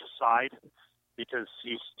Kyle Busch aside, because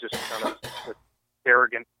he's just kind of an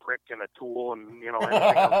arrogant prick and a tool, and, you know,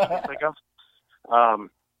 anything else you can think of.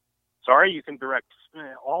 Sorry, you can direct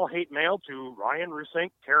all hate mail to Ryan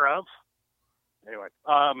Roossinck, care of. Anyway.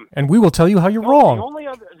 And we will tell you how you're wrong.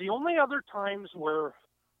 The only other times where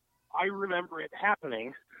I remember it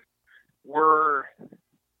happening were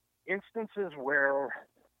instances where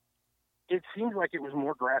it seemed like it was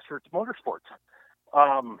more grassroots motorsports.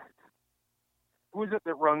 Who is it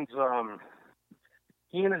that runs,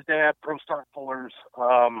 he and his dad, Pro Start Pullers,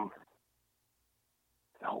 for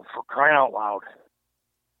crying out loud.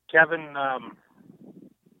 Kevin,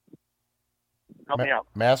 help me out.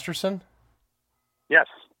 Masterson? Yes,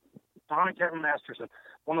 Don and Kevin Masterson.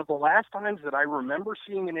 One of the last times that I remember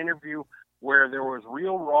seeing an interview where there was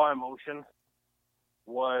real raw emotion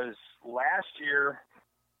was last year,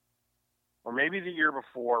 or maybe the year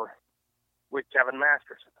before, with Kevin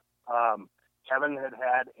Masterson. Kevin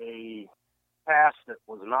had a pass that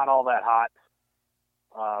was not all that hot,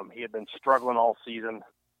 He had been struggling all season.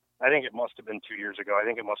 I think it must have been 2 years ago. I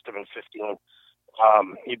think it must have been 15.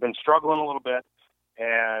 He'd been struggling a little bit,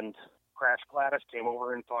 and Crash Gladys came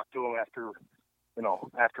over and talked to him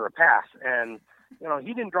after a pass. And,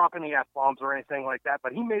 he didn't drop any F-bombs or anything like that,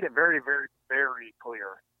 but he made it very, very, very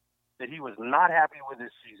clear that he was not happy with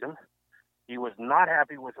his season. He was not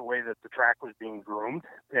happy with the way that the track was being groomed,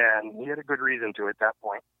 and he had a good reason to at that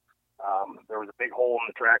point. There was a big hole in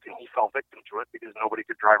the track, and he fell victim to it because nobody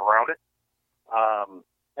could drive around it.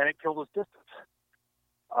 And it killed his distance.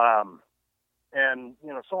 And,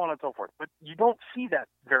 so on and so forth. But you don't see that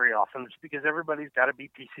very often just because everybody's got to be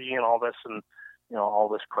PC and all this and, all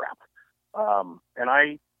this crap. And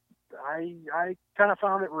I kind of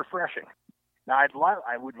found it refreshing. Now,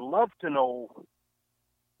 I would love to know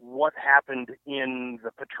what happened in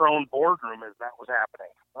the Patron boardroom as that was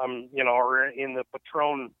happening, or in the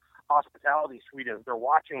Patron hospitality suite as they're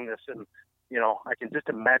watching this. And, I can just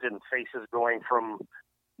imagine faces going from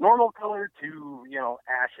normal color to,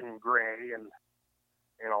 ash and gray and,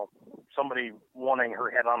 somebody wanting her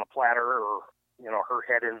head on a platter or, her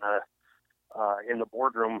head in the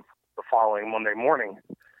boardroom the following Monday morning.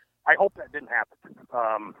 I hope that didn't happen.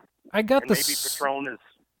 I got maybe Patron is.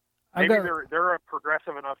 Maybe they're a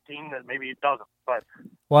progressive enough team that maybe it doesn't. But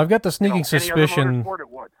I've got the sneaking suspicion. Any other motorsport, it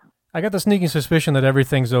would. I got the sneaking suspicion that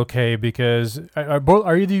everything's okay because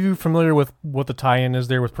are either of you familiar with what the tie-in is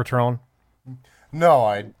there with Patron?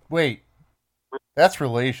 No, wait. That's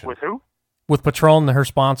relation. With who? With Patron, her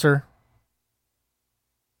sponsor.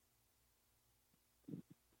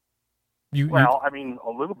 A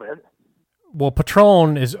little bit. Well,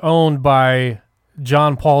 Patron is owned by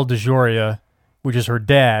John Paul DeJoria, which is her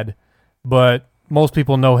dad, but most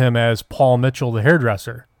people know him as Paul Mitchell, the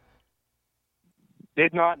hairdresser.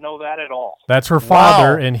 Did not know that at all. That's her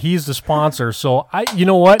father, and he's the sponsor. So you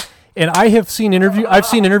know what? And I've seen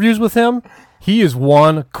interviews with him. He is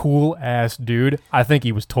one cool ass dude. I think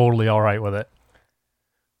he was totally all right with it.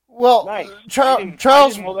 Well, nice. Charles, I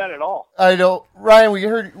didn't know that at all. I know, Ryan. We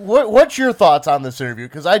heard. What's your thoughts on this interview?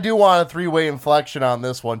 Because I do want a three-way inflection on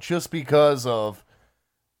this one, just because of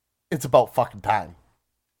it's about fucking time.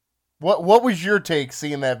 What was your take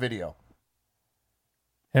seeing that video?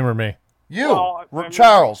 Him or me? You,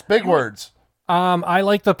 Charles. Big words. I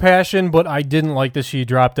like the passion, but I didn't like that she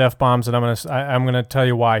dropped F-bombs, and I'm gonna tell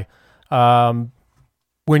you why.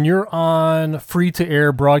 When you're on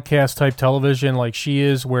free-to-air broadcast type television like she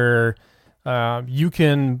is, where you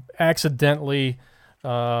can accidentally, what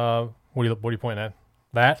are you pointing at?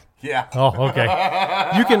 That? Yeah. Oh,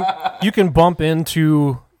 okay. You can bump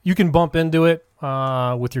into it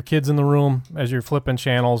with your kids in the room as you're flipping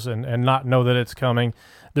channels and not know that it's coming.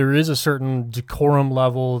 There is a certain decorum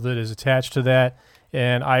level that is attached to that,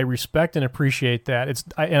 and I respect and appreciate that.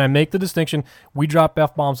 And I make the distinction. We drop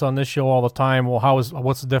F-bombs on this show all the time. Well,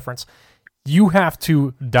 what's the difference? You have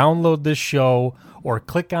to download this show or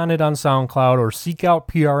click on it on SoundCloud or seek out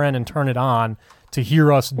PRN and turn it on to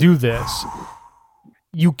hear us do this.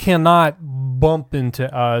 You cannot bump into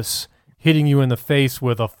us hitting you in the face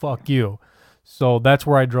with a fuck you. So that's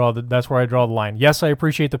where I draw the line. Yes, I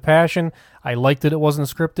appreciate the passion. I liked that it wasn't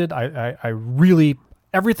scripted. I really,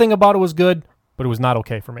 everything about it was good, but it was not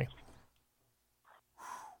okay for me.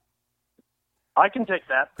 I can take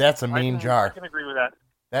that. That's a mean jar. I can agree with that.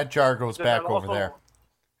 That jar goes back over there.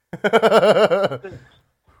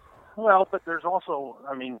 Well, but there's also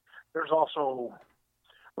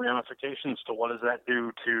ramifications to what does that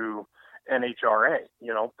do to NHRA?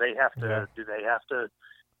 They have to. Yeah. Do they have to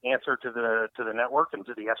answer to the network and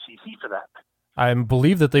to the FCC for that? I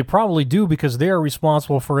believe that they probably do because they are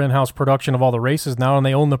responsible for in-house production of all the races now, and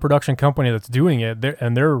they own the production company that's doing it. They're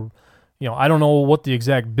I don't know what the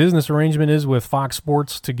exact business arrangement is with Fox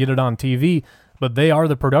Sports to get it on TV, but they are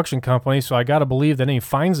the production company, so I got to believe that any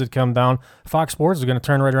fines that come down, Fox Sports is going to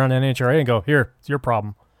turn right around to NHRA and go, here, it's your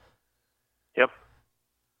problem.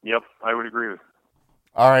 Yep, I would agree with you.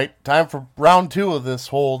 All right, time for round two of this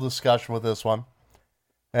whole discussion with this one.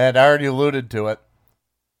 And I already alluded to it.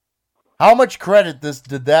 How much credit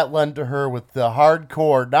did that lend to her with the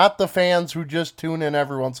hardcore, not the fans who just tune in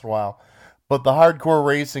every once in a while, but the hardcore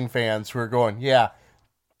racing fans who are going, yeah,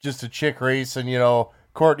 just a chick racing,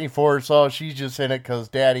 Courtney Force, oh, she's just in it because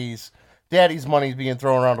daddy's money's being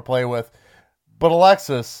thrown around to play with. But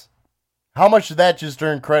Alexis, how much did that just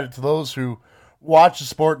earn credit to those who watch the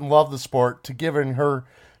sport and love the sport to giving her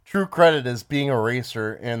true credit as being a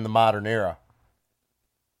racer in the modern era?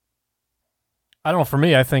 I don't know. For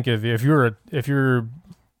me, I think if you're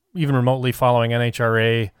even remotely following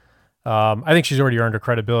NHRA, I think she's already earned her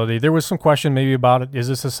credibility. There was some question maybe about it. Is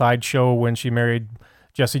this a sideshow when she married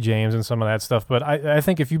Jesse James and some of that stuff. But I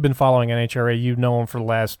think if you've been following NHRA, you know him for the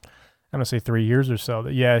last, I'm going to say 3 years or so,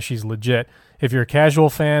 that, yeah, she's legit. If you're a casual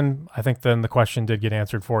fan, I think then the question did get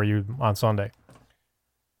answered for you on Sunday.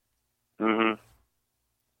 Mm-hmm.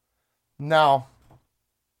 Now,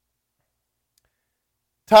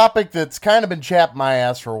 topic that's kind of been chapping my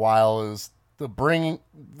ass for a while is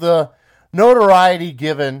the notoriety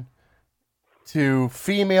given to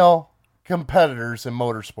female competitors in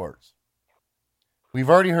motorsports. We've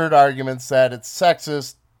already heard arguments that it's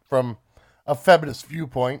sexist from a feminist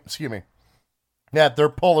viewpoint, that they're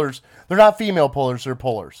pullers. They're not female pullers, they're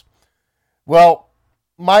pullers. Well,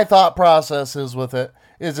 my thought process is with it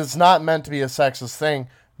is it's not meant to be a sexist thing,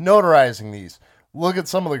 notarizing these. Look at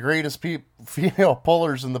some of the greatest female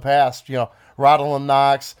pullers in the past, Rosalind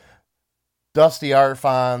Knox, Dusty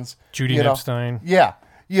Arfons, Judy Epstein. Yeah.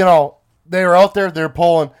 They were out there, they're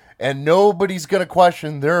pulling, and nobody's going to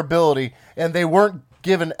question their ability, and they weren't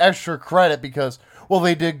given extra credit because, well,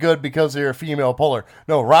 they did good because they're a female puller.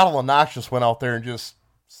 No, Rosalind Knox just went out there and just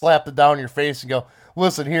slapped it down in your face and go,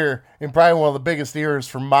 listen here, and probably one of the biggest ears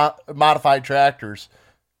from modified tractors,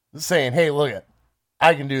 saying, hey, look it,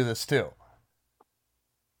 I can do this too.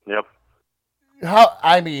 Yep.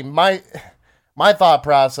 My thought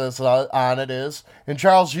process on it is, and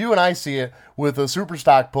Charles, you and I see it with a super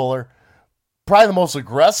stock puller, probably the most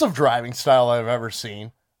aggressive driving style I've ever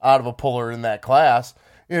seen out of a puller in that class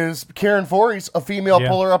is Karen Forey's a female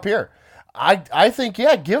puller up here. I think,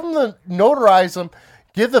 give them notarize them,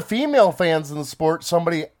 give the female fans in the sport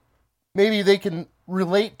somebody maybe they can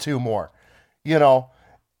relate to more,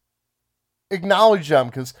 acknowledge them,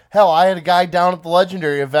 because hell, I had a guy down at the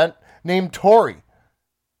legendary event named Tori.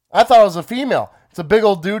 I thought it was a female. It's a big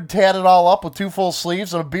old dude tatted all up with 2 full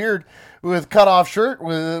sleeves and a beard with cut off shirt.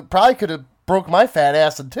 Probably could have broke my fat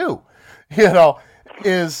ass in 2.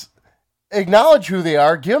 Is acknowledge who they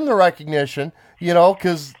are, give them the recognition,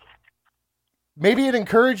 because maybe it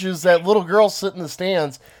encourages that little girl sitting in the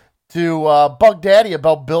stands to bug daddy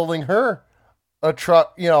about building her a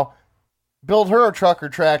truck, build her a truck or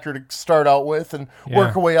tractor to start out with and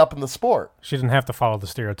work her way up in the sport. She doesn't have to follow the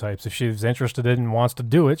stereotypes. If she's interested in and wants to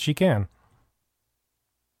do it, she can.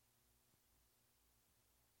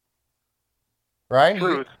 Right?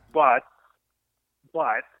 Truth, but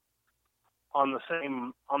on the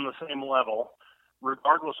same level,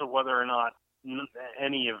 regardless of whether or not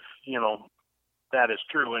any of that is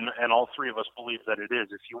true, and all three of us believe that it is.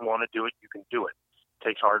 If you want to do it, you can do it. It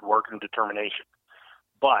takes hard work and determination.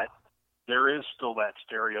 But there is still that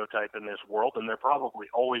stereotype in this world, and there probably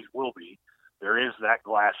always will be. There is that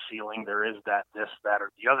glass ceiling. There is that this, that,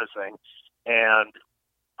 or the other thing. And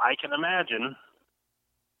I can imagine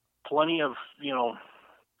plenty of,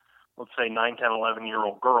 let's say 9, 10,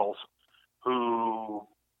 11-year-old girls who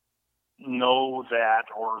know that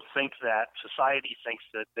or think that society thinks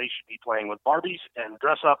that they should be playing with Barbies and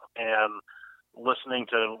dress up and listening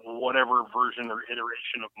to whatever version or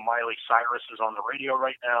iteration of Miley Cyrus is on the radio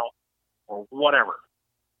right now or whatever.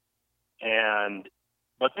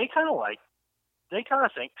 But they kind of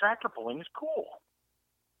think tractor pulling is cool.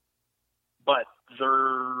 But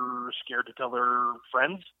they're scared to tell their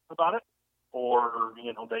friends about it, or,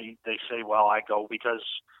 they say, well, I go because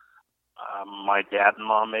my dad and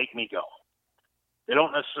mom make me go. They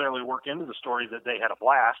don't necessarily work into the story that they had a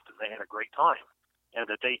blast and they had a great time, and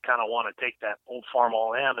that they kind of want to take that old Farm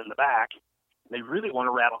All Am in the back. They really want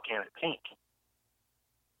to rattle can it pink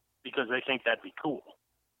because they think that'd be cool.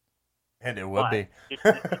 And it would be.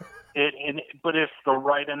 But if the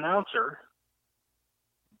right announcer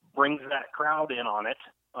brings that crowd in on it,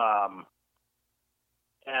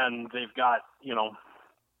 and they've got,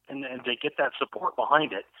 and they get that support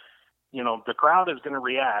behind it, the crowd is going to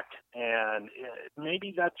react, and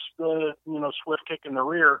maybe that's the, swift kick in the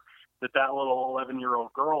rear that little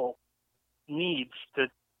 11-year-old girl needs to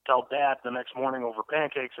tell Dad the next morning over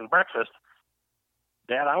pancakes and breakfast,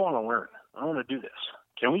 Dad, I want to learn. I want to do this.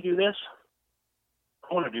 Can we do this?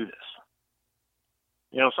 I want to do this.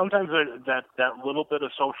 Sometimes that little bit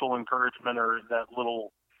of social encouragement or that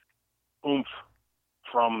little oomph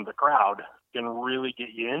from the crowd can really get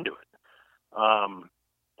you into it.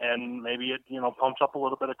 And maybe it, pumps up a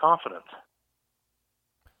little bit of confidence.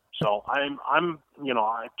 So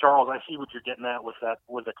Charles, I see what you're getting at with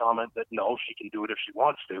the comment that no, she can do it if she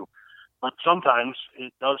wants to. But sometimes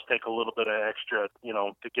it does take a little bit of extra,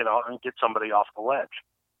 to get out and get somebody off the ledge.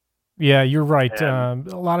 Yeah, you're right. A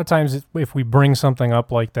lot of times, if we bring something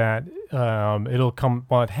up like that, it'll come.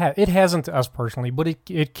 Well, it hasn't to us personally, but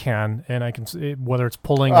it can, and I can see whether it's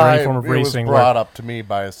pulling or any form of racing. It was brought up to me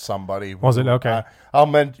by somebody. Was it okay? I'll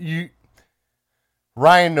mention you.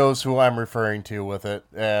 Ryan knows who I'm referring to with it,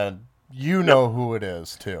 and you know who it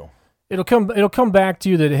is too. It'll come back to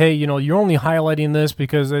you that, hey, you're only highlighting this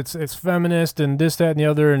because it's feminist and this, that, and the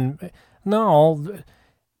other, and no,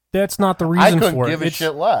 that's not the reason for it. I couldn't give a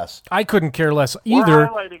shit less. I couldn't care less either.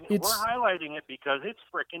 We're highlighting it because it's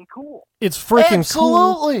freaking cool. It's freaking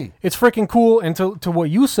Absolutely. cool. It's freaking cool. And to what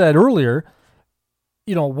you said earlier,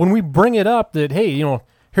 when we bring it up that, hey,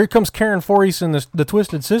 here comes Karen Voorhees in the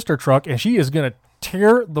Twisted Sister truck, and she is going to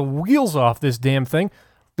tear the wheels off this damn thing.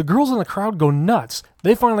 The girls in the crowd go nuts.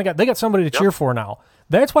 They finally got somebody to cheer for now.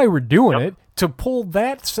 That's why we're doing it, to pull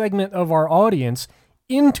that segment of our audience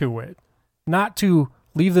into it, not to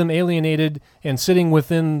leave them alienated and sitting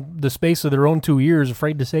within the space of their own 2 ears,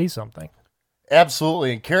 afraid to say something.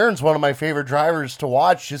 Absolutely. And Karen's one of my favorite drivers to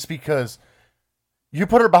watch just because you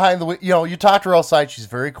put her behind the wheel. You talk to her outside. She's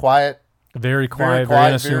very quiet. Very quiet,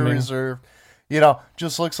 very reserved.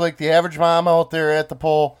 Just looks like the average mom out there at the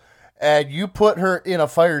pole. And you put her in a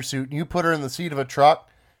fire suit and you put her in the seat of a truck.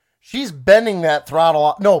 She's bending that throttle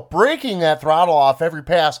off. No, breaking that throttle off every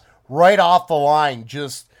pass right off the line.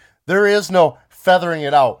 There is no feathering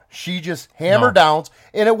it out. She just hammer downs,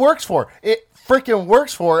 and it works for her. It freaking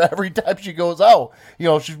works for her every time she goes out.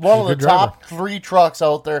 She's one of the top 3 trucks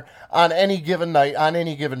out there on any given night, on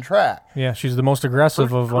any given track. Yeah, she's the most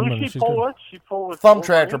aggressive of them. She pull with thumb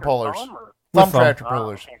tractor pullers. Thumb tractor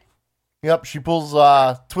pullers. Yep, she pulls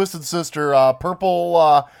Twisted Sister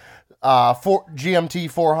purple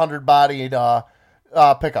GMT 400 bodied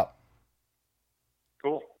pickup.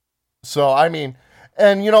 Cool. So, I mean...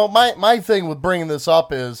 And, my thing with bringing this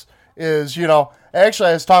up is actually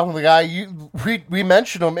I was talking with a guy, we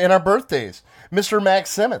mentioned him in our birthdays, Mr. Max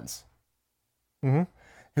Simmons,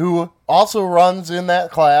 who also runs in that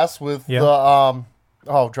class with the,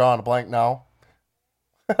 drawing a blank now.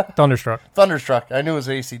 Thunderstruck. I knew it was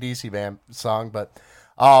an AC/DC band song, but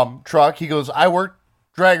truck, he goes, I worked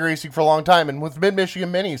drag racing for a long time, and with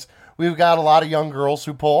Mid-Michigan Minis, we've got a lot of young girls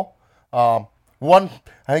who pull. One,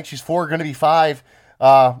 I think she's 4, going to be 5,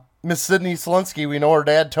 Miss Sydney Selinsky, we know her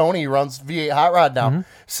dad, Tony, runs V8 Hot Rod now. Mm-hmm.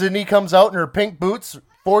 Sydney comes out in her pink boots,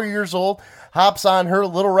 4 years old, hops on her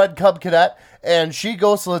little red Cub Cadet, and she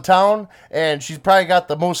goes to the town, and she's probably got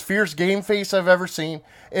the most fierce game face I've ever seen,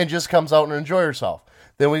 and just comes out and enjoy herself.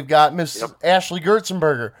 Then we've got Miss Ashley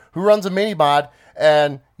Gertzenberger, who runs a mini mod,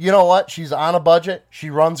 and you know what? She's on a budget. She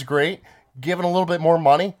runs great. Given a little bit more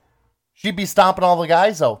money, she'd be stomping all the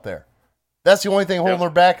guys out there. That's the only thing holding her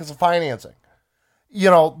back is the financing.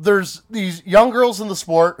 There's these young girls in the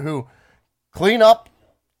sport who clean up,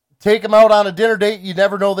 take them out on a dinner date. You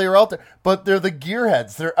never know they were out there, but they're the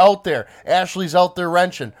gearheads. They're out there. Ashley's out there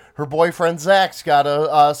wrenching. Her boyfriend Zach's got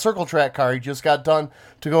a circle track car. He just got done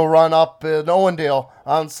to go run up in Owendale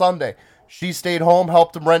on Sunday. She stayed home,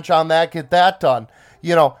 helped him wrench on that, get that done.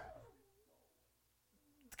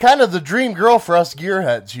 Kind of the dream girl for us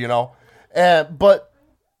gearheads, but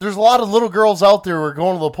there's a lot of little girls out there who are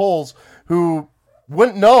going to the polls who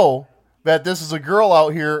wouldn't know that this is a girl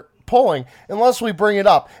out here pulling unless we bring it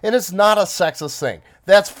up. And it's not a sexist thing.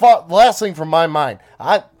 That's the last thing from my mind.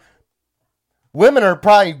 Women are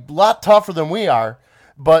probably a lot tougher than we are,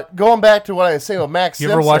 but going back to what I say with Max Simpson.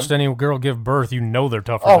 You ever watched any girl give birth, they're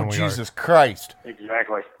tougher than we are. Oh, Jesus Christ.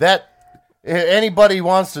 Exactly. Anybody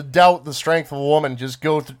wants to doubt the strength of a woman, just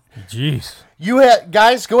go through. Jeez.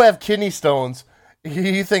 Guys, go have kidney stones.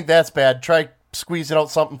 You think that's bad? Try squeezing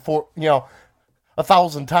out something for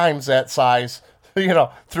 1,000 times that size,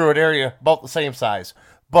 through an area about the same size.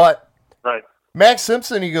 But Max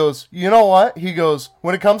Simpson, he goes, you know what? He goes,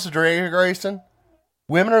 when it comes to drag racing,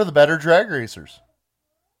 women are the better drag racers.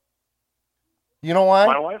 You know why?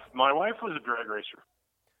 My wife was a drag racer.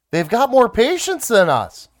 They've got more patience than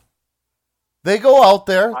us. They go out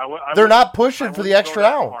there. They're not pushing for the extra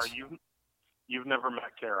ounce. You've never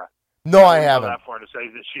met Kara. No, I haven't. That far to say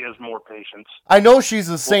that she has more patience. I know she's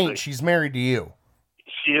a saint. She's married to you.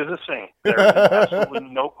 She is a saint. There is absolutely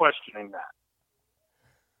no questioning that.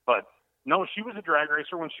 But no, she was a drag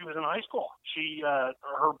racer when she was in high school.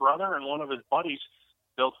 Her brother and one of his buddies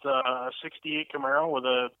built a '68 Camaro with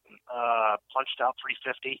a punched out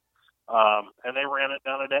 350, and they ran it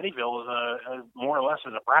down at Eddyville as more or less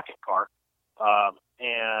as a bracket car.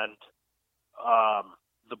 And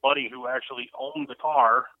the buddy who actually owned the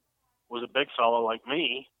car was a big fellow like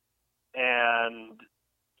me, and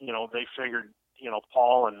they figured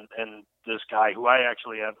Paul and this guy who I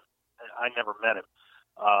never met him,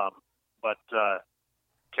 but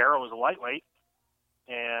Kara was a lightweight,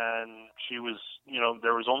 and she was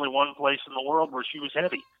there was only one place in the world where she was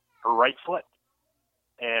heavy, her right foot,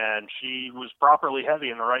 and she was properly heavy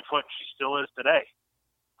in the right foot. She still is today.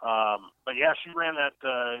 But yeah, she ran a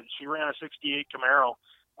 68 Camaro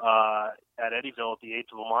at Eddyville at the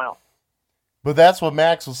 8th of a mile. But that's what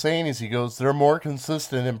Max was saying. Is he goes, they're more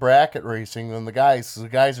consistent in bracket racing than the guys. So the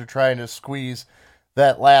guys are trying to squeeze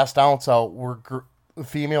that last ounce out, where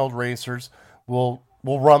female racers will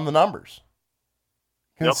run the numbers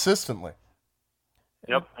consistently.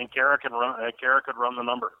 Yep, and Kara could run the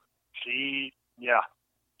number. She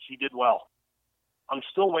did well. I'm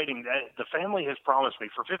still waiting. The family has promised me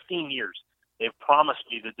for 15 years. They've promised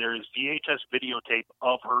me that there is VHS videotape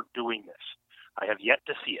of her doing this. I have yet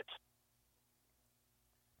to see it.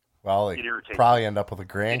 Well, they probably end up with a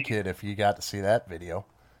grandkid if you got to see that video.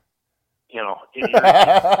 You know.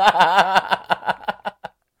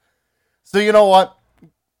 So you know what?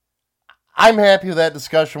 I'm happy with that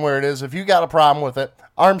discussion where it is. If you got a problem with it,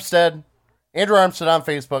 Andrew Armstead on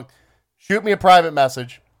Facebook, shoot me a private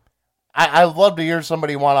message. I'd love to hear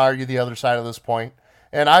somebody want to argue the other side of this point.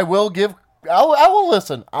 And I will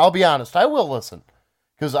listen. I'll be honest. I will listen.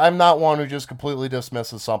 Because I'm not one who just completely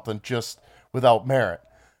dismisses something just without merit.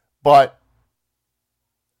 But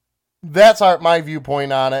that's my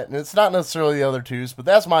viewpoint on it. And it's not necessarily the other two's, but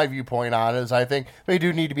that's my viewpoint on it. Is I think they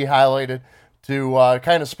do need to be highlighted to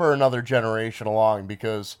kind of spur another generation along.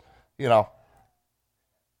 Because, Shirley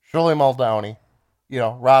Muldowney,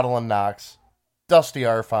 Rodolin Knox, Dusty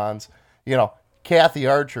Arfons, Kathy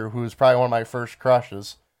Archer, who's probably one of my first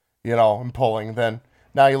crushes, in pulling. Then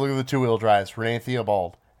now you look at the two-wheel drives, Renee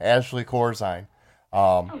Theobald, Ashley Corzine,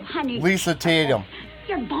 Lisa Tatum.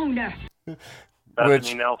 Your boner.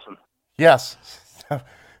 Bethany Nelson. Yes.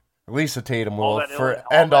 Lisa Tatum will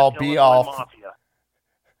end all be all.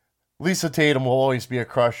 Lisa Tatum will always be a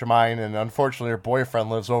crush of mine, and unfortunately her boyfriend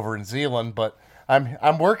lives over in Zealand, but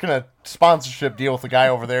I'm working a sponsorship deal with a guy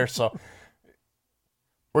over there, so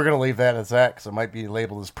we're going to leave that as that, because it might be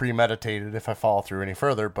labeled as premeditated if I follow through any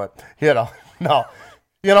further, but, no.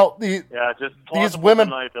 These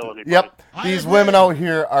women, these women out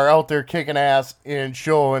here are out there kicking ass and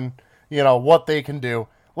showing, what they can do.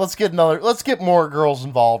 Let's get more girls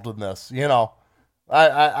involved in this,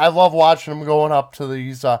 I love watching them going up to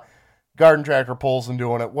these garden tractor pulls and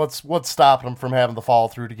doing it. What's stopping them from having the follow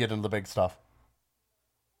through to get into the big stuff?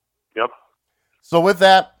 Yep. So with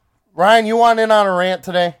that, Ryan, you want in on a rant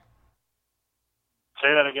today?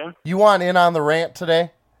 Say that again? You want in on the rant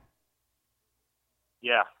today?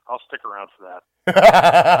 Yeah, I'll stick around for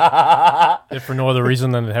that. If for no other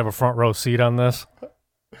reason than to have a front row seat on this.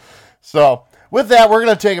 So, with that, we're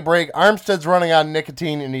going to take a break. Armstead's running on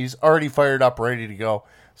nicotine, and he's already fired up, ready to go.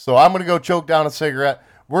 So I'm going to go choke down a cigarette.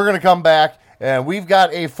 We're going to come back, and we've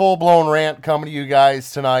got a full-blown rant coming to you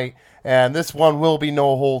guys tonight. And this one will be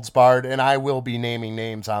no holds barred, and I will be naming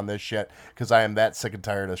names on this shit, because I am that sick and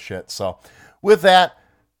tired of shit. So, with that,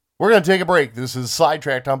 we're going to take a break. This is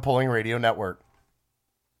Sidetracked on Pulling Radio Network.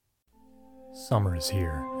 Summer is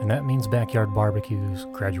here, and that means backyard barbecues,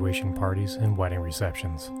 graduation parties, and wedding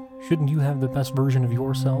receptions. Shouldn't you have the best version of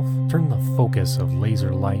yourself? Turn the focus of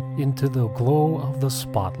laser light into the glow of the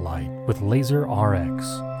spotlight with Laser RX.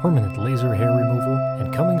 Permanent laser hair removal,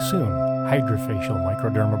 and coming soon, hydrofacial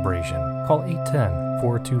microdermabrasion. Call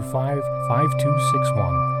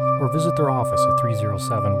 810-425-5261 or visit their office at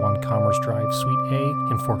 3071 Commerce Drive, Suite A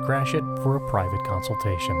in Fort Gratiot for a private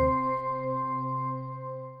consultation.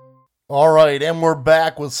 All right, and we're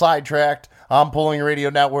back with Sidetracked on Pulling Radio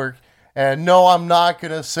Network. And no, I'm not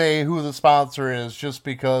going to say who the sponsor is just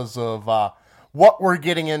because of what we're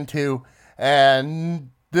getting into. And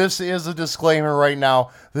this is a disclaimer right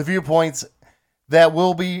now. The viewpoints that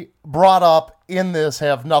will be brought up in this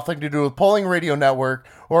have nothing to do with Pulling Radio Network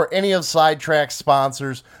or any of Sidetrack's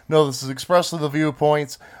sponsors. No, this is expressly the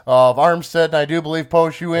viewpoints of Armstead, and I do believe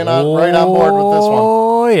Post you in on right on board with this one.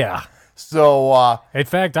 Oh, yeah. So, in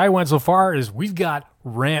fact, I went so far as we've got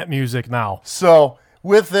rant music now. So,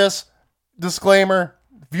 with this disclaimer,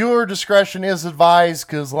 viewer discretion is advised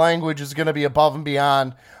because language is going to be above and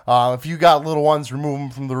beyond. If you got little ones, remove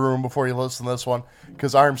them from the room before you listen to this one,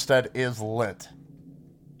 because Armstead is lit.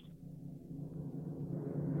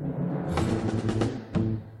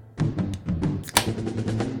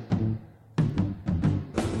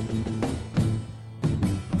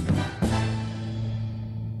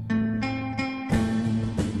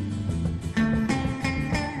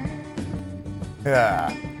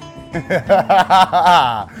 Yeah.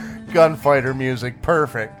 Gunfighter music,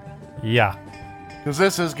 perfect. Yeah. Because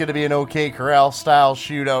this is going to be an OK Corral style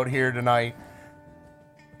shootout here tonight.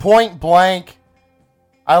 Point blank,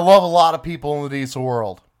 I love a lot of people in the diesel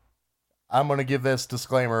world. I'm going to give this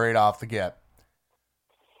disclaimer right off the get.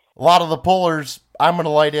 A lot of the pullers I'm going to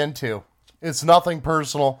light into. It's nothing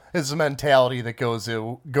personal. It's a mentality that goes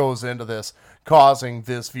into this, causing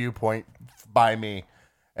this viewpoint by me.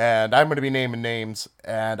 And I'm going to be naming names,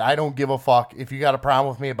 and I don't give a fuck. If you got a problem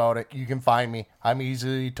with me about it, you can find me. I'm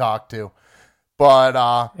easy to talk to. But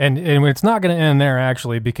and it's not going to end there,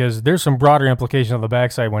 actually, because there's some broader implication on the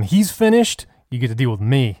backside. When he's finished, you get to deal with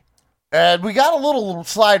me. And we got a little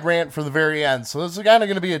slide rant for the very end, so this is kind of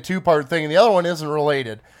going to be a two-part thing, and the other one isn't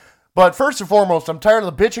related. But first and foremost, I'm tired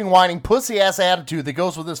of the bitching, whining, pussy-ass attitude that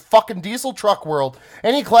goes with this fucking diesel truck world.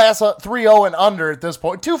 Any class 3.0 and under at this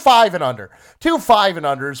point. 2.5 and under. 2.5 and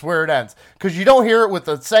under is where it ends. Because you don't hear it with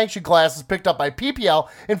the sanctioned classes picked up by PPL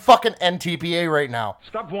and fucking NTPA right now.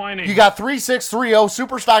 Stop whining. You got 3.6, 3.0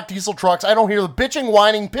 super stock diesel trucks. I don't hear the bitching,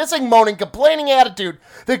 whining, pissing, moaning, complaining attitude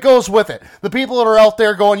that goes with it. The people that are out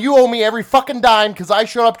there going, you owe me every fucking dime because I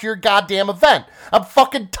showed up to your goddamn event. I'm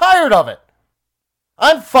fucking tired of it.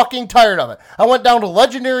 I'm fucking tired of it. I went down to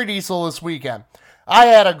Legendary Diesel this weekend. I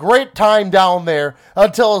had a great time down there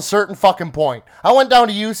until a certain fucking point. I went down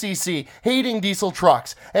to UCC hating diesel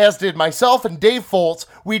trucks, as did myself and Dave Foltz.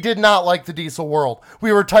 We did not like the diesel world.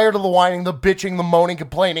 We were tired of the whining, the bitching, the moaning,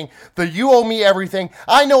 complaining, the you owe me everything.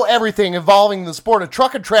 I know everything involving the sport of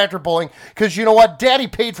truck and tractor pulling, because you know what? Daddy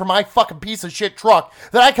paid for my fucking piece of shit truck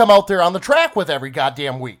that I come out there on the track with every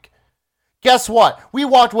goddamn week. Guess what? We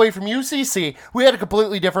walked away from UCC. We had a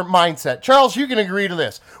completely different mindset. Charles, you can agree to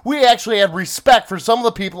this. We actually had respect for some of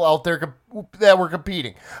the people out there that were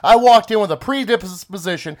competing. I walked in with a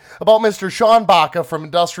predisposition about Mr. Sean Baca from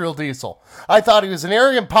Industrial Diesel. I thought he was an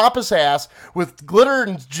arrogant, pompous ass with glitter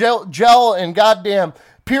and gel and goddamn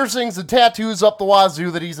piercings and tattoos up the wazoo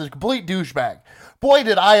that he's a complete douchebag. Boy,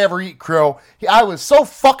 did I ever eat crow. I was so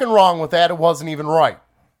fucking wrong with that, it wasn't even right.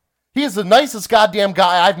 He is the nicest goddamn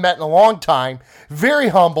guy I've met in a long time. Very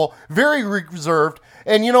humble, very reserved.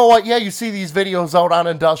 And you know what? Yeah, you see these videos out on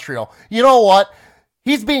Industrial. You know what?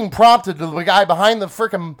 He's being prompted to the guy behind the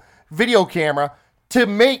frickin' video camera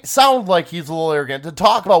to sound like he's a little arrogant, to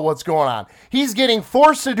talk about what's going on. He's getting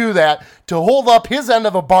forced to do that to hold up his end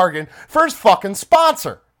of a bargain for his fucking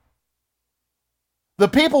sponsor. The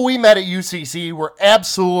people we met at UCC were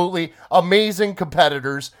absolutely amazing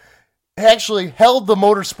competitors. Actually held the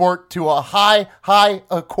motorsport to a high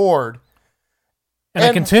accord. And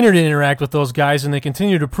I continue to interact with those guys, and they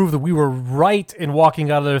continue to prove that we were right in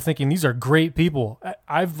walking out of there thinking these are great people.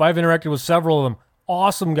 I've interacted with several of them.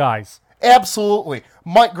 Awesome guys. Absolutely.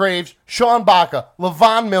 Mike Graves, Sean Baca,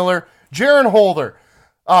 Levon Miller, Jaron Holder,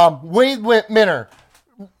 Wade Minner.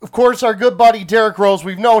 Of course, our good buddy Derek Rose.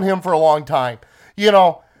 We've known him for a long time. You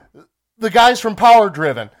know, the guys from Power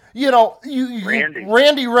Driven. You know,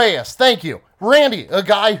 Randy Reyes, thank you. Randy, a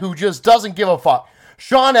guy who just doesn't give a fuck.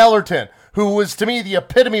 Sean Ellerton, who was to me the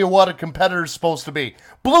epitome of what a competitor's supposed to be.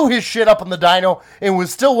 Blew his shit up on the dyno and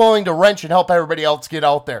was still willing to wrench and help everybody else get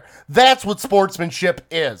out there. That's what sportsmanship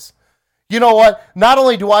is. You know what? Not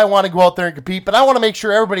only do I want to go out there and compete, but I want to make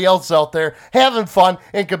sure everybody else is out there having fun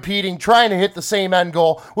and competing, trying to hit the same end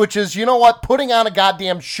goal, which is, you know what? Putting on a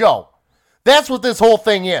goddamn show. That's what this whole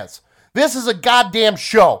thing is. This is a goddamn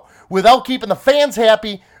show. Without keeping the fans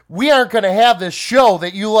happy, we aren't going to have this show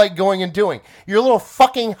that you like going and doing. Your little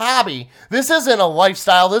fucking hobby. This isn't a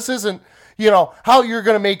lifestyle. This isn't, you know, how you're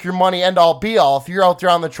going to make your money end all be all if you're out there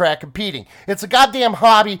on the track competing. It's a goddamn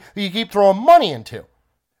hobby that you keep throwing money into.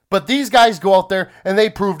 But these guys go out there and they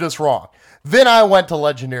proved us wrong. Then I went to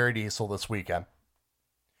Legendary Diesel this weekend.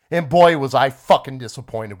 And boy, was I fucking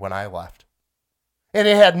disappointed when I left. And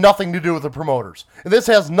it had nothing to do with the promoters. And this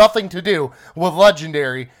has nothing to do with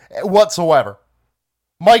Legendary whatsoever.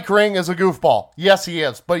 Mike Ring is a goofball. Yes, he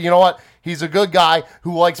is. But you know what? He's a good guy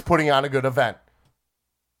who likes putting on a good event.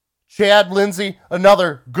 Chad Lindsay,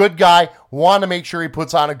 another good guy, want to make sure he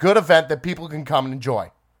puts on a good event that people can come and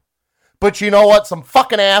enjoy. But you know what? Some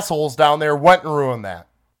fucking assholes down there went and ruined that.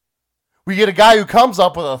 We get a guy who comes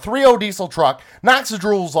up with a 3.0 diesel truck, knocks the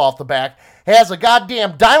drools off the back, has a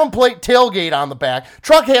goddamn diamond plate tailgate on the back.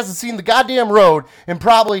 Truck hasn't seen the goddamn road in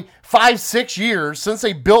probably 5-6 years since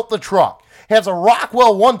they built the truck. Has a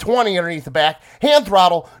Rockwell 120 underneath the back, hand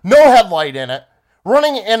throttle, no headlight in it,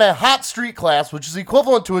 running in a hot street class, which is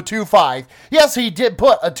equivalent to a 2.5. Yes, he did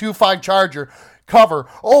put a 2.5 Charger cover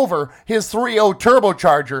over his 3.0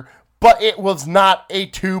 turbocharger, but it was not a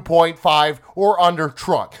 2.5 or under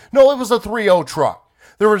truck. No, it was a 3.0 truck.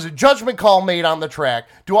 There was a judgment call made on the track.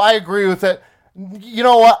 Do I agree with it? You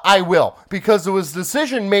know what? I will, because it was a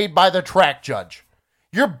decision made by the track judge.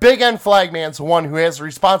 Your big end flagman's the one who has the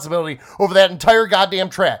responsibility over that entire goddamn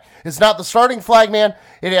track. It's not the starting flagman.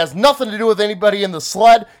 It has nothing to do with anybody in the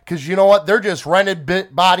sled, because you know what? They're just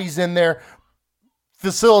rented bodies in there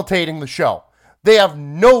facilitating the show. They have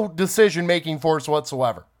no decision-making force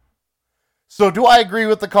whatsoever. So do I agree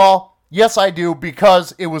with the call? Yes, I do,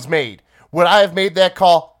 because it was made. Would I have made that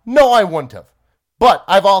call? No, I wouldn't have. But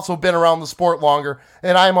I've also been around the sport longer,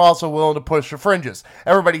 and I'm also willing to push the fringes.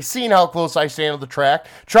 Everybody's seen how close I stand to the track.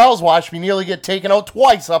 Charles watched me nearly get taken out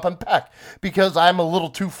twice up in Peck because I'm a little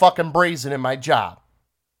too fucking brazen in my job.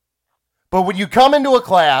 But when you come into a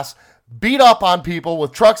class, beat up on people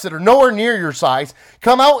with trucks that are nowhere near your size,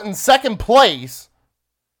 come out in second place,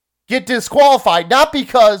 get disqualified, not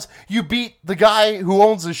because you beat the guy who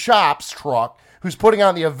owns the shop's truck, who's putting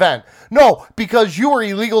on the event. No, because you were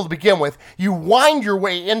illegal to begin with. You whined your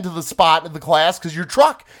way into the spot of the class because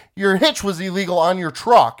your hitch was illegal on your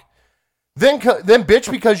truck. Then bitch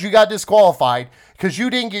because you got disqualified because you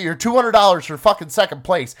didn't get your $200 for fucking second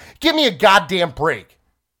place. Give me a goddamn break.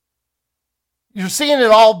 You're seeing it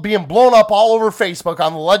all being blown up all over Facebook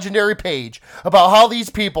on the legendary page about how these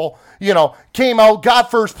people, came out, got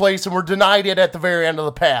first place, and were denied it at the very end of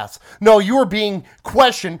the pass. No, you were being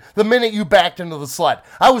questioned the minute you backed into the sled.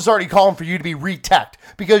 I was already calling for you to be re-teched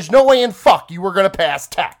because no way in fuck you were going to pass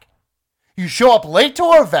tech. You show up late to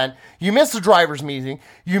an event, you miss the driver's meeting,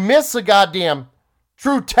 you miss the goddamn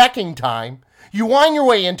true teching time, you whine your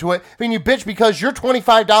way into it, then you bitch because your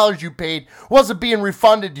 $25 you paid wasn't being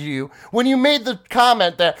refunded to you when you made the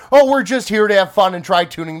comment that, we're just here to have fun and try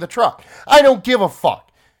tuning the truck. I don't give a fuck.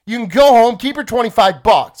 You can go home, keep your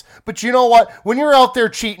 $25, but you know what? When you're out there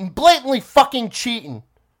cheating, blatantly fucking cheating,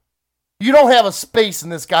 you don't have a space in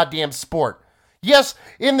this goddamn sport. Yes,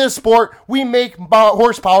 in this sport, we make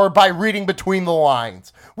horsepower by reading between the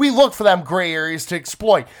lines. We look for them gray areas to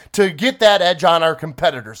exploit, to get that edge on our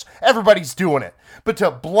competitors. Everybody's doing it. But to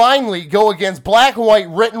blindly go against black and white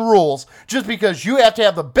written rules just because you have to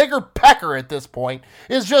have the bigger pecker at this point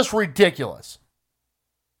is just ridiculous.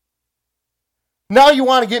 Now you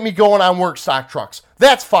want to get me going on work stock trucks.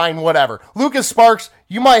 That's fine, whatever. Lucas Sparks,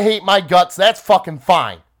 you might hate my guts. That's fucking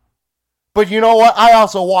fine. But you know what? I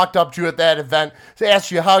also walked up to you at that event to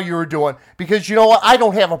ask you how you were doing because you know what? I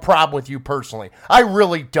don't have a problem with you personally. I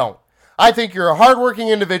really don't. I think you're a hardworking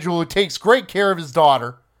individual who takes great care of his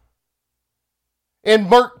daughter and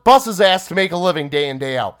busts his ass to make a living day in,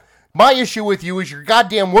 day out. My issue with you is your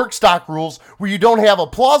goddamn work stock rules where you don't have a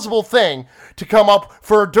plausible thing to come up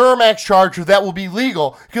for a Duramax Charger that will be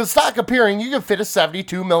legal because stock appearing, you can fit a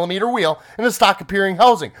 72 millimeter wheel in a stock appearing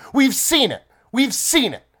housing. We've seen it. We've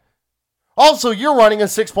seen it. Also, you're running a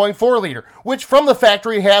 6.4 liter, which from the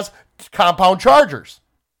factory has compound chargers.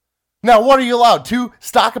 Now, what are you allowed? 2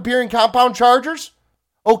 stock appearing compound chargers?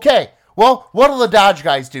 Okay, well, what do the Dodge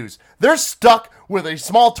guys do? They're stuck with a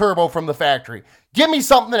small turbo from the factory. Give me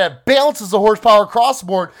something that balances the horsepower across the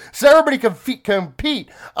board so everybody can compete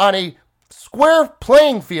on a square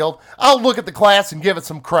playing field. I'll look at the class and give it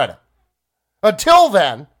some credit. Until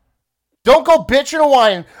then, don't go bitching and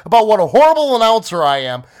whining about what a horrible announcer I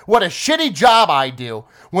am, what a shitty job I do,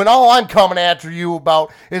 when all I'm coming after you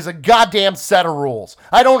about is a goddamn set of rules.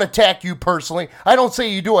 I don't attack you personally. I don't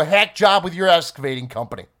say you do a hack job with your excavating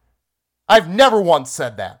company. I've never once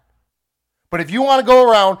said that. But if you want to go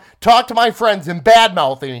around, talk to my friends and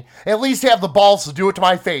badmouth me, at least have the balls to do it to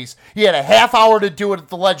my face. You had a half hour to do it at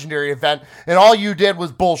the legendary event, and all you did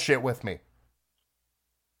was bullshit with me.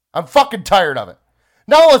 I'm fucking tired of it.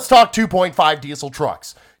 Now let's talk 2.5 diesel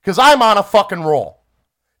trucks, because I'm on a fucking roll.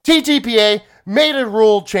 TTPA made a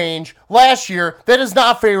rule change last year that is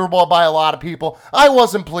not favorable by a lot of people. I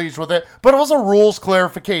wasn't pleased with it, but it was a rules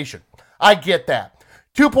clarification. I get that.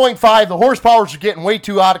 2.5, the horsepowers are getting way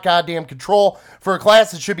too out of goddamn control for a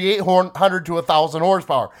class that should be 800 to 1,000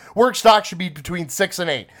 horsepower. Work stock should be between 6 and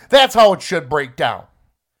 8. That's how it should break down.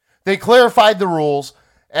 They clarified the rules,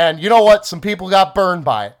 and you know what? Some people got burned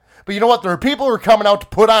by it. But you know what? There are people who are coming out to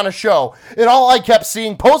put on a show, and all I kept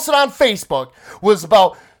seeing posted on Facebook was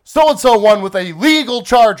about so-and-so one with a legal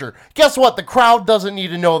charger. Guess what? The crowd doesn't need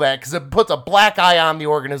to know that because it puts a black eye on the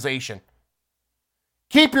organization.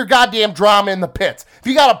 Keep your goddamn drama in the pits. If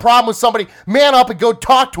you got a problem with somebody, man up and go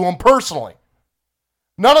talk to them personally.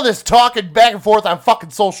 None of this talking back and forth on fucking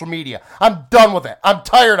social media. I'm done with it. I'm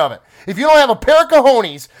tired of it. If you don't have a pair of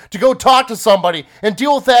cojones to go talk to somebody and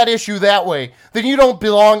deal with that issue that way, then you don't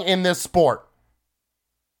belong in this sport.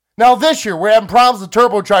 Now this year, we're having problems with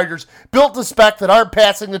turbochargers built to spec that aren't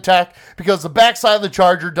passing the tech because the backside of the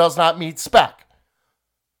charger does not meet spec.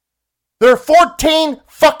 They're 14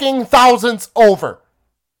 fucking thousandths over.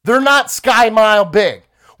 They're not sky mile big.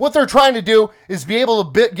 What they're trying to do is be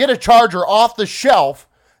able to get a charger off the shelf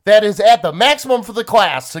that is at the maximum for the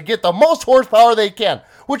class to get the most horsepower they can,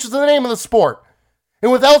 which is the name of the sport.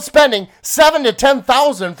 And without spending $7,000 to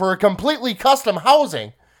 $10,000 for a completely custom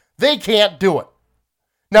housing, they can't do it.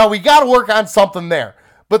 Now, we got to work on something there.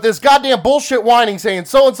 But this goddamn bullshit whining saying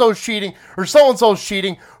so-and-so's cheating or so-and-so's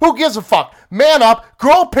cheating, who gives a fuck? Man up,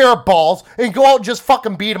 grow a pair of balls, and go out and just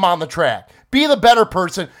fucking beat them on the track. Be the better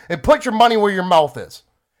person and put your money where your mouth is.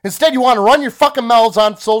 Instead, you want to run your fucking mouths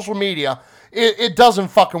on social media. It doesn't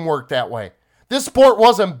fucking work that way. This sport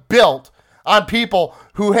wasn't built on people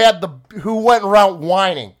who went around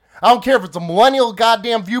whining. I don't care if it's a millennial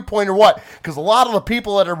goddamn viewpoint or what, because a lot of the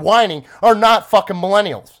people that are whining are not fucking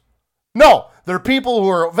millennials. No, they're people who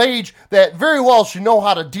are of age that very well should know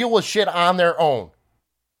how to deal with shit on their own.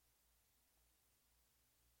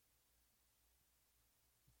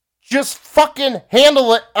 Just fucking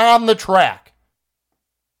handle it on the track.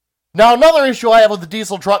 Now, another issue I have with the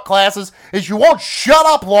diesel truck classes is you won't shut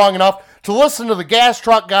up long enough to listen to the gas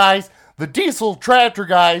truck guys, the diesel tractor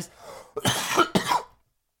guys,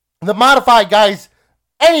 the modified guys,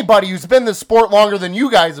 anybody who's been in this sport longer than you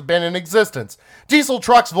guys have been in existence. Diesel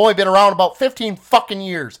trucks have only been around about 15 fucking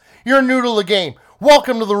years. You're new to the game.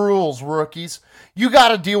 Welcome to the rules, rookies. You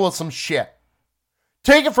gotta deal with some shit.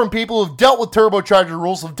 Take it from people who've dealt with turbocharger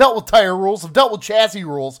rules, have dealt with tire rules, have dealt with chassis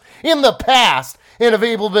rules in the past, and have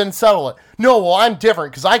able to settle it. No, well, I'm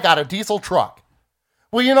different because I got a diesel truck.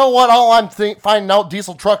 Well, you know what? All I'm finding out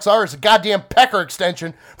diesel trucks are is a goddamn pecker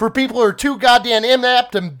extension for people who are too goddamn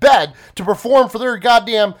inept in bed to perform for their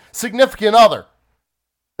goddamn significant other.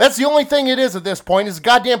 That's the only thing it is at this point, is a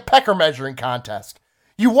goddamn pecker measuring contest.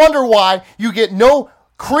 You wonder why you get no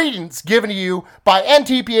credence given to you by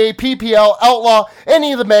NTPA, PPL, Outlaw,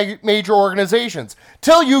 any of the major organizations.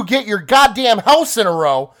 Till you get your goddamn house in a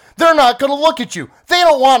row, they're not going to look at you. They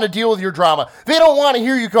don't want to deal with your drama. They don't want to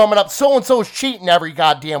hear you coming up, so-and-so's cheating every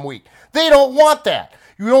goddamn week. They don't want that.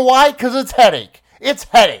 You know why? Because it's headache. It's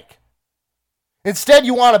headache. Instead,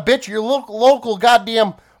 you want to bitch your local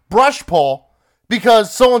goddamn brush pull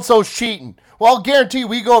because so-and-so's cheating. Well, I'll guarantee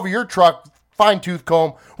we go over your truck, fine-tooth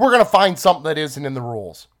comb, we're going to find something that isn't in the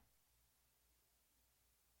rules.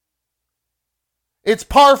 It's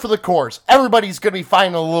par for the course. Everybody's going to be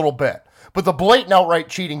finding a little bit. But the blatant outright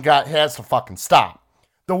cheating has to fucking stop.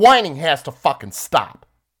 The whining has to fucking stop.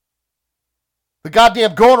 The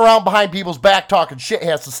goddamn going around behind people's back talking shit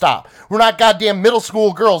has to stop. We're not goddamn middle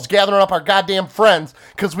school girls gathering up our goddamn friends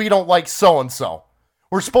because we don't like so-and-so.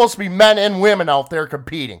 We're supposed to be men and women out there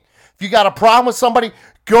competing. If you got a problem with somebody,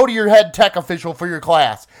 go to your head tech official for your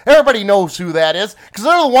class. Everybody knows who that is because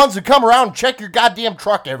they're the ones who come around and check your goddamn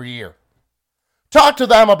truck every year. Talk to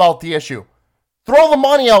them about the issue. Throw the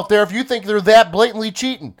money out there if you think they're that blatantly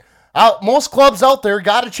cheating. Most clubs out there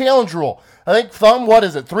got a challenge rule. I think what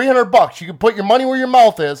is it, $300? You can put your money where your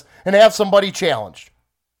mouth is and have somebody challenged.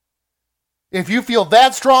 If you feel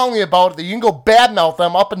that strongly about it that you can go badmouth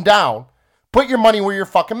them up and down, put your money where your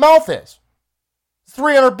fucking mouth is. It's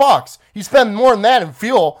 $300. You spend more than that in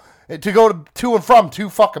fuel to go to and from 2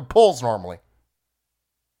 fucking pulls normally.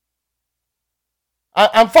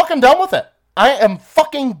 I'm fucking done with it. I am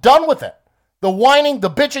fucking done with it. The whining, the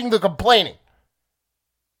bitching, the complaining.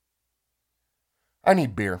 I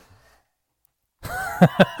need beer.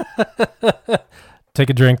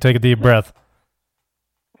 Take a drink, take a deep breath.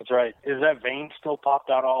 That's right. Is that vein still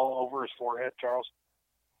popped out all over his forehead, Charles?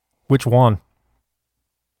 Which one?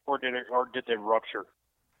 Or did they rupture?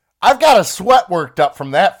 I've got a sweat worked up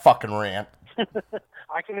from that fucking rant.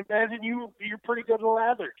 I can imagine you're pretty good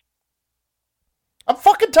lathered. I'm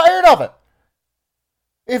fucking tired of it.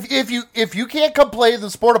 If you can't come play the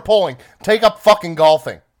sport of pulling, take up fucking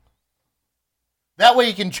golfing. That way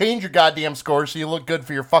you can change your goddamn score so you look good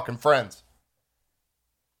for your fucking friends.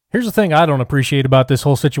 Here's the thing I don't appreciate about this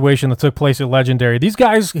whole situation that took place at Legendary. These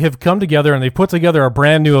guys have come together and they put together a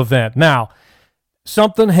brand new event. Now,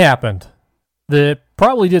 something happened that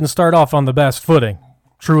probably didn't start off on the best footing.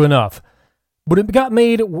 True enough. But it got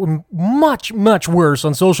made much, much worse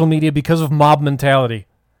on social media because of mob mentality.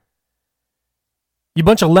 You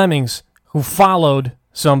bunch of lemmings who followed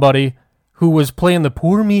somebody who was playing the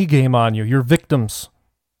poor me game on you. You're victims.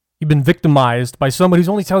 You've been victimized by somebody who's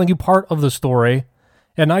only telling you part of the story.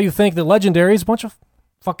 And now you think that Legendary is a bunch of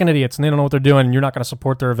fucking idiots and they don't know what they're doing and you're not going to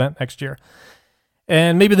support their event next year.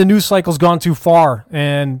 And maybe the news cycle's gone too far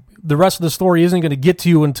and the rest of the story isn't going to get to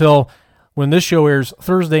you until when this show airs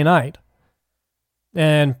Thursday night.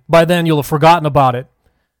 And by then you'll have forgotten about it.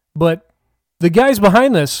 But the guys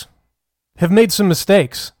behind this have made some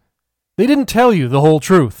mistakes. They didn't tell you the whole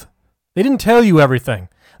truth. They didn't tell you everything.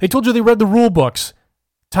 They told you they read the rule books,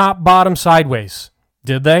 top, bottom, sideways.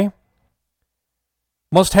 Did they?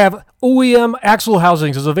 Must have OEM axle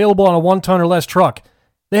housings is available on a 1-ton or less truck.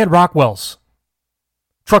 They had Rockwells.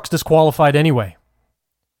 Truck's disqualified anyway.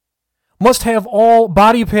 Must have all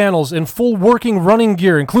body panels and full working running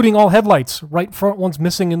gear, including all headlights. Right front one's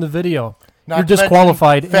missing in the video. You're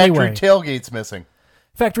disqualified anyway. Factory tailgate's missing.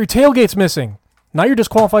 Factory tailgate's missing. Now you're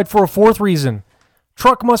disqualified for a fourth reason.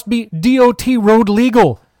 Truck must be DOT road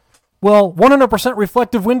legal. Well, 100%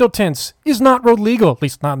 reflective window tints is not road legal, at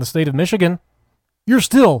least not in the state of Michigan. You're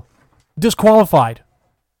still disqualified.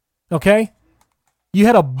 Okay? You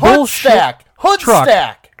had a bullshit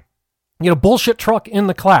truck. You had a bullshit truck in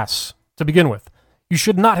the class to begin with. You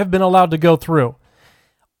should not have been allowed to go through.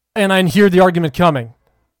 And I hear the argument coming.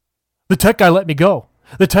 The tech guy let me go.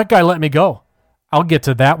 The tech guy let me go. I'll get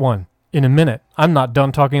to that one in a minute. I'm not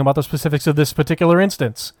done talking about the specifics of this particular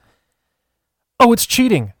instance. Oh, it's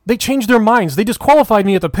cheating. They changed their minds. They disqualified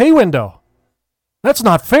me at the pay window. That's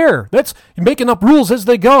not fair. That's making up rules as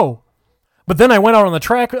they go. But then I went out on the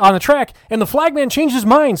track, and the flagman changed his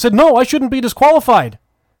mind, said, no, I shouldn't be disqualified.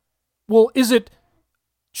 Well, is it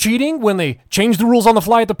cheating when they change the rules on the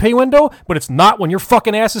fly at the pay window, but it's not when your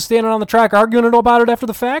fucking ass is standing on the track arguing about it after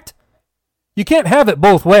the fact? You can't have it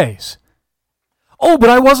both ways. Oh, but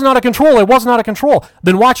I wasn't out of control. I wasn't out of control.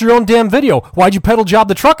 Then watch your own damn video. Why'd you pedal job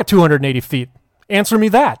the truck at 280 feet? Answer me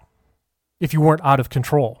that, if you weren't out of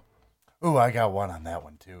control. Ooh, I got one on that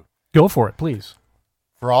one, too. Go for it, please.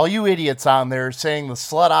 For all you idiots on there saying the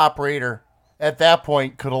sled operator at that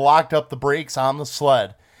point could have locked up the brakes on the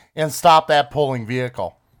sled and stopped that pulling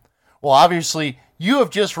vehicle. Well, obviously, you have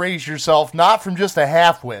just raised yourself not from just a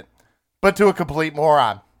half-wit, but to a complete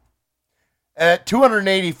moron. At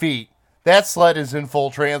 280 feet, that sled is in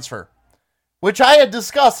full transfer, which I had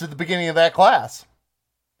discussed at the beginning of that class.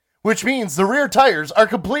 Which means the rear tires are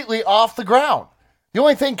completely off the ground. The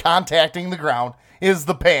only thing contacting the ground is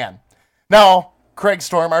the pan. Now, Craig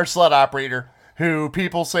Storm, our sled operator, who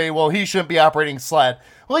people say, well, he shouldn't be operating sled.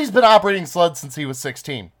 Well, he's been operating sled since he was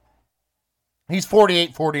 16. He's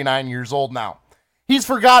 48, 49 years old now. He's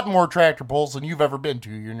forgotten more tractor pulls than you've ever been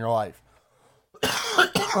to in your life.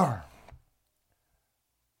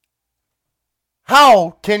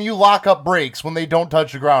 How can you lock up brakes when they don't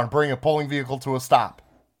touch the ground and bring a pulling vehicle to a stop?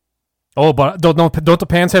 Oh, but don't the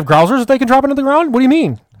pans have grousers that they can drop into the ground? What do you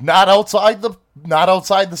mean? Not outside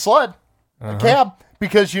the sled. A cab.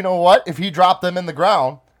 Because you know what? If he dropped them in the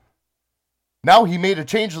ground, now he made a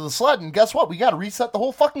change to the sled, and guess what? We got to reset the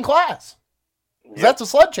whole fucking class. Yep. That's a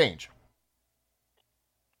sled change.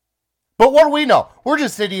 But what do we know? We're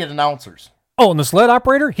just idiot announcers. Oh, and the sled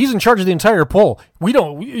operator? He's in charge of the entire pull. We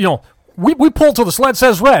don't, we pull till the sled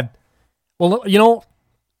says red. Well,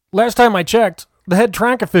 last time I checked, the head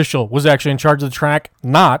track official was actually in charge of the track,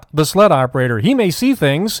 not the sled operator. He may see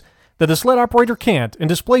things that the sled operator can't and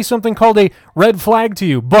display something called a red flag to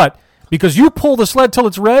you. But because you pull the sled till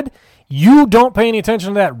it's red, you don't pay any attention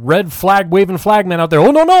to that red flag waving flagman out there.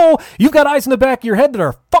 Oh, no. You've got eyes in the back of your head that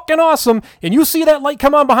are fucking awesome, and you see that light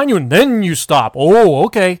come on behind you, and then you stop. Oh,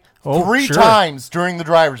 okay. Oh, 3 sure. times during the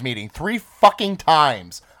driver's meeting. 3 fucking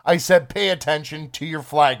times. I said, pay attention to your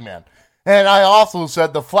flagman. And I also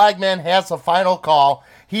said the flagman has the final call.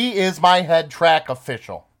 He is my head track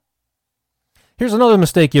official. Here's another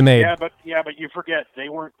mistake you made. Yeah, but you forget they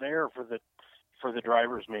weren't there for the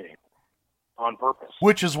drivers' meeting on purpose.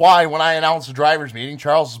 Which is why when I announced the drivers' meeting,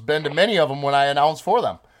 Charles has been to many of them when I announced for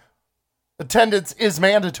them. Attendance is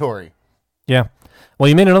mandatory. Yeah. Well,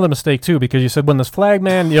 you made another mistake too, because you said when this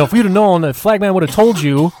flagman, if you'd have known that flagman would have told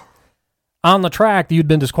you on the track that you'd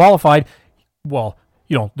been disqualified, well,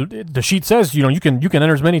 the sheet says you can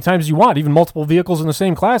enter as many times as you want, even multiple vehicles in the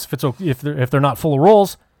same class if they're not full of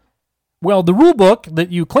rolls. Well, the rule book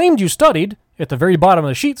that you claimed you studied at the very bottom of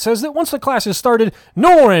the sheet says that once the class is started,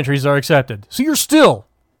 no more entries are accepted. So you're still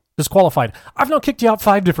disqualified. I've now kicked you out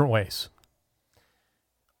 5 different ways.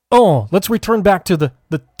 Oh, let's return back to the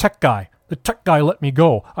tech guy. The tech guy let me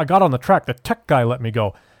go. I got on the track. The tech guy let me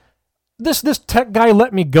go. This tech guy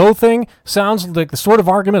let me go thing sounds like the sort of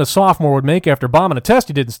argument a sophomore would make after bombing a test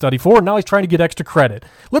he didn't study for, and now he's trying to get extra credit.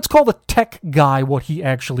 Let's call the tech guy what he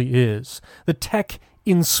actually is. The tech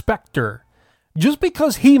inspector. Just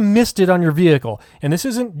because he missed it on your vehicle, and this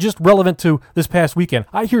isn't just relevant to this past weekend.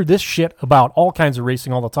 I hear this shit about all kinds of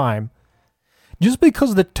racing all the time. Just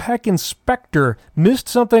because the tech inspector missed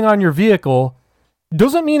something on your vehicle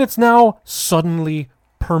doesn't mean it's now suddenly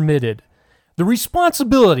permitted. The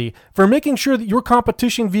responsibility for making sure that your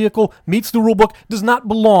competition vehicle meets the rulebook does not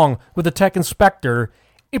belong with the tech inspector.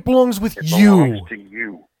 It belongs with you. It belongs to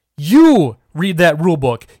you. You read that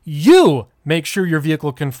rulebook. You make sure your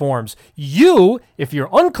vehicle conforms. You, if you're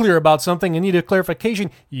unclear about something and need a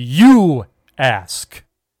clarification, you ask.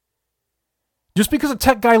 Just because a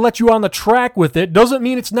tech guy let you on the track with it doesn't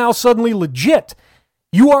mean it's now suddenly legit.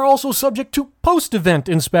 You are also subject to post-event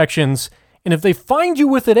inspections, and if they find you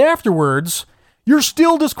with it afterwards, you're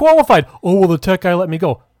still disqualified. Oh, well, the tech guy let me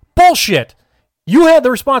go. Bullshit! You had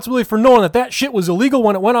the responsibility for knowing that shit was illegal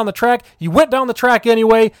when it went on the track. You went down the track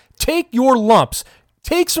anyway. Take your lumps.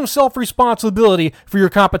 Take some self-responsibility for your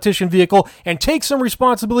competition vehicle, and take some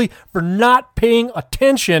responsibility for not paying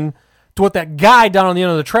attention to what that guy down on the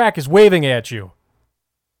end of the track is waving at you.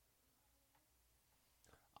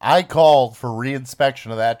 I called for reinspection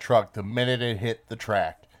of that truck the minute it hit the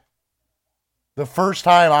track. The first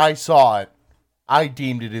time I saw it, I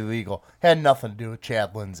deemed it illegal. Had nothing to do with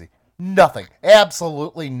Chad Lindsay. Nothing.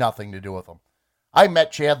 Absolutely nothing to do with him. I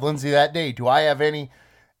met Chad Lindsay that day. Do I have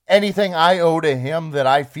anything I owe to him that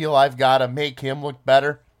I feel I've got to make him look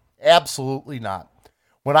better? Absolutely not.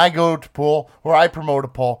 When I go to pull or I promote a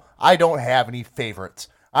pull, I don't have any favorites.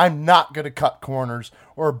 I'm not going to cut corners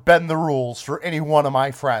or bend the rules for any one of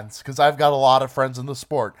my friends because I've got a lot of friends in the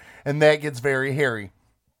sport, and that gets very hairy.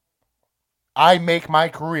 I make my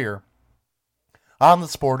career on the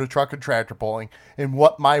sport of truck and tractor pulling and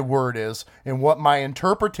what my word is and what my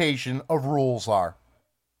interpretation of rules are.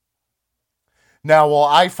 Now, while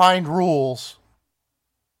I find rules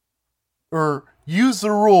or use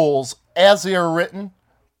the rules as they are written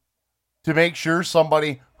to make sure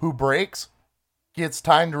somebody who breaks gets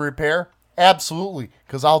time to repair, absolutely,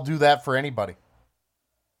 because I'll do that for anybody.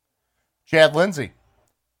 Chad Lindsay,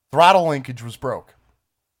 throttle linkage was broke.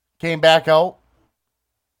 Came back out,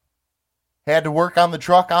 had to work on the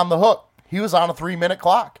truck on the hook. He was on a 3-minute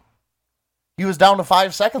clock. He was down to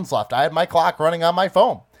 5 seconds left. I had my clock running on my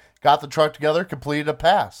phone. Got the truck together, completed a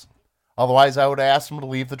pass. Otherwise, I would have asked him to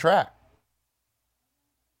leave the track.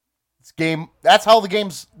 That's how the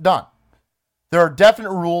game's done. There are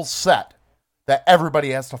definite rules set that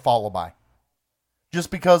everybody has to follow by.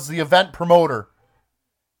 Just because the event promoter,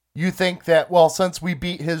 you think that, well, since we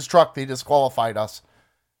beat his truck, they disqualified us.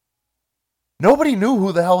 Nobody knew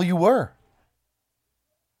who the hell you were.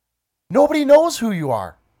 Nobody knows who you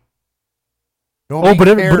are.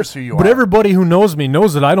 Nobody cares who you are. But everybody who knows me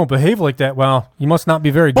knows that I don't behave like that. Well, you must not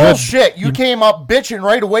be very good. Bullshit! You came up bitching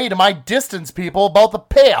right away to my distance people about the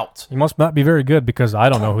payouts. You must not be very good because I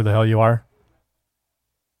don't know who the hell you are.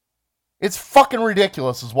 It's fucking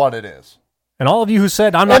ridiculous is what it is. And all of you who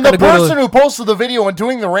said, I'm not going to go to... And the person who posted the video and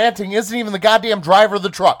doing the ranting isn't even the goddamn driver of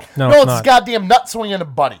the truck. No, it's his goddamn nut-swinging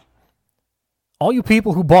buddy. All you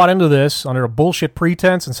people who bought into this under a bullshit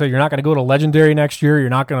pretense and said you're not going to go to Legendary next year, you're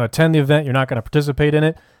not going to attend the event, you're not going to participate in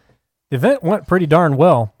it, the event went pretty darn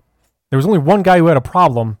well. There was only one guy who had a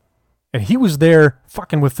problem, and he was there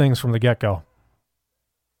fucking with things from the get-go.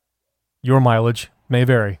 Your mileage may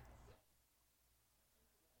vary.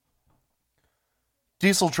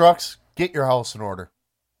 Diesel trucks, get your house in order.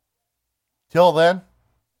 Till then,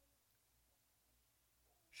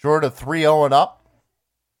 short of 3-0 and up,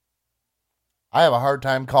 I have a hard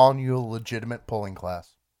time calling you a legitimate pulling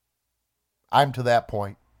class. I'm to that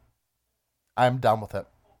point. I'm done with it.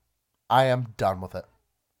 I am done with it.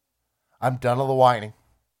 I'm done with the whining.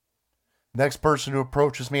 Next person who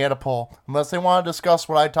approaches me at a pull, unless they want to discuss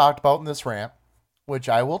what I talked about in this rant, which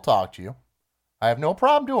I will talk to you, I have no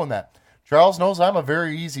problem doing that. Charles knows I'm a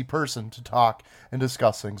very easy person to talk and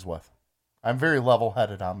discuss things with. I'm very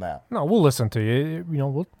level-headed on that. No, we'll listen to you. You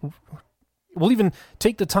know, we'll even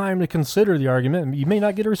take the time to consider the argument. You may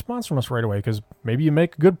not get a response from us right away because maybe you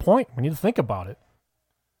make a good point. We need to think about it.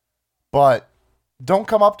 But don't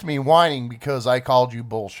come up to me whining because I called you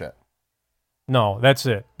bullshit. No, that's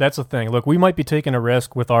it. That's the thing. Look, we might be taking a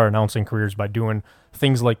risk with our announcing careers by doing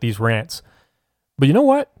things like these rants. But you know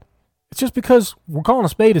what? It's just because we're calling a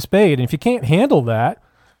spade, and if you can't handle that,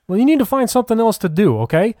 well, you need to find something else to do,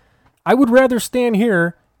 okay? I would rather stand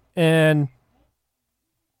here and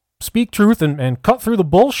speak truth and cut through the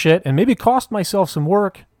bullshit and maybe cost myself some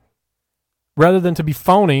work rather than to be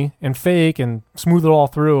phony and fake and smooth it all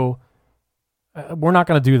through. We're not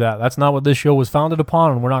going to do that. That's not what this show was founded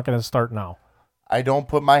upon, and we're not going to start now. I don't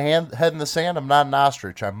put my head in the sand. I'm not an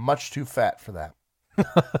ostrich. I'm much too fat for that.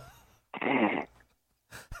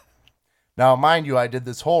 Now, mind you, I did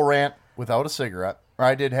this whole rant without a cigarette, or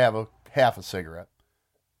I did have half a cigarette,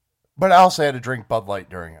 but I also had to drink Bud Light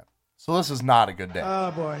during it. So this is not a good day. Oh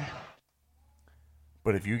boy!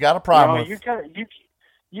 But if you got a problem, you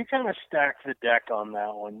kind of stacked the deck on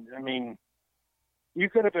that one. I mean, you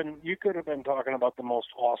could have been talking about the most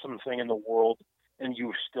awesome thing in the world, and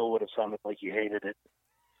you still would have sounded like you hated it.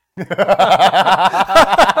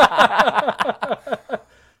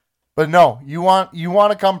 But no, you want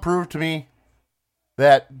to come prove to me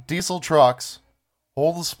that diesel trucks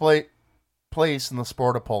hold the place in the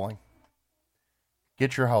sport of pulling.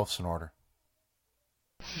 Get your house in order.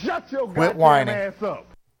 Shut your Quit goddamn whining. ass up.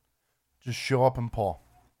 Just show up and pull.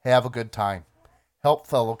 Have a good time. Help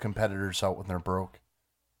fellow competitors out when they're broke.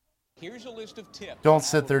 Here's a list of tips. Don't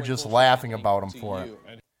sit there just laughing about them for it.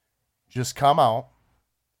 Just come out.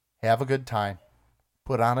 Have a good time.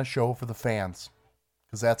 Put on a show for the fans.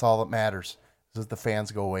 Because that's all that matters. Is that the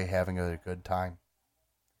fans go away having a good time.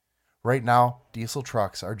 Right now, diesel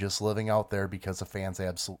trucks are just living out there because the fans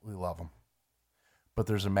absolutely love them. But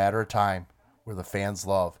there's a matter of time where the fans'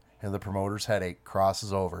 love and the promoter's headache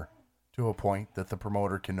crosses over to a point that the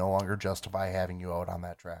promoter can no longer justify having you out on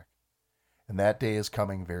that track. And that day is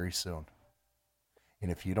coming very soon.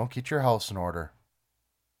 And if you don't get your house in order,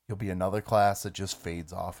 you'll be another class that just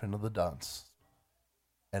fades off into the dunce.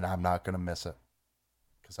 And I'm not going to miss it.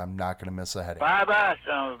 Because I'm not going to miss a headache. Bye-bye,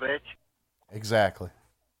 son of a bitch. Exactly.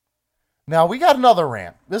 Now, we got another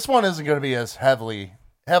rant. This one isn't going to be as heavily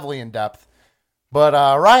in depth. But,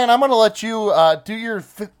 Ryan, I'm going to let you do your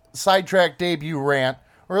Sidetracked debut rant,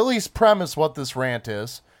 or at least premise what this rant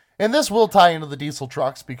is. And this will tie into the diesel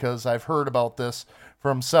trucks, because I've heard about this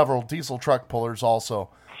from several diesel truck pullers also.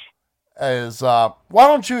 Why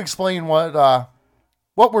don't you explain what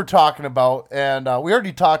we're talking about? And we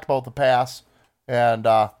already talked about the pass and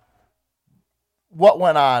what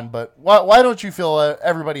went on, but why don't you fill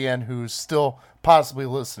everybody in who's still possibly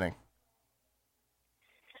listening?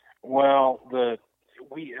 Well, let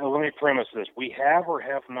me premise this: we have or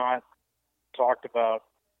have not talked about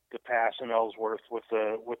the pass in Ellsworth with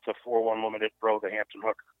the 4-1 Limited Pro, the Hampton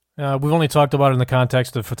Hooker. We've only talked about it in the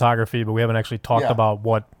context of photography, but we haven't actually talked about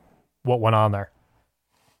what went on there.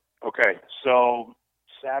 Okay, so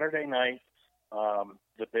Saturday night,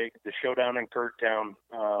 the showdown in Kirktown,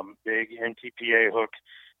 big NTPA hook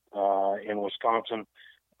in Wisconsin.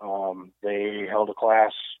 They held a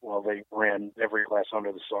class. Well, they ran every class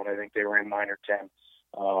under the sun. I think they ran 9 or 10.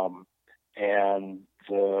 And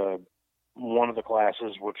one of the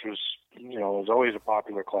classes, which was, was always a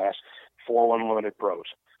popular class, 4-1 Limited Pros.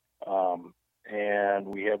 And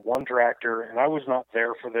we had one tractor, and I was not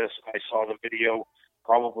there for this. I saw the video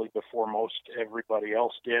probably before most everybody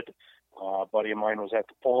else did. A buddy of mine was at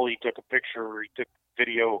the pole. He took a picture. He took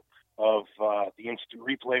video of the instant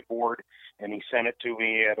replay board, and he sent it to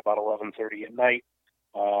me at about 11:30 at night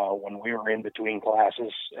when we were in between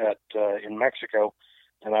classes in Mexico.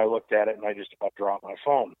 And I looked at it, and I just about dropped my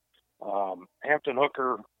phone. Hampton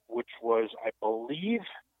Hooker, which was, I believe,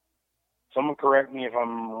 someone correct me if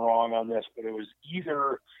I'm wrong on this, but it was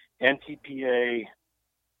either NTPA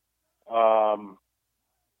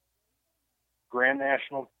Grand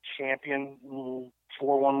National Champion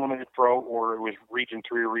 4-1 Limited Pro, or it was Region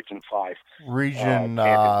 3 or Region 5. Region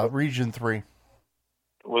 3.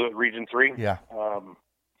 Was it Region 3? Yeah.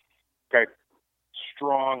 Okay.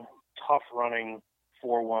 Strong, tough running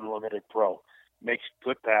 4-1 Limited Pro. Makes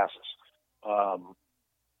good passes.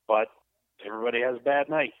 But everybody has a bad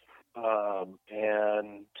night.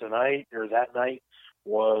 And that night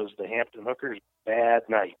was the Hampton Hookers' bad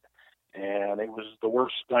night. And it was the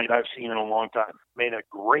worst night I've seen in a long time. Made a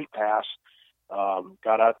great pass.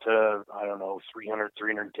 Got out to, 300,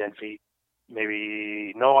 310 feet.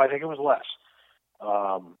 Maybe, no, I think it was less.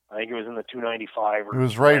 I think it was in the 295. It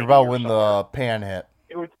was right about when the pan hit.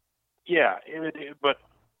 It was, yeah. But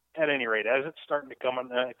at any rate, as it's starting to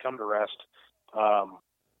come to rest,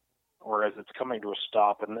 or as it's coming to a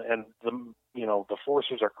stop, and the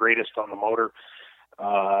forces are greatest on the motor,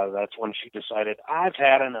 that's when she decided, I've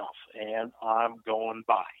had enough, and I'm going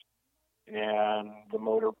by. And the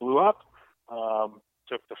motor blew up,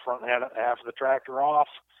 took the front half of the tractor off,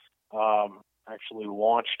 actually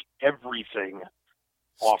launched everything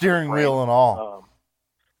off steering wheel and all.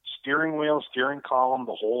 Steering wheel, steering column,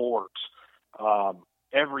 the whole works.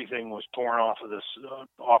 Everything was torn off of this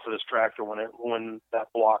tractor when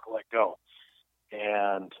that block let go.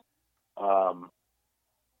 And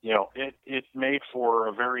it made for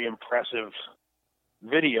a very impressive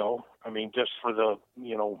video. I mean, just for the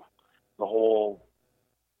whole,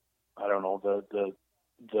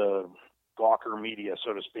 the Gawker media,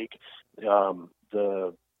 so to speak,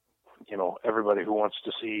 everybody who wants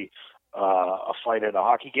to see a fight at a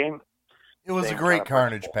hockey game. It was a great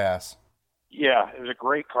carnage pass. Yeah, it was a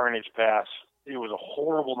great carnage pass. It was a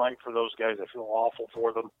horrible night for those guys. I feel awful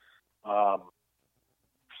for them.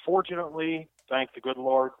 Fortunately, thank the good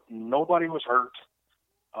Lord, nobody was hurt.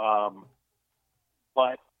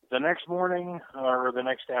 But the next morning or the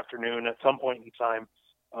next afternoon, at some point in time,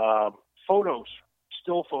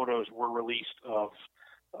 still photos were released of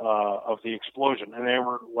the explosion, and they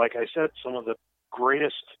were, like I said, some of the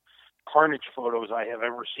greatest carnage photos I have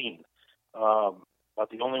ever seen. But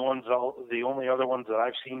the only other ones that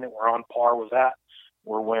I've seen that were on par with that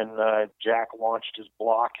were when Jack launched his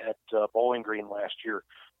block at Bowling Green last year.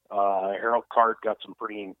 Harold Card got some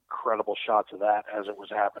pretty incredible shots of that as it was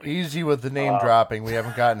happening. Easy with the name dropping. We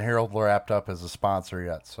haven't gotten Harold wrapped up as a sponsor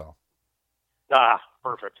yet, so.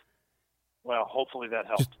 Perfect. Well, hopefully that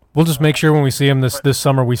helps. We'll just make sure when we see him this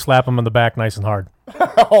summer, we slap him on the back nice and hard.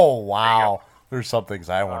 Oh, wow. There's some things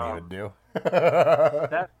I won't even do.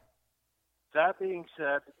 That being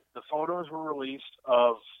said, the photos were released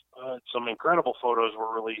of some incredible photos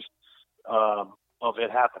were released of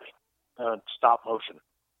it happening, stop motion.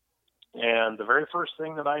 And the very first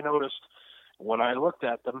thing that I noticed when I looked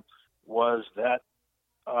at them was that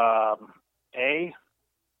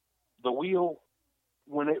the wheel,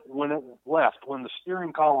 when it left, when the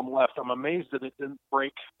steering column left, I'm amazed that it didn't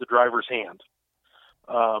break the driver's hand.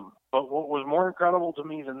 But what was more incredible to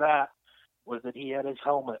me than that was that he had his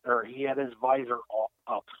helmet, or he had his visor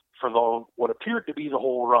up for what appeared to be the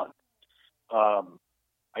whole run.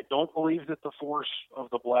 I don't believe that the force of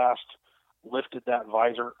the blast lifted that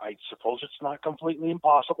visor. I suppose it's not completely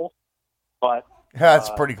impossible, but that's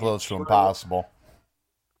pretty close to impossible.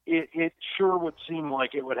 It sure would seem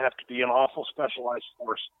like it would have to be an awful specialized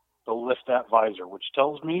force to lift that visor, which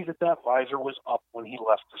tells me that visor was up when he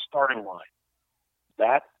left the starting line.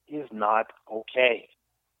 That is not okay.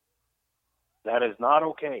 That is not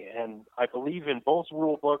okay. And I believe in both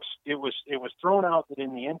rule books, it was thrown out that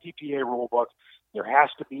in the NTPA rule book, there has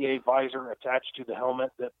to be a visor attached to the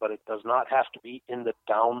helmet, but it does not have to be in the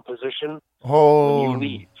down position when you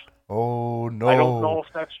leave. Oh, no. I don't know if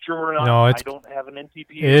that's true or not. No, I don't have an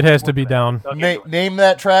NTPA. It has to be down. Name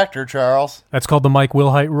that tractor, Charles. That's called the Mike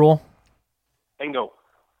Wilhite rule. Bingo.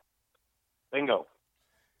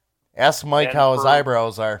 Ask Mike how his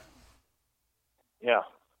eyebrows are. Yeah.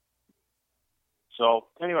 So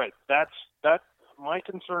anyway, that my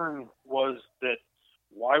concern was that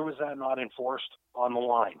why was that not enforced on the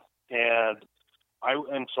line? And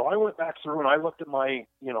so I went back through and I looked at my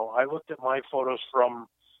photos from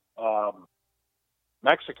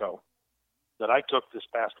Mexico that I took this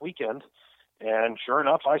past weekend, and sure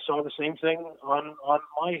enough, I saw the same thing on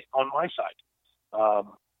my side.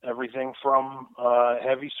 Everything from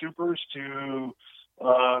heavy supers to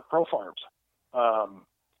pro farms,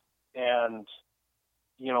 and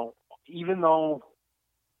even though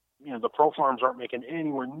the pro farms aren't making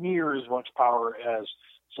anywhere near as much power as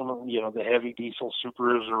some of the heavy diesel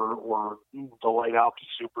supers or the light alky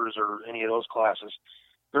supers or any of those classes,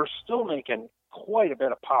 they're still making quite a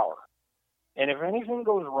bit of power. And if anything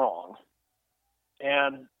goes wrong,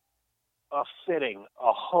 and a fitting,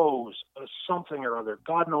 a hose, something or other,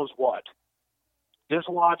 God knows what,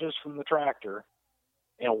 dislodges from the tractor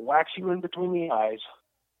and whacks you in between the eyes,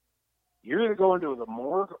 you're either going to the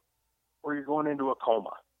morgue or you're going into a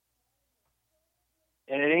coma.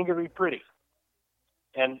 And it ain't going to be pretty.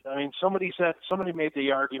 And, I mean, somebody made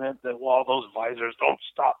the argument that, well, those visors don't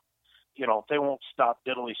stop, they won't stop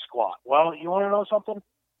diddly squat. Well, you want to know something?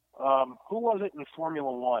 Who was it in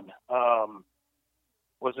Formula One?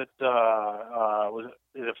 Is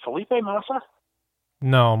it Felipe Massa?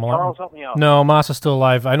 No, Charles, help me out. No, Massa's still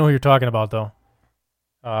alive. I know who you're talking about, though.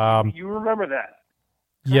 You remember that?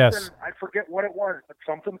 Yes. I forget what it was, but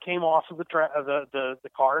something came off of the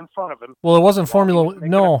car in front of him. Well, it wasn't Formula.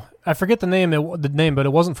 No, I forget the name. But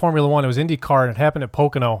it wasn't Formula One. It was IndyCar, and it happened at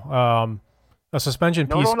Pocono. A suspension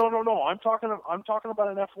piece. No. I'm talking about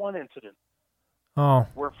an F1 incident. Oh.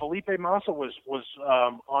 Where Felipe Massa was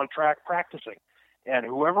on track practicing, and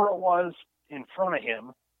whoever it was in front of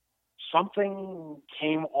him, something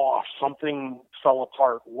came off, something fell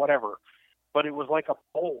apart, whatever. But it was like a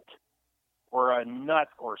bolt or a nut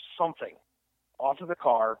or something off of the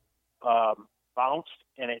car, bounced,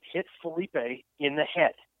 and it hit Felipe in the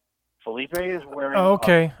head. Felipe is wearing... Oh,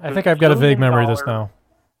 okay. I think I've got a vague memory of this now.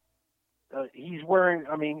 He's wearing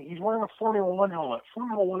a Formula One helmet.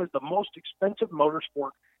 Formula One is the most expensive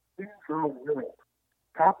motorsport in the world.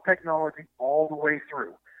 Top technology all the way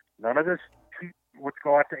through. None of this cheap, let's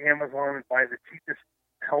go out to Amazon and buy the cheapest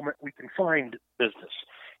helmet we can find business.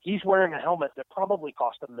 He's wearing a helmet that probably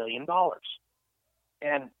cost $1 million.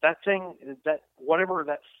 And whatever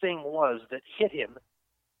that thing was that hit him,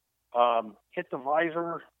 hit the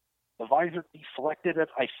visor. The visor deflected it,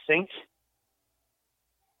 I think.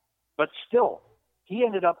 But still, he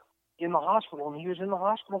ended up in the hospital, and he was in the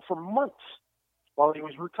hospital for months while he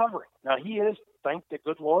was recovering. Now, he is, thank the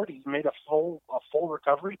good Lord, he's made a full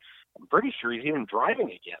recovery. I'm pretty sure he's even driving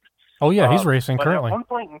again. Oh, yeah, he's racing but currently. At one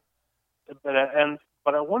point, but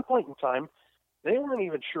at one point in time, they weren't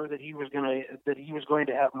even sure that he was going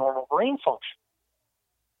to have normal brain function.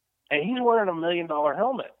 And he's wearing $1 million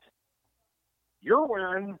helmet. You're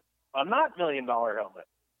wearing a not $1 million helmet.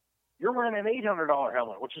 You're wearing an $800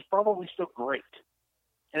 helmet, which is probably still great.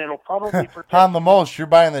 And it'll probably protect On the most, you're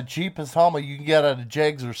buying the cheapest helmet you can get at a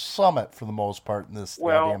Jags or Summit for the most part in this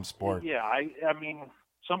goddamn sport. Yeah, I mean,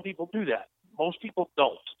 some people do that. Most people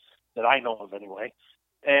don't, that I know of anyway.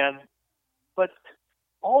 But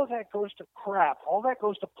all of that goes to crap. All that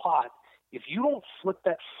goes to pot if you don't flip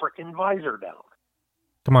that frickin' visor down.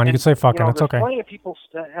 Come on, you can say fucking. It's okay. There's plenty of people,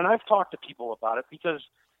 and I've talked to people about it, because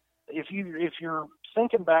if you're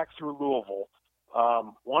thinking back through Louisville,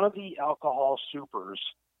 one of the alcohol supers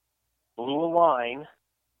blew a line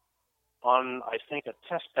on, I think, a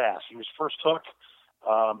test pass. He was first hooked.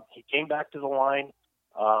 He came back to the line,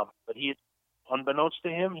 but he had, unbeknownst to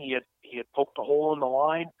him, he had poked a hole in the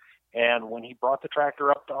line, and when he brought the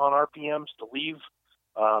tractor up on RPMs to leave,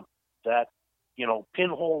 that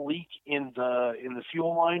pinhole leak in the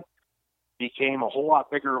fuel line became a whole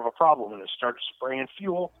lot bigger of a problem, and it started spraying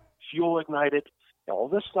fuel. Fuel ignited. All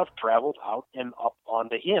this stuff traveled out and up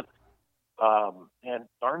onto him, and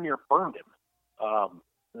darn near burned him.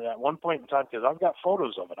 At one point in time, because I've got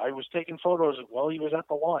photos of it, I was taking photos while he was at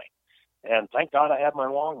the line, and thank God I had my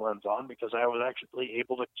long lens on, because I was actually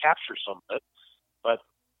able to capture some of it. But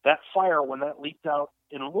that fire, when that leaped out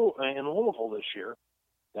in Louisville this year,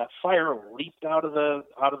 that fire leaped out of the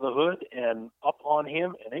hood and up on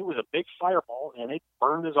him, and it was a big fireball, and it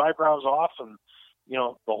burned his eyebrows off, and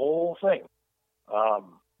the whole thing.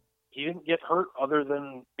 He didn't get hurt other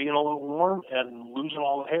than being a little warm and losing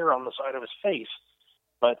all the hair on the side of his face,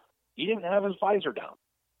 but he didn't have his visor down.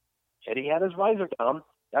 Had he had his visor down,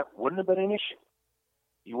 that wouldn't have been an issue.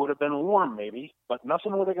 He would have been warm maybe, but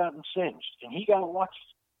nothing would have gotten singed, and he got lucky,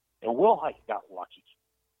 and Wilhite got lucky.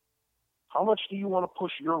 How much do you want to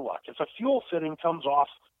push your luck? If a fuel fitting comes off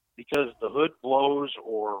because the hood blows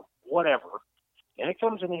or whatever, and it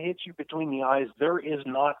comes and it hits you between the eyes, there is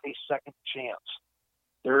not a second chance.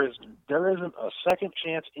 There isn't a second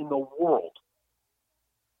chance in the world.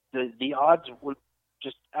 The odds would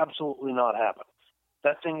just absolutely not happen.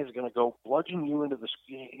 That thing is going to go bludgeon you into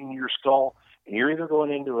your skull, and you're either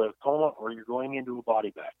going into a coma or you're going into a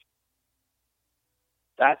body bag.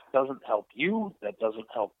 That doesn't help you. That doesn't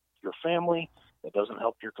help your family. That doesn't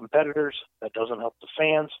help your competitors. That doesn't help the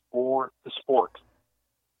fans or the sport.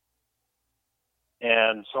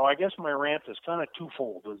 And so I guess my rant is kind of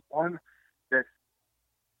twofold. Is one, that,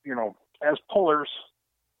 as pullers,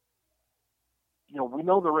 we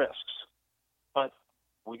know the risks, but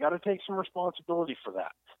we got to take some responsibility for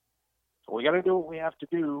that. So we got to do what we have to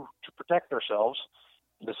do to protect ourselves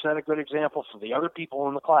and to set a good example for the other people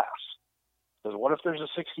in the class. Because what if there's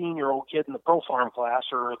a 16-year-old kid in the pro farm class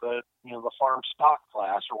or the farm stock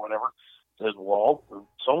class or whatever, says, well,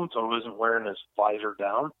 so-and-so isn't wearing his visor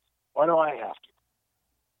down. Why do I have to?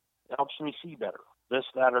 It helps me see better. This,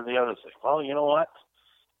 that, or the other thing. Well, you know what?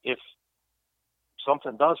 If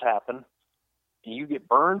something does happen, you get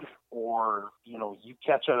burned, or you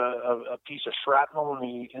catch a piece of shrapnel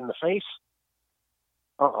in the face,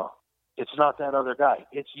 it's not that other guy.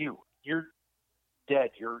 It's you. You're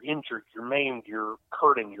dead. You're injured. You're maimed. You're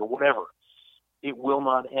hurting. You're whatever. It will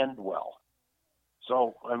not end well.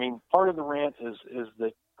 So, I mean, part of the rant is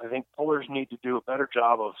that I think pullers need to do a better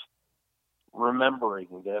job of remembering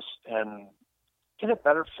this and get a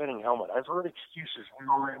better fitting helmet. I've heard excuses.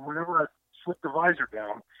 Whenever I flip the visor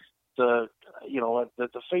down, the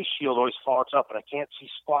face shield always fogs up and I can't see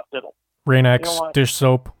squat diddle. Rain-X, dish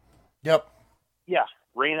soap. Yep. Yeah,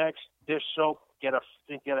 Rain-X, dish soap. Get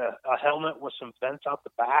a helmet with some vents out the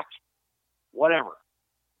back. Whatever.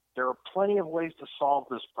 There are plenty of ways to solve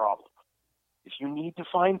this problem. If you need to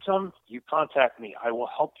find some, you contact me. I will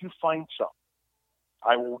help you find some.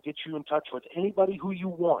 I will get you in touch with anybody who you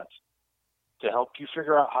want to help you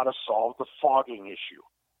figure out how to solve the fogging issue.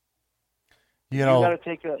 You got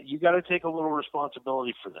to take a little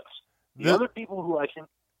responsibility for this. The other people who I think,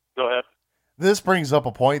 go ahead. This brings up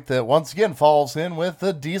a point that once again falls in with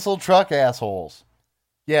the diesel truck assholes.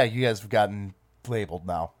 Yeah, you guys have gotten labeled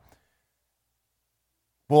now.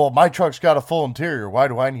 Well, my truck's got a full interior. Why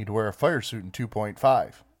do I need to wear a fire suit in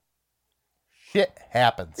 2.5? Shit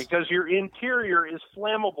happens. Because your interior is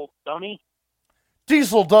flammable, dummy.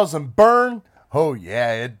 Diesel doesn't burn. Oh,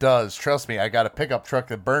 yeah, it does. Trust me, I got a pickup truck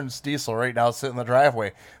that burns diesel right now sitting in the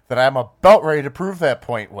driveway that I'm about ready to prove that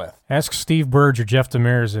point with. Ask Steve Burge or Jeff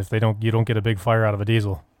Demers if you don't get a big fire out of a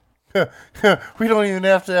diesel. We don't even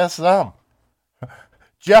have to ask them.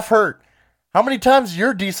 Jeff Hurt, how many times has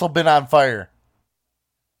your diesel been on fire?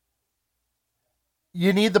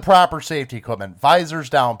 You need the proper safety equipment. Visors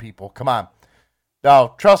down, people. Come on.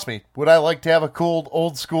 Now, trust me, would I like to have a cool,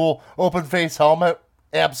 old school, open face helmet?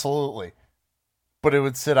 Absolutely. but it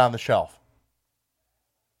would sit on the shelf.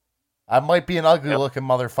 I might be an ugly-looking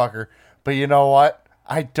motherfucker, but you know what?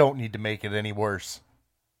 I don't need to make it any worse.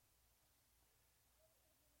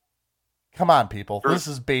 Come on, people. This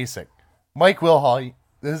is basic. Mike Wilhall,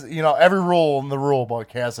 every rule in the rule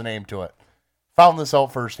book has a name to it. Found this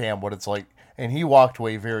out firsthand, what it's like, and he walked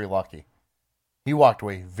away very lucky.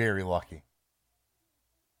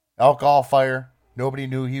 Alcohol fire. Nobody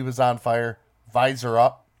knew he was on fire. Visor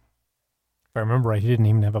up. If I remember right, he didn't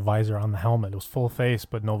even have a visor on the helmet. It was full face,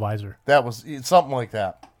 but no visor. That was something like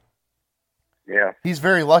that. Yeah. He's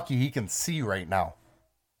very lucky he can see right now.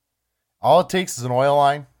 All it takes is an oil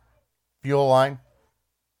line, fuel line.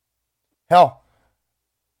 Hell,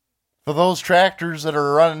 for those tractors that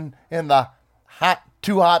are running in the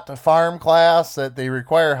too hot to farm class that they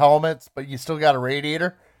require helmets, but you still got a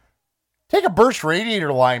radiator, take a burst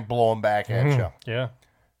radiator line blowing back at you. Yeah.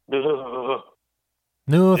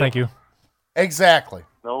 No, thank you. Exactly.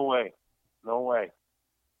 No way.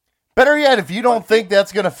 Better yet, if you don't think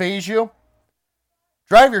that's going to phase you,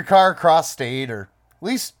 drive your car across state or at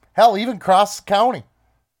least, hell, even cross the county.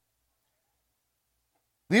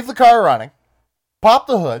 Leave the car running. Pop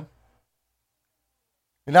the hood.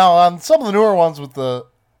 Now, on some of the newer ones with the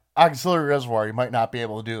auxiliary reservoir, you might not be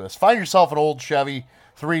able to do this. Find yourself an old Chevy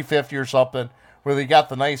 350 or something where they got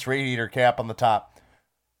the nice radiator cap on the top.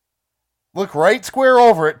 Look right square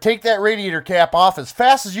over it, take that radiator cap off as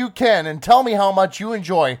fast as you can, and tell me how much you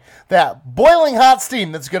enjoy that boiling hot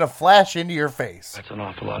steam that's going to flash into your face. That's an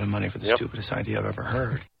awful lot of money for the stupidest idea I've ever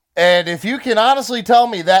heard. And if you can honestly tell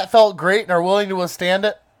me that felt great and are willing to withstand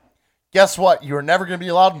it, guess what? You're never going to be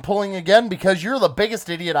allowed in pulling again because you're the biggest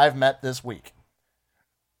idiot I've met this week.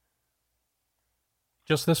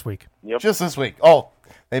 Just this week. Yep. Just this week. Oh,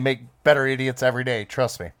 they make better idiots every day,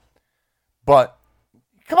 trust me. But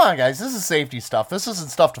come on, guys. This is safety stuff. This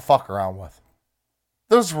isn't stuff to fuck around with.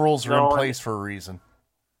 Those rules are in place for a reason.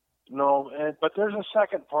 No, but there's a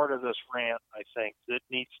second part of this rant, I think, that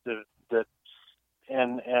needs to,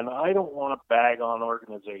 and I don't want to bag on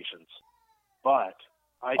organizations, but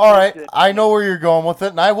all right, I know where you're going with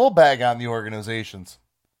it, and I will bag on the organizations.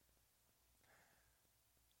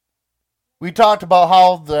 We talked about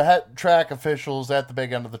how the head track officials at the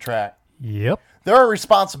big end of the track. Yep. There are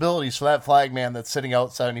responsibilities for that flagman that's sitting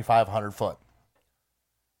out 7,500 foot.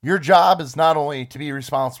 Your job is not only to be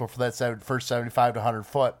responsible for that first 75 to 100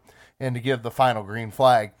 foot and to give the final green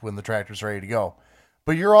flag when the tractor's ready to go,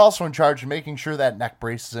 but you're also in charge of making sure that neck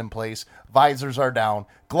brace is in place, visors are down,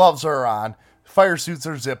 gloves are on, fire suits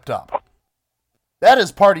are zipped up. That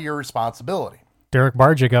is part of your responsibility. Derek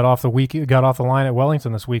Barja got off the line at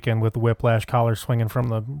Wellington this weekend with the whiplash collar swinging from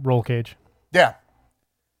the roll cage. Yeah.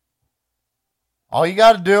 All you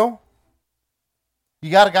got to do,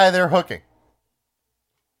 you got a guy there hooking.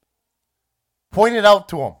 Point it out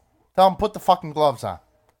to him. Tell him put the fucking gloves on.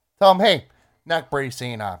 Tell him, hey, neck brace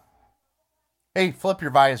ain't on. Hey, flip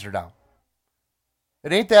your visor down.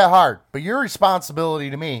 It ain't that hard, but your responsibility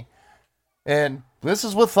to me. And this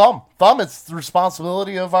is with Thumb. Thumb, it's the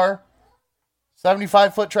responsibility of our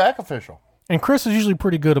 75-foot track official. And Chris is usually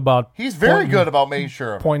pretty good about... He's very good about making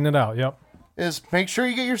sure of it. Pointing it out, yep. Is make sure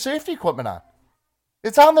you get your safety equipment on.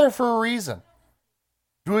 It's on there for a reason.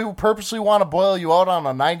 Do we purposely want to boil you out on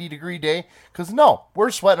a 90-degree day? Because no, we're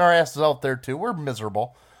sweating our asses out there too. We're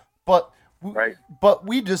miserable. But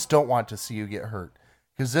we just don't want to see you get hurt.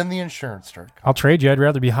 Because then the insurance starts. I'll trade you. I'd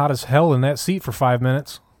rather be hot as hell in that seat for 5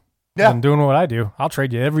 minutes than doing what I do. I'll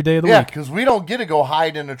trade you every day of the week. Yeah, because we don't get to go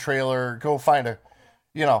hide in a trailer, go find a,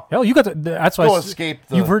 Hell, you got to. That's why. Escape.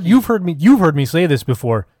 You've heard me say this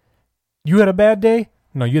before. You had a bad day?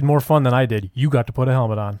 No, you had more fun than I did. You got to put a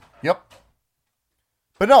helmet on. Yep.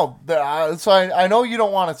 But no, so I know you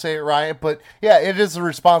don't want to say it, Ryan, but yeah, it is the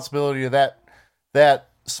responsibility of that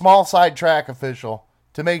small side track official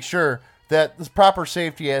to make sure that the proper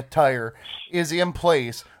safety attire is in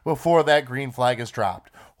place before that green flag is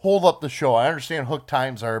dropped. Hold up the show. I understand hook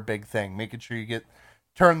times are a big thing, making sure you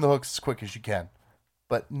turn the hooks as quick as you can.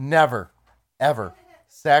 But never, ever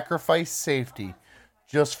sacrifice safety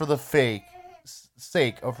just for the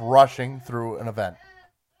sake of rushing through an event.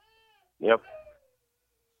 Yep.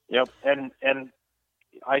 And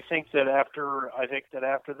I think that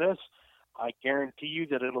after this, I guarantee you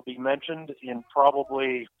that it'll be mentioned in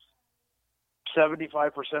probably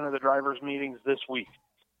 75% of the drivers' meetings this week,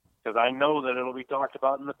 because I know that it'll be talked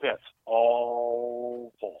about in the pits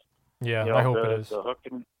all full. Yeah, I hope it is. The hook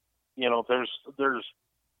and there's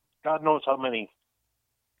God knows how many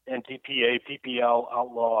NTPA, PPL,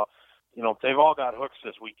 Outlaw. They've all got hooks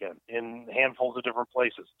this weekend in handfuls of different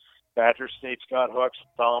places. Badger State's got hooks,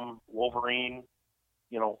 Thumb, Wolverine.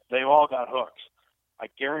 They've all got hooks. I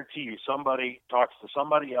guarantee you somebody talks to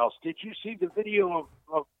somebody else. Did you see the video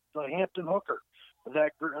of the Hampton hooker,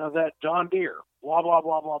 that John Deere? Blah blah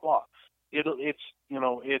blah blah blah.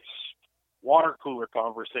 It's water cooler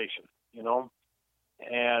conversation,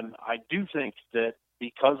 and I do think that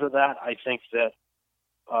because of that, I think that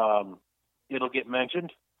it'll get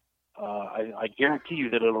mentioned. I guarantee you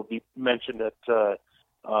that it'll be mentioned at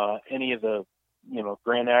any of the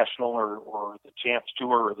Grand National or the Champs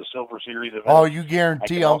Tour or the Silver Series event. Oh, you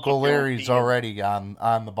guarantee Uncle Larry's already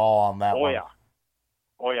on the ball on that one.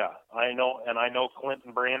 Oh yeah, I know, and I know Clint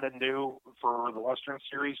and Brandon do for the Western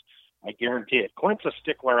Series. I guarantee it. Clint's a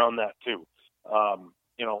stickler on that too.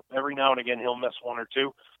 Every now and again he'll miss one or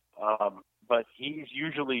two, but he's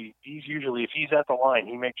usually if he's at the line,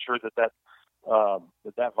 he makes sure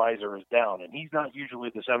that visor is down, and he's not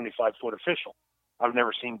usually the 75-foot official. I've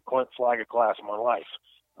never seen Clint flag a class in my life,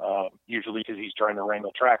 usually because he's trying to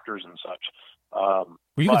wrangle tractors and such. Well,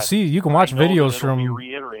 you can watch videos from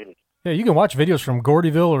reiterated. Yeah, you can watch videos from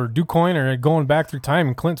Gordyville or DuQuoin or going back through time,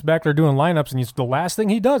 and Clint's back there doing lineups, and the last thing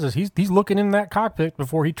he does is he's looking in that cockpit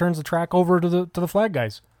before he turns the track over to the flag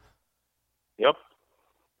guys. Yep.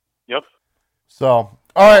 So, all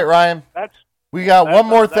right, Ryan. We got one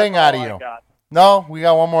more thing out of you. No, we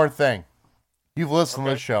got one more thing. You've listened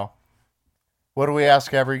to this show. What do we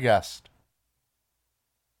ask every guest?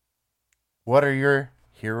 What are your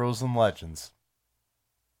heroes and legends?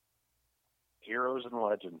 Heroes and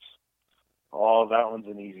legends. Oh, that one's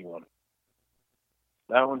an easy one.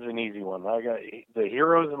 I got the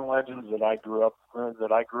heroes and legends that I grew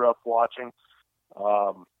up watching.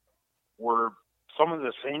 Were some of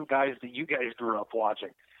the same guys that you guys grew up watching.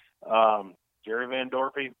 Jerry Van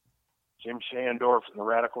Dorpy, Jim Shandorf, and the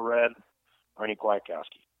Radical Red, Arnie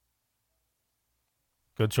Kwiatkowski.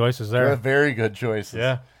 Good choices there. Very good choices.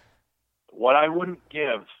 Yeah. What I wouldn't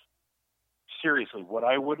give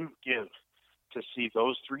to see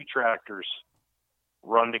those three tractors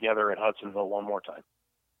run together at Hudsonville one more time.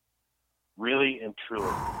 Really and truly.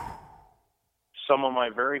 Some of my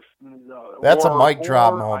very... That's a mic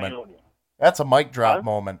drop moment. That's a mic drop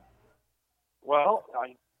moment. Well,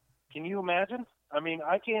 can you imagine? I mean,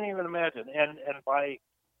 I can't even imagine.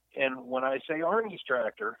 And when I say Arnie's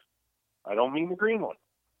tractor, I don't mean the green one.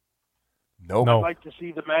 Nope. I'd like to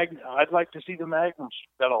see the Magnum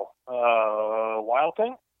pedal Wild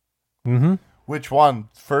Thing. Mm-hmm. Which one?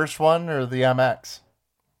 First one or the MX?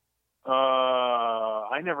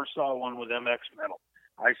 I never saw one with MX metal.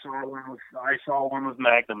 I saw one with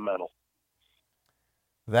Magnum metal.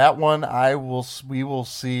 That one we will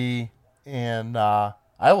see in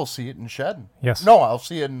I will see it in Shedden. Yes. No, I'll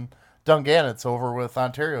see it in Dungannon. It's over with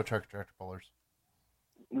Ontario Tractor Pullers.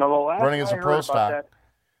 No, the last running as a pro stock.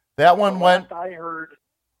 That one went. I heard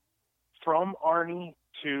from Arnie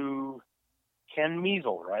to Ken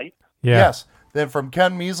Measle, right? Yeah. Yes. Then from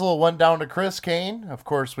Ken Measle, it went down to Chris Kane. Of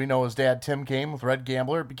course, we know his dad, Tim Kane, with Red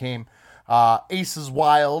Gambler. It became Aces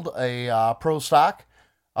Wild, a pro stock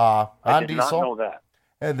on I did diesel. not know that.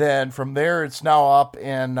 And then from there, it's now up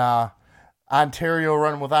in Ontario,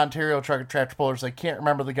 running with Ontario Tractor Pullers. I can't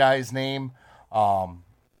remember the guy's name,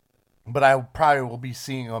 but I probably will be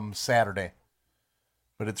seeing him Saturday.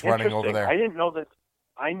 But it's running over there. I didn't know that.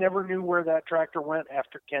 I never knew where that tractor went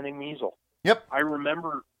after Kenny Measle. Yep. I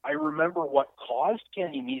remember what caused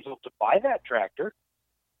Kenny Measle to buy that tractor.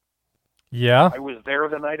 Yeah. I was there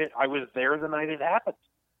the night it happened.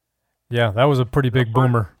 Yeah, that was a pretty big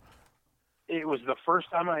boomer. It was the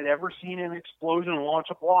first time I'd ever seen an explosion launch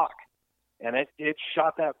a block. And it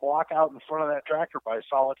shot that block out in front of that tractor by a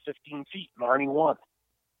solid 15 feet, and Arnie won.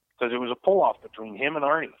 Because it was a pull-off between him and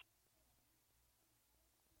Arnie.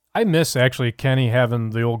 I miss, actually, Kenny having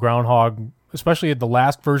the old Groundhog, especially at the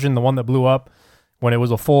last version, the one that blew up, when it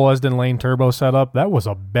was a full Esden Lane turbo setup. That was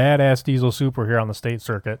a badass diesel super here on the state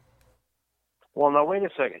circuit. Well, now, wait a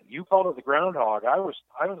second. You called it the Groundhog. I was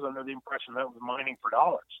under the impression that was mining for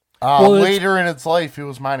dollars. Later in its life, it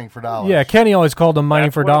was mining for dollars. Yeah, Kenny always called them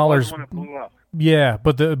mining for dollars. When it blew up. Yeah,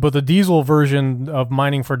 but the diesel version of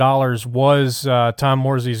mining for dollars was Tom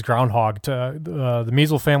Morsey's Groundhog. The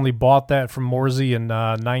Measle family bought that from Morsey in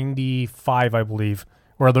 '95, I believe,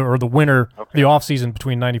 or the winter, the off season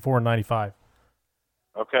between '94 and '95.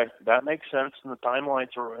 Okay, that makes sense, and the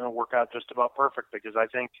timelines are going to work out just about perfect because I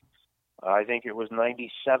think it was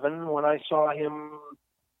 '97 when I saw him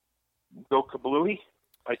go kablooey.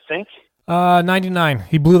 I think 99.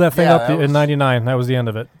 He blew that thing up in '99. That was the end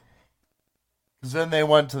of it. Then they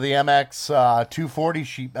went to the MX 240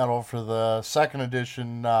 sheet metal for the second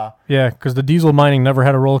edition. Yeah, because the diesel mining never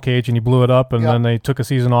had a roll cage, and he blew it up, and then they took a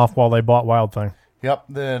season off while they bought Wild Thing. Yep.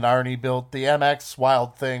 Then Arnie built the MX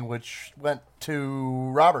Wild Thing, which went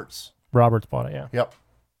to Roberts. Roberts bought it, yeah. Yep.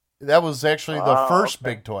 That was actually the first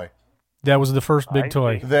big toy. That was the first big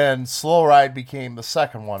toy. Then Slow Ride became the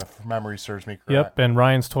second one, if memory serves me correct. Yep, and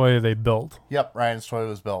Ryan's toy they built. Yep, Ryan's toy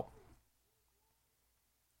was built.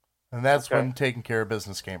 And that's when Taking Care of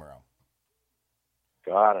Business came around.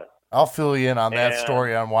 Got it. I'll fill you in on that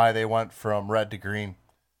story on why they went from red to green.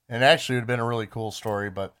 And actually, it would have been a really cool story,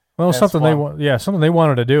 but something they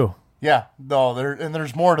wanted to do. Yeah, no,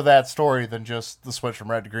 there's more to that story than just the switch from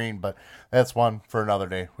red to green, but that's one for another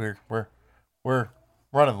day. We're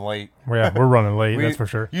running late. Yeah, we're running late. That's for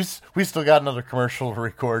sure. We still got another commercial to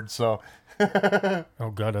record, so.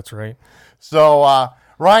 Oh God, that's right. So,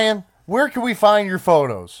 Ryan, where can we find your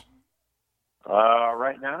photos?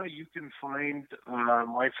 Right now, you can find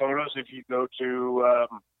my photos if you go to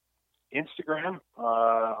Instagram.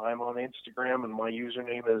 I'm on Instagram, and my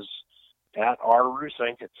username is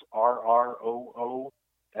 @RRoossinck. It's RROOSSINCK.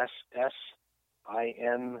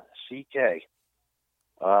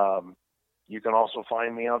 You can also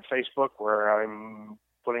find me on Facebook, where I'm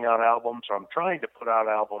putting out albums. I'm trying to put out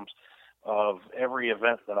albums of every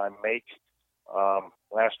event that I make.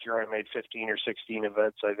 Last year I made 15 or 16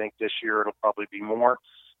 events. I think this year it'll probably be more.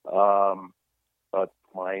 But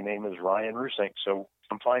my name is Ryan Roossinck, so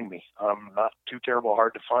come find me. I'm not too terrible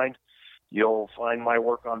hard to find. You'll find my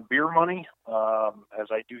work on Beer Money,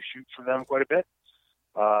 as I do shoot for them quite a bit.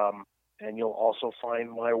 And you'll also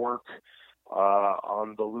find my work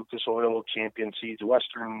on the Lucas Oil Champion Seeds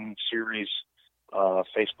Western Series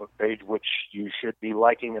Facebook page, which you should be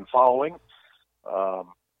liking and following.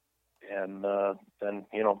 And then,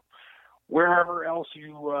 wherever else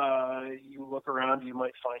you look around, you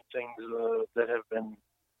might find things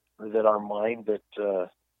that are mine that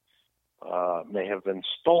may have been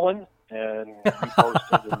stolen and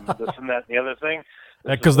reposted and this and that and the other thing.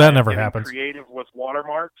 Because that never happens. Creative with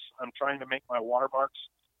watermarks. I'm trying to make my watermarks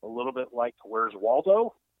a little bit like Where's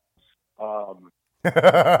Waldo. No,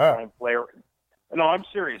 I'm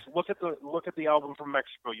serious. Look at the album from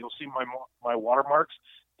Mexico. You'll see my watermarks.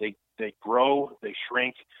 They grow, they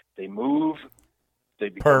shrink, they move, they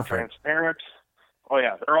become transparent. Oh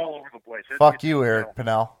yeah, they're all over the place. Fuck you, Eric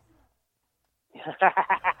Pinnell.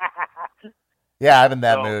 Yeah, I'm in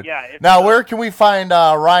that mood. Yeah, now, where can we find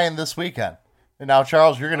Ryan this weekend? And now,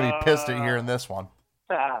 Charles, you're going to be pissed at hearing this one.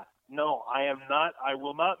 No, I am not. I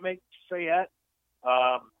will not make Fayette,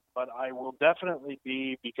 but I will definitely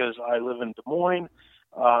be, because I live in Des Moines.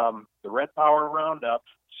 The Red Power Roundup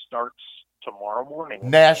starts tomorrow morning.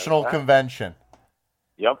 National Convention.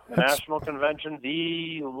 Yep, the National Convention,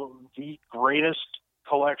 the greatest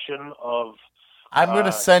collection of... I'm going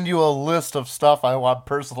to send you a list of stuff I want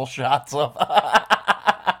personal shots of.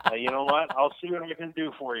 You know what? I'll see what I can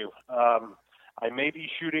do for you. I may be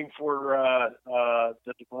shooting for the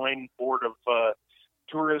Des Moines Board of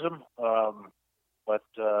Tourism, but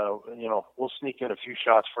we'll sneak in a few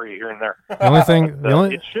shots for you here and there.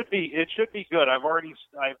 It should be good. I've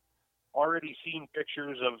already seen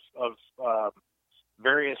pictures of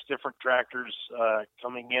various different tractors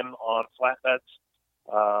coming in on flatbeds,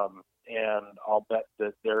 and I'll bet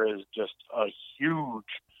that there is just a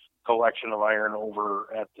huge collection of iron over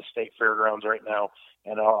at the State Fairgrounds right now,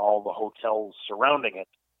 and all the hotels surrounding it.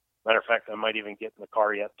 Matter of fact, I might even get in the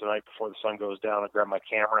car yet tonight before the sun goes down and grab my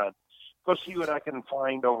camera and go see what I can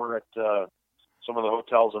find over at some of the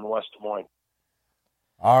hotels in West Des Moines.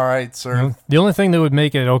 All right, sir. The only thing that would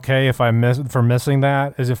make it okay if I missing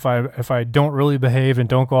that is if I don't really behave and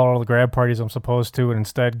don't go to all the grab parties I'm supposed to, and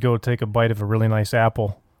instead go take a bite of a really nice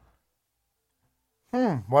apple.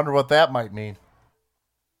 Wonder what that might mean.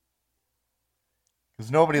 Because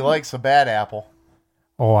nobody likes a bad apple.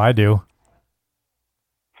 Oh, I do.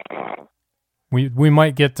 We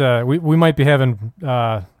might get we might be having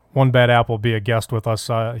One Bad Apple be a guest with us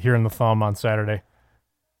here in the Thumb on Saturday.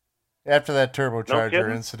 After that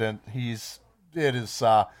turbocharger incident, it is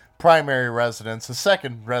primary residence, a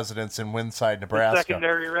second residence in Winside, Nebraska. The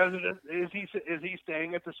secondary residence? Is he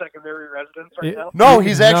staying at the secondary residence right now? No,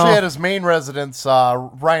 he's actually at his main residence,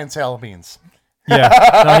 Ryan Salabeans.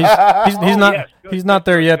 Yeah, he's not. He's not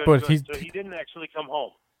there yet, but so he didn't actually come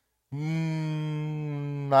home.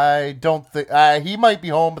 I don't think he might be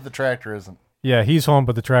home, but the tractor isn't. Yeah, he's home,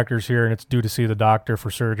 but the tractor's here, and it's due to see the doctor for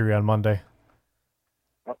surgery on Monday.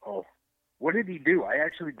 Uh-oh. What did he do? I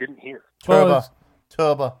actually didn't hear. Turbo.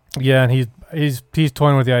 Yeah, and he's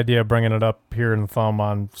toying with the idea of bringing it up here in the Thumb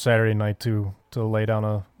on Saturday night to lay down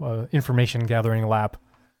a information gathering lap.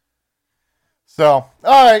 So,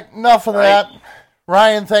 all right, enough of that.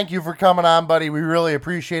 Ryan, thank you for coming on, buddy. We really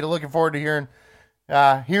appreciate it. Looking forward to hearing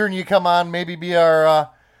hearing you come on, maybe be our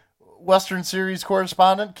Western Series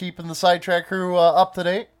correspondent, keeping the Sidetrack crew up to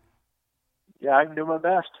date. Yeah, I can do my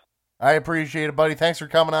best. I appreciate it, buddy. Thanks for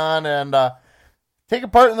coming on and taking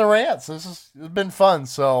part in the rants. It's been fun.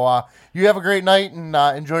 So you have a great night and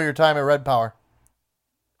enjoy your time at Red Power.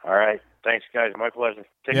 All right. Thanks, guys. My pleasure.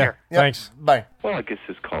 Take care. Yep. Thanks. Bye. Well, I guess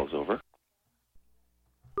this call's over.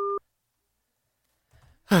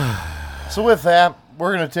 So with that,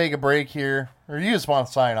 we're going to take a break here. Or you just want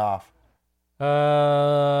to sign off?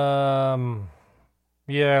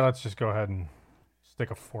 Yeah, let's just go ahead and stick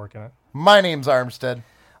a fork in it. My name's Armstead.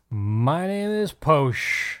 My name is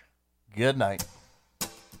Posh. Good night.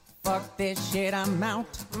 Fuck this shit, I'm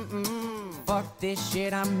out. Fuck this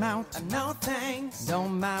shit, I'm out. No thanks,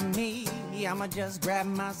 don't mind me. I'ma just grab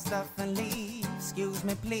my stuff and leave. Excuse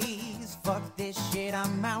me, please. Fuck this shit,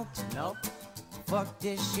 I'm out. Nope. Fuck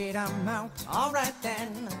this shit, I'm out. Alright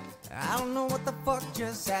then. I don't know what the fuck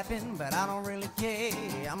just happened, but I don't really care.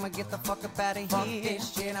 I'ma get the fuck up out of here. Fuck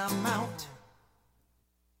this shit, I'm out.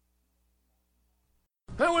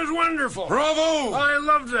 That was wonderful. Bravo! I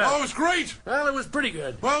loved that. Oh, it was great. Well, it was pretty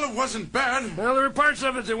good. Well, it wasn't bad. Well, there were parts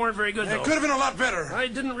of it that weren't very good, though. It could have been a lot better. I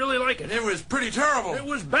didn't really like it. It was pretty terrible. It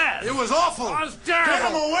was bad. It was awful. It was terrible. Get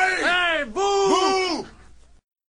him away! Hey, boo! Boo!